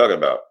 Like, what are you talking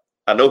about?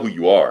 I know who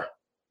you are,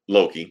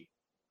 Loki.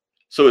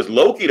 So it's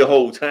Loki the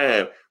whole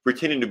time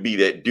pretending to be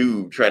that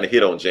dude trying to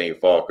hit on Jane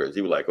Foster.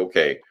 He was like,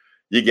 okay,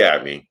 you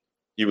got me.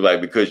 He was like,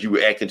 because you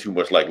were acting too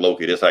much like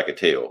Loki. That's I could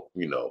tell,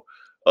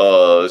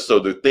 So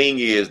the thing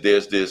is,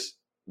 there's this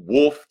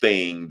wolf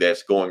thing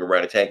that's going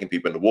around attacking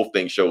people, and the wolf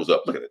thing shows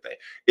up. Look at that thing.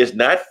 It's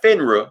not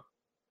Fenrir.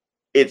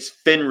 It's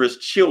Fenrir's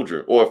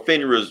children or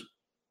Fenrir's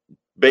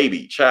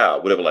baby,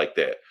 child, whatever like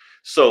that.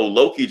 So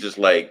Loki just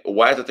like,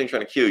 why is the thing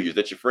trying to kill you? Is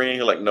that your friend?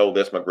 You're like, no,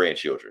 that's my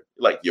grandchildren.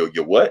 You're like, yo,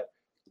 what?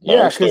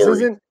 Yeah, because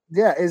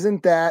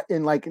isn't that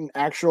in like an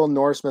actual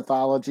Norse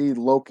mythology,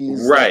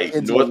 Loki's right?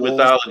 Norse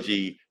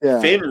mythology,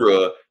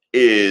 Fenrir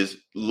is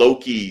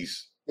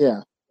Loki's.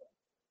 Yeah,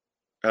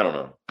 I don't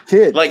know.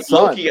 Kid, like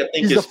son. Loki, I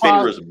think is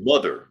Fenrir's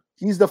mother.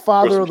 He's the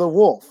father of the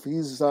wolf.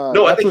 He's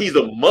no, I think he's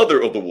the mother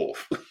of the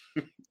wolf.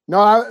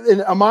 No,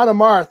 in Amon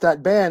Amarth,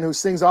 that band who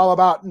sings all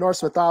about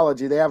Norse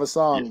mythology, they have a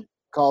song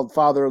called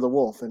 "Father of the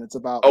Wolf," and it's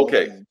about.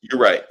 Okay, you're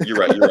right.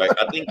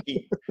 I think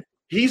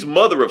he's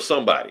mother of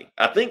somebody.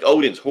 I think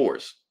Odin's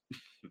horse,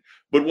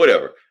 but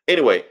whatever.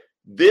 Anyway,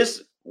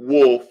 this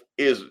wolf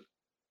is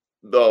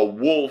the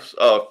wolf's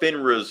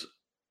Fenrir's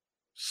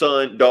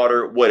son,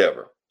 daughter,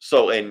 whatever.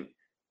 So, and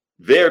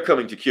they're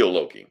coming to kill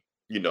Loki.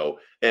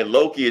 And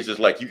Loki is just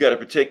like, you got to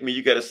protect me,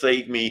 you got to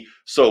save me.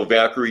 So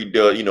Valkyrie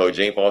does,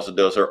 Jane Foster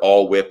does her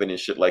all weapon and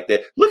shit like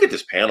that. Look at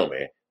this panel,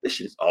 man. This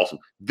shit is awesome.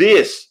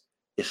 This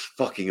is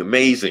fucking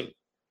amazing.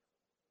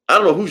 I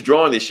don't know who's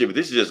drawing this shit, but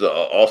this is just an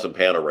awesome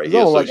panel right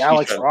here. So like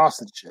Alex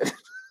Ross and shit.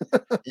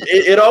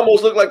 it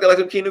almost looked like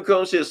some Kingdom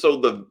Come shit. So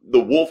the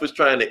wolf is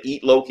trying to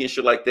eat Loki and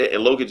shit like that,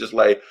 and Loki just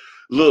like,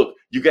 look,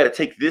 you got to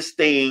take this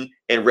thing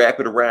and wrap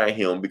it around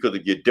him, because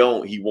if you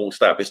don't, he won't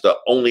stop. It's the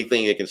only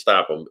thing that can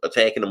stop him.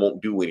 Attacking him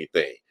won't do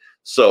anything.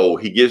 So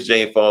he gives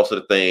Jane Foster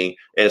the thing,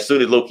 and as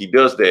soon as Loki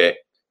does that,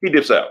 he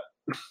dips out.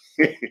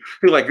 He's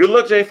like, good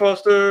luck, Jane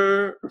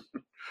Foster.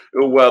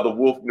 While the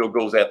wolf,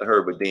 goes after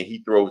her, but then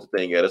he throws the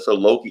thing at her. So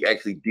Loki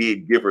actually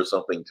did give her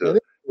something to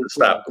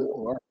stop the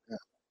wolf.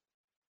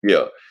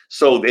 Yeah.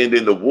 So then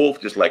the wolf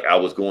just like, I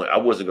wasn't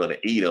going to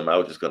eat him. I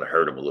was just going to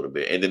hurt him a little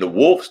bit. And then the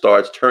wolf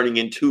starts turning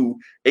into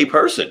a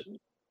person,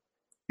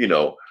 she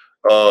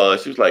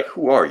was like,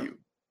 who are you?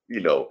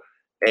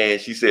 And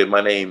she said,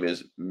 my name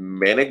is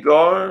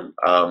Manigar.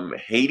 I'm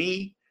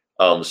Haiti.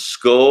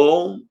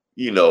 Skull,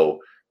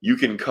 you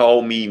can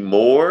call me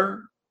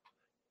More.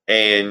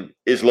 And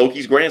it's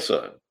Loki's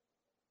grandson.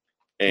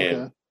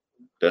 And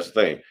that's the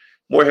thing.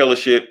 More hella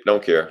shit.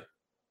 Don't care.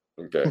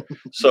 Okay.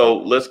 So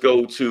let's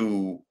go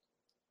to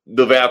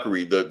the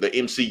Valkyrie, the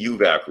MCU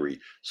Valkyrie.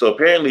 So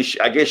apparently,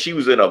 I guess she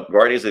was in a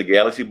Guardians of the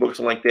Galaxy book,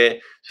 something like that.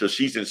 So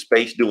she's in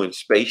space doing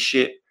space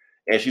shit.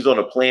 And she's on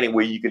a planet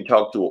where you can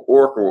talk to an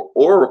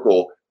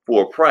oracle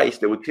for a price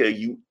that would tell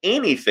you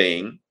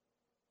anything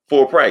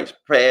for a price.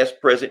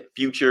 Past, present,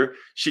 future,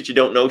 shit you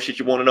don't know, shit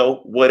you want to know,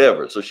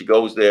 whatever. So she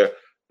goes there,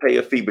 pay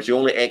a fee, but you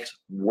only ask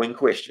one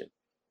question.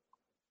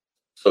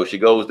 So she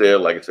goes there,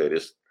 like I said,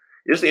 it's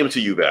the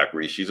MCU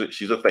Valkyrie. She's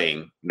a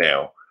thing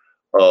now.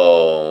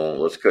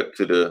 Let's cut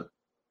to the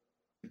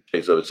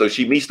okay, so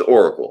she meets the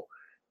Oracle,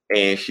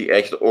 and she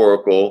asks the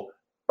Oracle,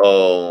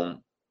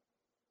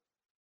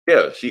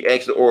 she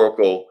asks the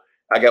Oracle,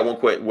 I got one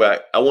question.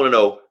 I want to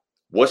know,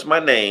 what's my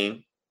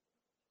name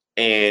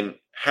and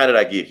how did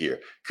I get here?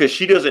 Because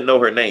she doesn't know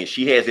her name.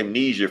 She has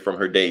amnesia from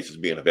her days as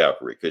being a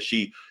Valkyrie, because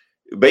she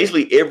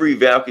basically every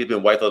Valkyrie has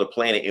been wiped off the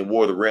planet in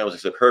War of the Realms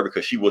except her,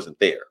 because she wasn't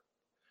there.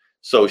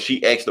 So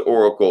she asked the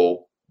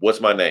Oracle, what's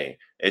my name?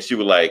 And she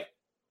was like,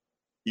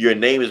 your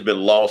name has been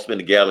lost in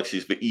the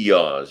galaxies for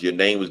eons. Your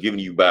name was given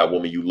to you by a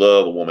woman you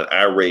love, a woman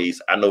I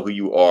raised. I know who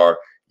you are.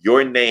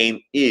 Your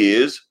name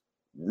is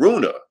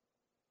Runa.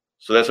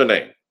 So that's her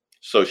name.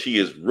 So she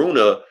is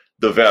Runa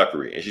the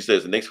Valkyrie. And she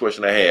says, the next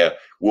question I have,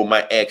 will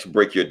my axe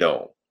break your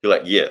dome? You're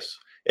like, yes.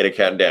 And it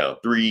counted down.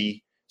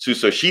 3, 2.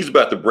 So she's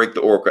about to break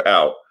the Oracle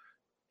out.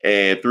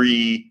 And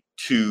 3,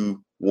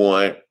 2,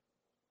 1.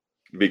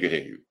 Be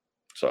continued.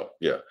 So,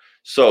 yeah.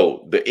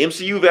 So the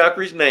MCU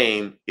Valkyrie's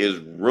name is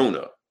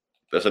Runa.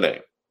 That's her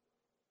name.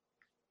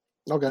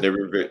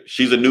 Okay.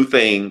 She's a new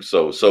thing.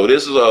 So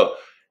this is I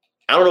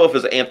don't know if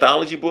it's an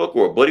anthology book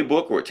or a buddy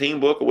book or a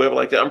team book or whatever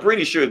like that. I'm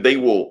pretty sure they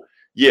will,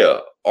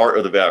 Art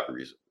of the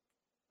Valkyries.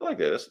 I like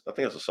that. I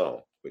think that's a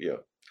song. But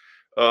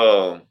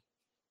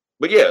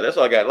that's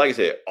all I got. Like I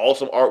said,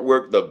 awesome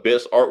artwork, the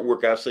best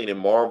artwork I've seen in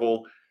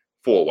Marvel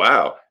for a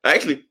while.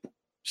 Actually,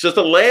 since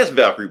the last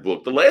Valkyrie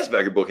book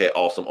had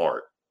awesome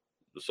art.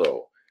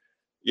 So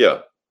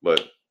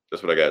but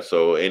that's what I got.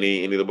 So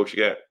any of the books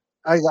you got?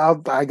 I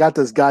got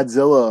this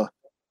Godzilla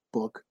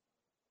book.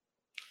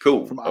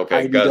 Cool.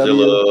 Okay. IDW.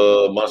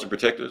 Godzilla Monster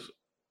Protectors.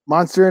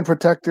 Monster and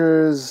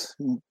Protectors.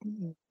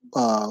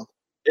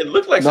 It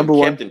looked like some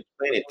Captain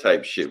Planet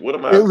type shit. What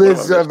am I?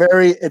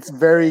 It's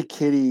very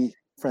kiddie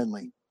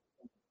friendly.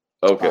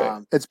 Okay.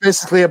 It's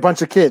basically a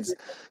bunch of kids.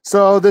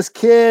 So this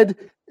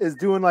kid is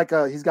doing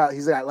he's got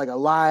like a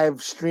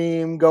live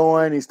stream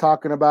going. He's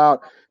talking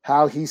about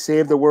how he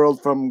saved the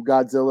world from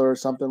Godzilla or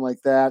something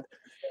like that.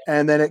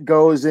 And then it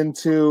goes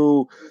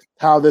into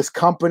how this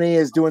company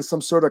is doing some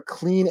sort of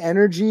clean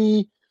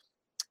energy.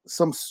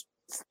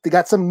 They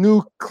got some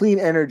new clean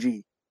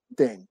energy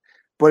thing,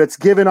 but it's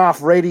giving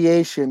off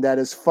radiation that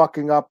is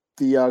fucking up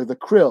the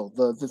krill,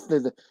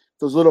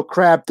 those little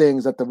crab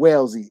things that the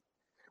whales eat,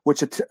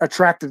 which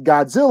attracted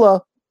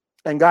Godzilla,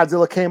 and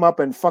Godzilla came up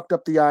and fucked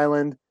up the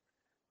island,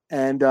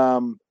 and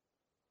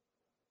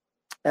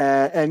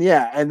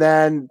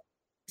then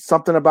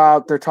something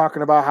about they're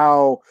talking about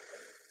how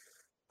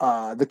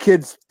the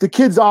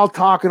kids all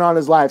talking on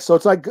his life. So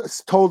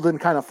it's told in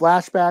kind of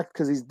flashback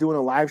because he's doing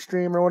a live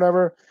stream or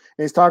whatever.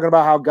 And he's talking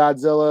about how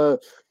Godzilla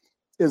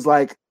is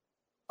like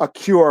a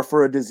cure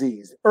for a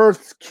disease,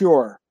 Earth's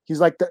cure. He's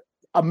like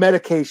a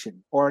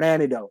medication or an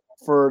antidote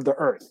for the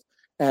Earth.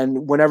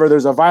 And whenever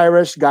there's a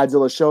virus,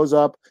 Godzilla shows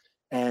up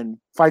and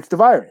fights the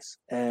virus.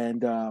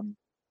 And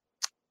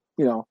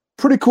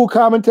pretty cool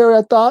commentary,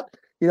 I thought.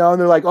 And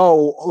they're like,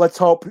 oh, let's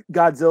hope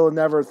Godzilla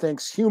never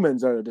thinks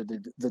humans are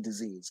the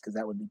disease, because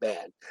that would be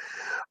bad.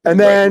 And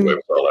then,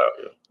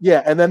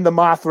 and then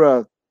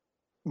the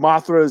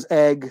Mothra's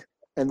egg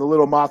and the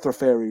little Mothra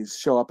fairies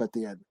show up at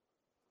the end.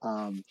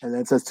 And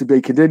then it says to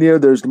be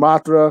continued. There's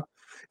Mothra,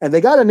 and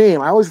they got a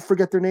name. I always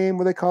forget their name.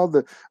 What are they called?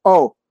 The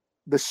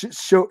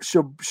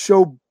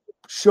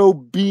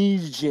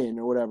Shobijin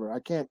or whatever. I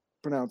can't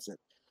pronounce it.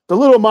 The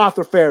little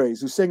Mothra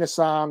fairies who sing a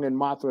song and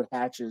Mothra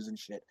hatches and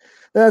shit.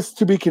 That's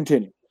to be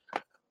continued.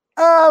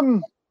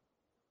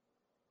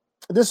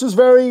 This was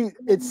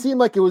it seemed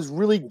like it was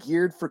really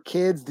geared for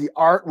kids. The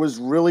art was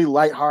really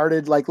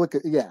lighthearted. Like,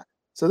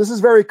 so this is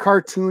very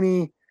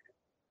cartoony,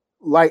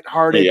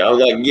 lighthearted. Yeah, I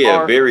was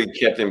like, very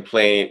Captain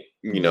Planet,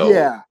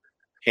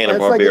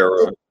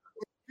 Hanna-Barbera. It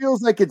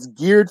feels like it's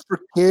geared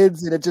for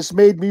kids, and it just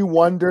made me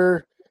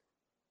wonder,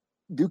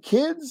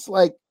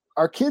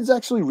 are kids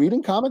actually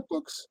reading comic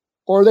books?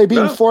 Or are they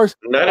being forced?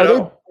 Not at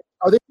all.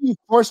 Are they being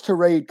forced to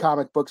read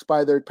comic books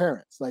by their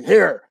parents? Like,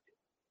 here,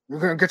 we're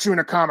going to get you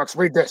into comics.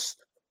 Read this.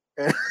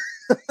 I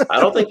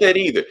don't think that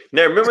either.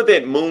 Now, remember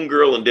that Moon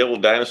Girl and Devil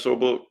Dinosaur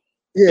book?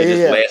 Yeah, it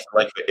just lasted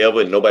like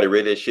forever, and nobody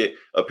read that shit.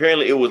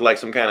 Apparently, it was like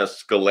some kind of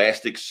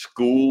scholastic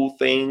school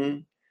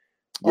thing,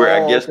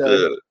 where I guess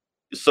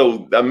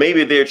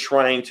maybe they're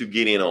trying to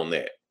get in on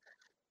that.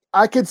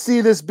 I could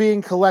see this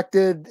being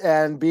collected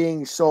and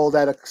being sold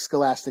at a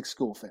scholastic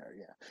school fair.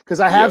 Yeah,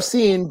 because I have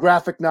seen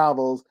graphic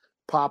novels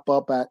pop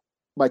up at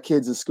my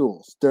kids'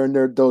 schools during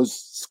those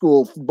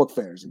school book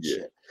fairs and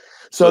shit.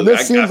 So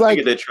this seems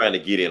like they're trying to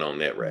get in on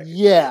that, right?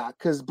 Yeah,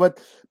 but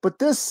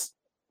this,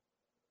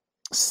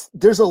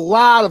 there's a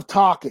lot of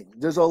talking.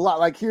 There's a lot,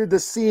 like here, the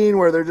scene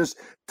where they're just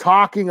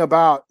talking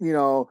about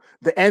the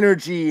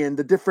energy and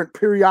the different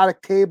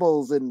periodic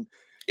tables and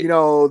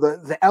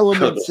the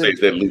elements. Say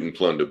that loot and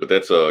plunder, but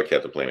that's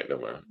Captain Planet, no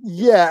matter.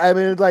 Yeah, I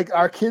mean, like,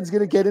 are kids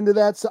gonna get into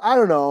that? So I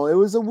don't know. It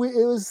was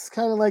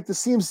kind of like, this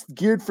seems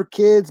geared for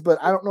kids,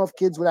 but I don't know if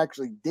kids would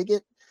actually dig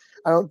it.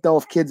 I don't know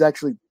if kids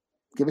actually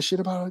give a shit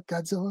about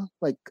Godzilla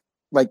like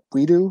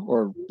we do,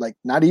 or like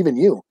not even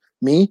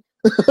me.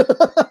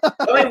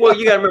 I mean, well,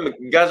 you gotta remember,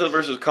 Godzilla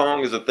versus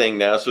Kong is a thing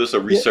now, so it's a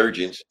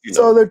resurgence.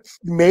 So that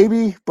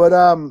maybe, but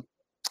I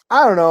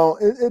don't know.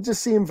 It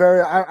just seemed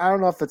very. I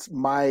don't know if it's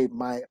my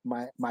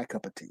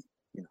cup of tea.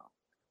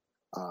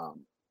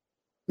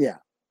 Yeah.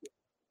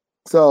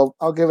 So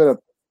I'll give it a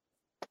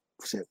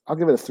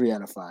 3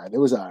 out of 5. It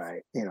was all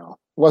right. It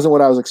wasn't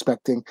what I was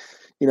expecting.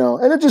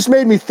 And it just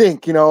made me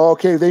think.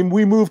 Okay,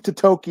 we moved to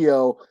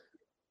Tokyo.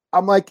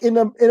 I'm like, in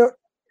a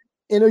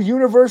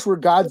universe where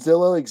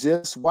Godzilla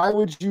exists, why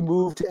would you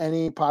move to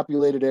any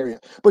populated area?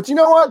 But you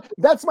know what?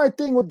 That's my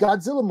thing with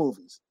Godzilla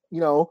movies.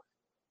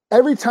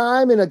 Every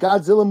time in a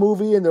Godzilla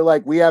movie, and they're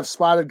like, we have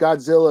spotted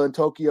Godzilla in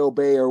Tokyo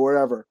Bay or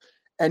wherever,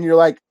 and you're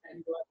like,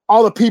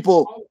 all the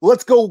people,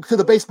 let's go to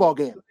the baseball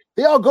game.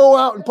 They all go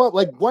out and pub.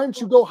 Like, why don't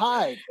you go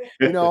hide?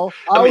 I mean,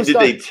 did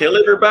they tell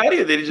everybody,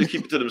 or did they just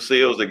keep it to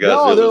themselves? That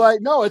Godzilla? No, they're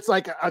like, no, it's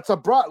like it's a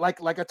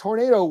like a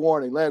tornado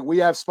warning. Like, we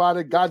have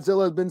spotted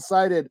Godzilla has been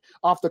sighted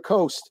off the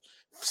coast.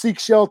 Seek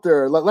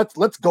shelter.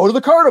 Let's go to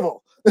the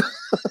carnival.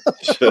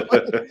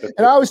 And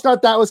I always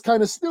thought that was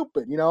kind of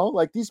stupid,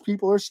 like, these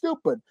people are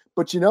stupid.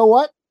 But you know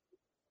what?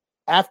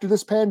 After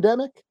this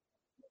pandemic,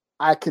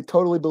 I could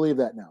totally believe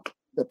that now.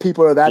 That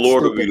people are that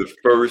Florida stupid. would be the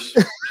first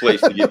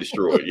place to get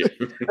destroyed. Yeah.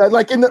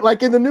 like in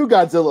the new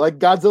Godzilla, like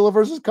Godzilla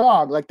versus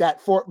Kong, like that.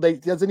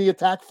 Doesn't he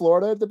attack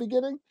Florida at the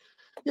beginning?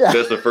 Yeah,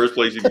 that's the first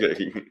place you get.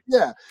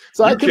 Yeah,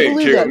 so I can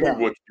believe that now.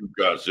 What you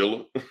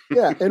Godzilla?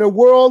 Yeah, in a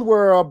world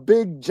where a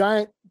big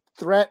giant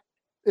threat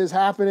is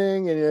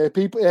happening and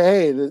people,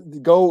 hey,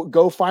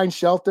 go find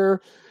shelter.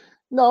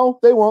 No,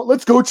 they won't.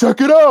 Let's go check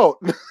it out.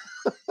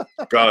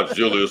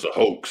 Godzilla is a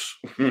hoax.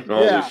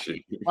 Yeah,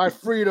 my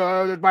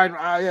freedom,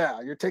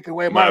 you're taking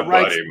away my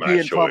rights to be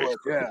in public.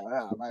 Yeah,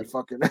 my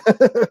fucking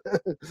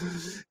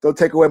don't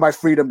take away my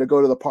freedom to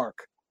go to the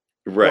park.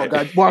 Right.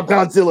 While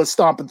Godzilla's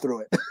stomping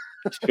through it.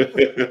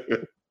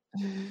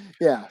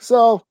 Yeah,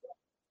 so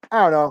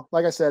I don't know.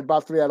 Like I said,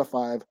 about 3 out of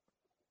 5,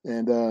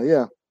 and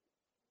you're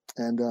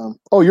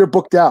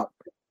booked out.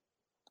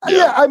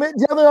 Yeah, I mean,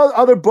 the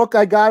other book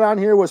I got on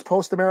here was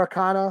Post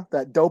Americana,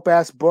 that dope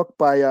ass book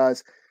by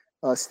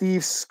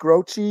Steve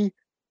Scroce.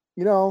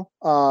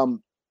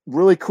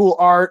 Really cool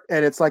art,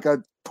 and it's like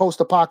a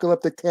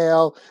post-apocalyptic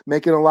tale,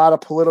 making a lot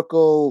of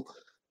political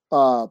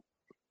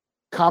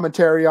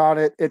commentary on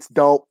it. It's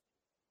dope.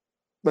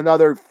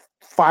 Another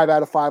 5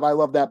 out of 5. I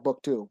love that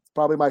book too.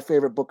 Probably my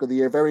favorite book of the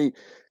year. Very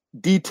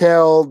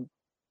detailed,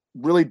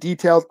 really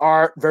detailed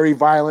art, very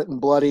violent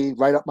and bloody,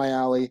 right up my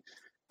alley.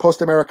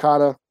 Post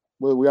Americana.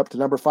 We're up to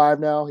number 5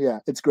 now. Yeah,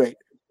 it's great.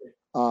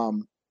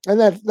 And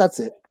that's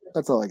it.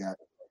 That's all I got.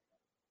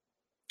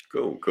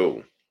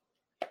 Cool.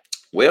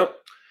 Well,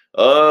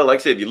 like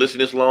I said, if you listen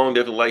this long,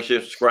 definitely like,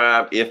 share,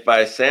 subscribe. If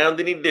I sound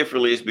any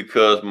differently, it's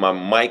because my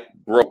mic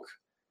broke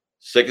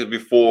seconds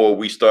before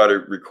we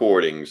started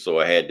recording, so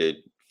I had to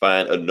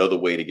find another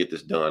way to get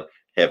this done.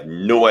 Have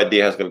no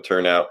idea how it's going to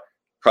turn out.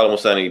 Probably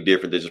won't sound any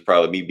different. This is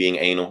probably me being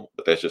anal,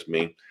 but that's just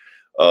me.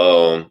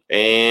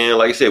 And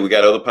like I said, we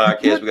got other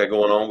podcasts we got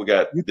going on. We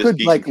got you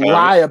could like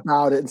lie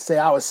about it and say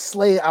I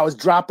was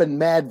dropping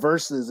mad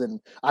verses and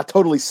I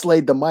totally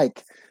slayed the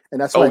mic, and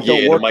that's why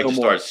the mic just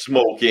started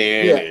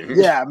smoking.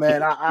 Yeah,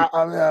 man.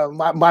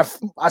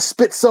 I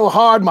spit so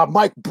hard my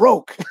mic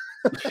broke.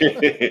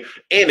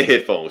 And the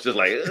headphones, just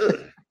like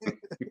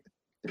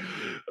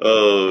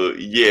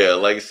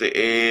like I said,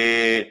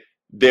 and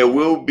there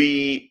will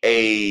be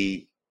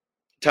a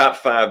top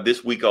 5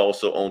 this week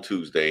also on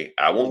Tuesday.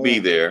 I won't be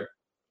there.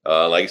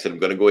 Like I said, I'm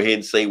going to go ahead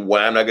and say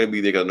why I'm not going to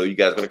be there, because I know you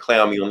guys are going to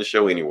clown me on the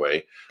show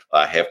anyway.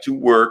 I have to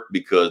work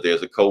because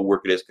there's a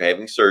co-worker that's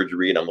having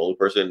surgery, and I'm the only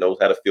person that knows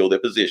how to fill their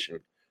position.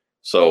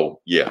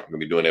 So, yeah, I'm going to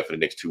be doing that for the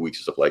next 2 weeks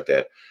and stuff like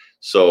that.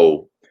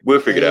 So, we'll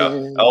figure it out.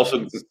 I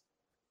also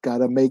got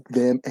to make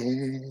them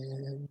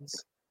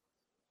ends.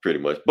 Pretty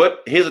much.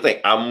 But here's the thing.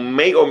 I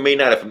may or may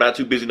not, if I'm not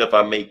too busy enough,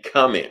 I may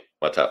comment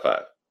my top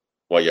 5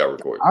 while y'all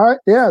record. All right.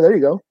 Yeah, there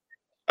you go.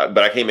 But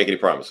I can't make any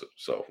promises.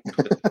 So,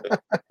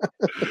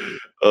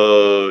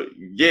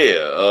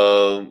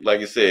 like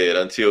I said,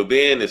 until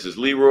then, this is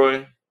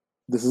Leroy.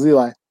 This is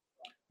Eli.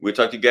 We'll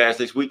talk to you guys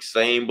next week.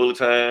 Same bullet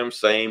time,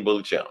 same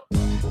bullet channel.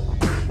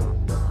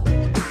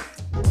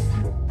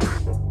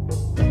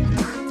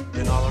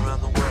 Been all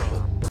around the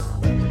world.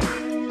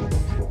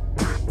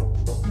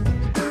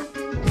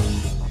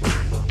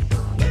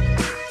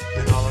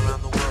 Been all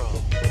around the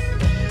world.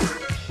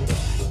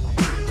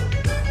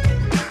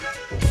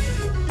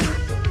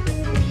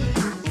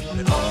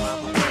 Been all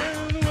around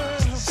the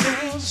world.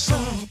 Same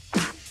song.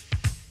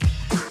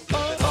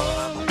 Been all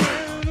around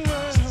the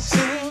world.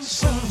 Same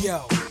song.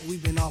 Yo,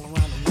 we've been all around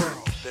the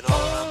world. Been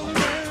all around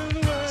the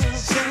world.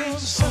 Same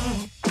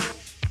song.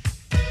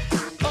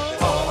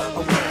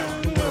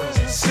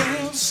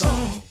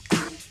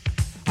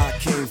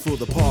 For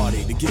the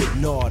party, to get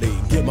naughty,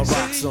 get my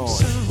rocks on,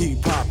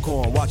 eat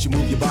popcorn, watch you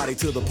move your body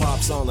to the pop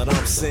song that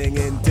I'm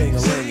singing,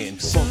 ding-a-linging,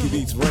 funky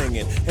beats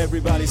ringing,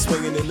 everybody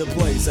swinging in the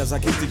place as I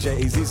kick the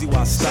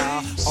J-A-Z-Z-Y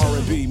style,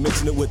 R&B,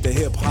 mixing it with the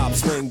hip-hop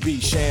swing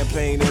beat,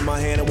 champagne in my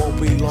hand, it won't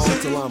be long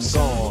till I'm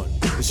gone.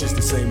 It's just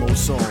the same old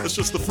song. It's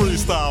just the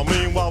freestyle.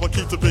 Meanwhile, we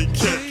keep the beat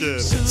kicking.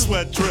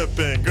 Sweat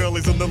dripping.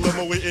 Girlies in the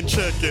limo eating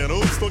chicken.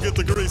 Oops, don't get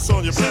the grease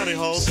on your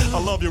pantyhose. I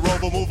love you,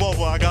 Rover. Move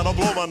over. I gotta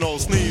blow my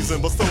nose.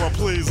 Sneezing, but still I'm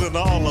pleasing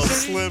all the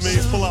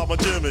slimmies. Pull out my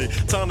Jimmy.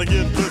 Time to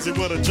get busy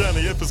with a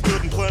Jenny. If it's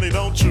good and plenty,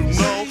 don't you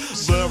know?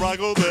 There I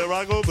go, there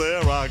I go,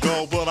 there I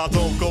go. But I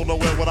don't go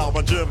nowhere without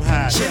my gym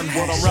hat.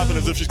 What I'm rapping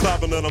is if she's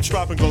clapping, then I'm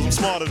strapping, cause I'm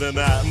smarter than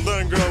that. And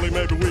then, girlie,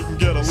 maybe we can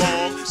get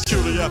along.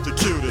 Cutie after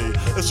cutie.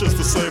 It's just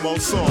the same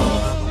old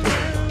song.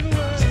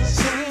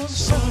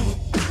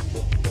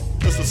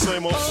 It's the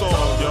same old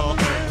song, y'all.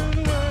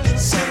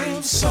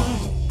 Same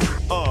song.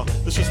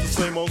 It's just the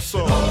same old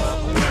song.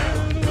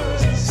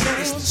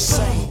 It's the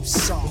same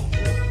song.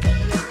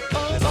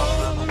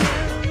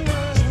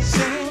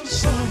 Same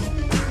song.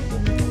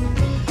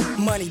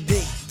 Money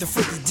big, the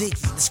freaky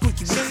deaky, the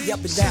squeaky wicky up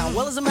and down.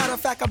 Well, as a matter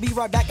of fact, I'll be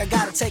right back. I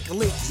gotta take a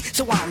leaky.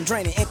 So I'm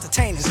draining,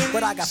 entertaining,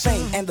 but I got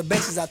fame and the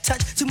bases I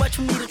touch. Too much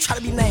for me to try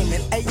to be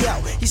naming. Hey yo,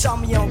 he saw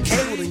me on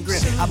cable and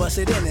grin. I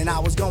busted in and I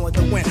was going with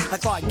the wind.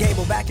 Like Clark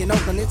Gable back in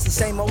Oakland, it's the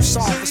same old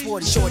song for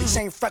Sporty Shorty,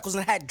 same freckles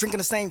and hat, drinking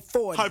the same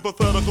 40.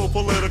 Hypothetical,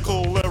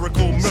 political,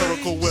 lyrical,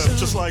 miracle whip,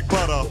 just like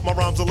butter. My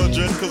rhymes are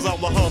legit, cause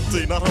I'm a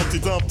Humpty, not Humpty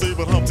Dumpty,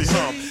 but Humpty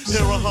Hump.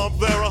 Here a hump,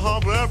 there a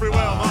hump, everywhere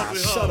I'm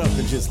Humpty Hump. Shut up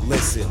and just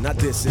listen, not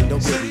dissing,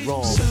 don't get me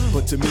wrong.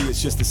 But to me,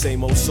 it's just the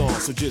same old song,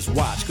 so just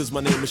watch, cause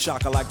my name is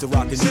Shock, I like to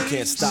rock and you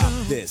can't stop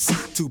this.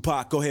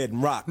 Tupac, go ahead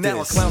and rock now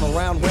this. I clown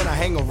around when I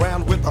hang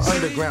around with the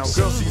underground.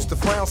 Girls used to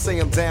frown, say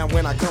I'm down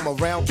when I come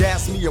around.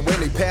 Gas me, and when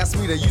they pass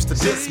me, they used to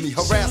diss me,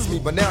 harass me.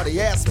 But now they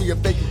ask me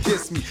if they can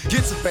kiss me.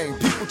 Get some fame,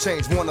 people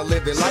change, wanna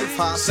live their life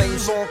high. Same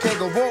song can't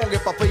go wrong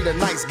if I play the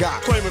nice guy.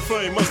 Claiming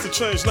fame must have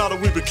changed now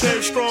that we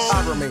became strong.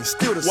 I remain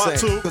still the Why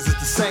same, too? cause it's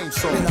the same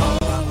song. Been all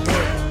around the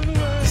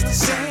world. It's the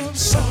same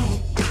song.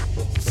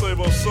 Same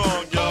old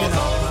song, y'all. Been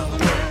all around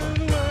the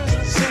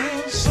world.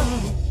 Same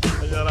song.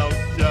 Shout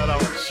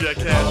out, check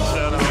hat,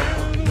 shout out.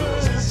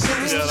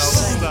 Shout out,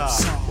 stop.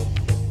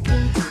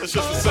 It's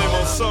just the same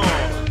old song.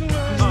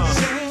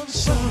 Same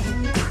song.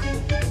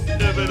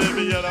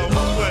 Yet I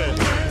won't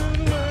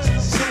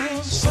quit.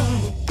 Same song.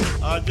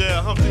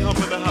 Yeah, Humpty Hump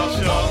in the house,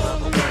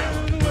 y'all.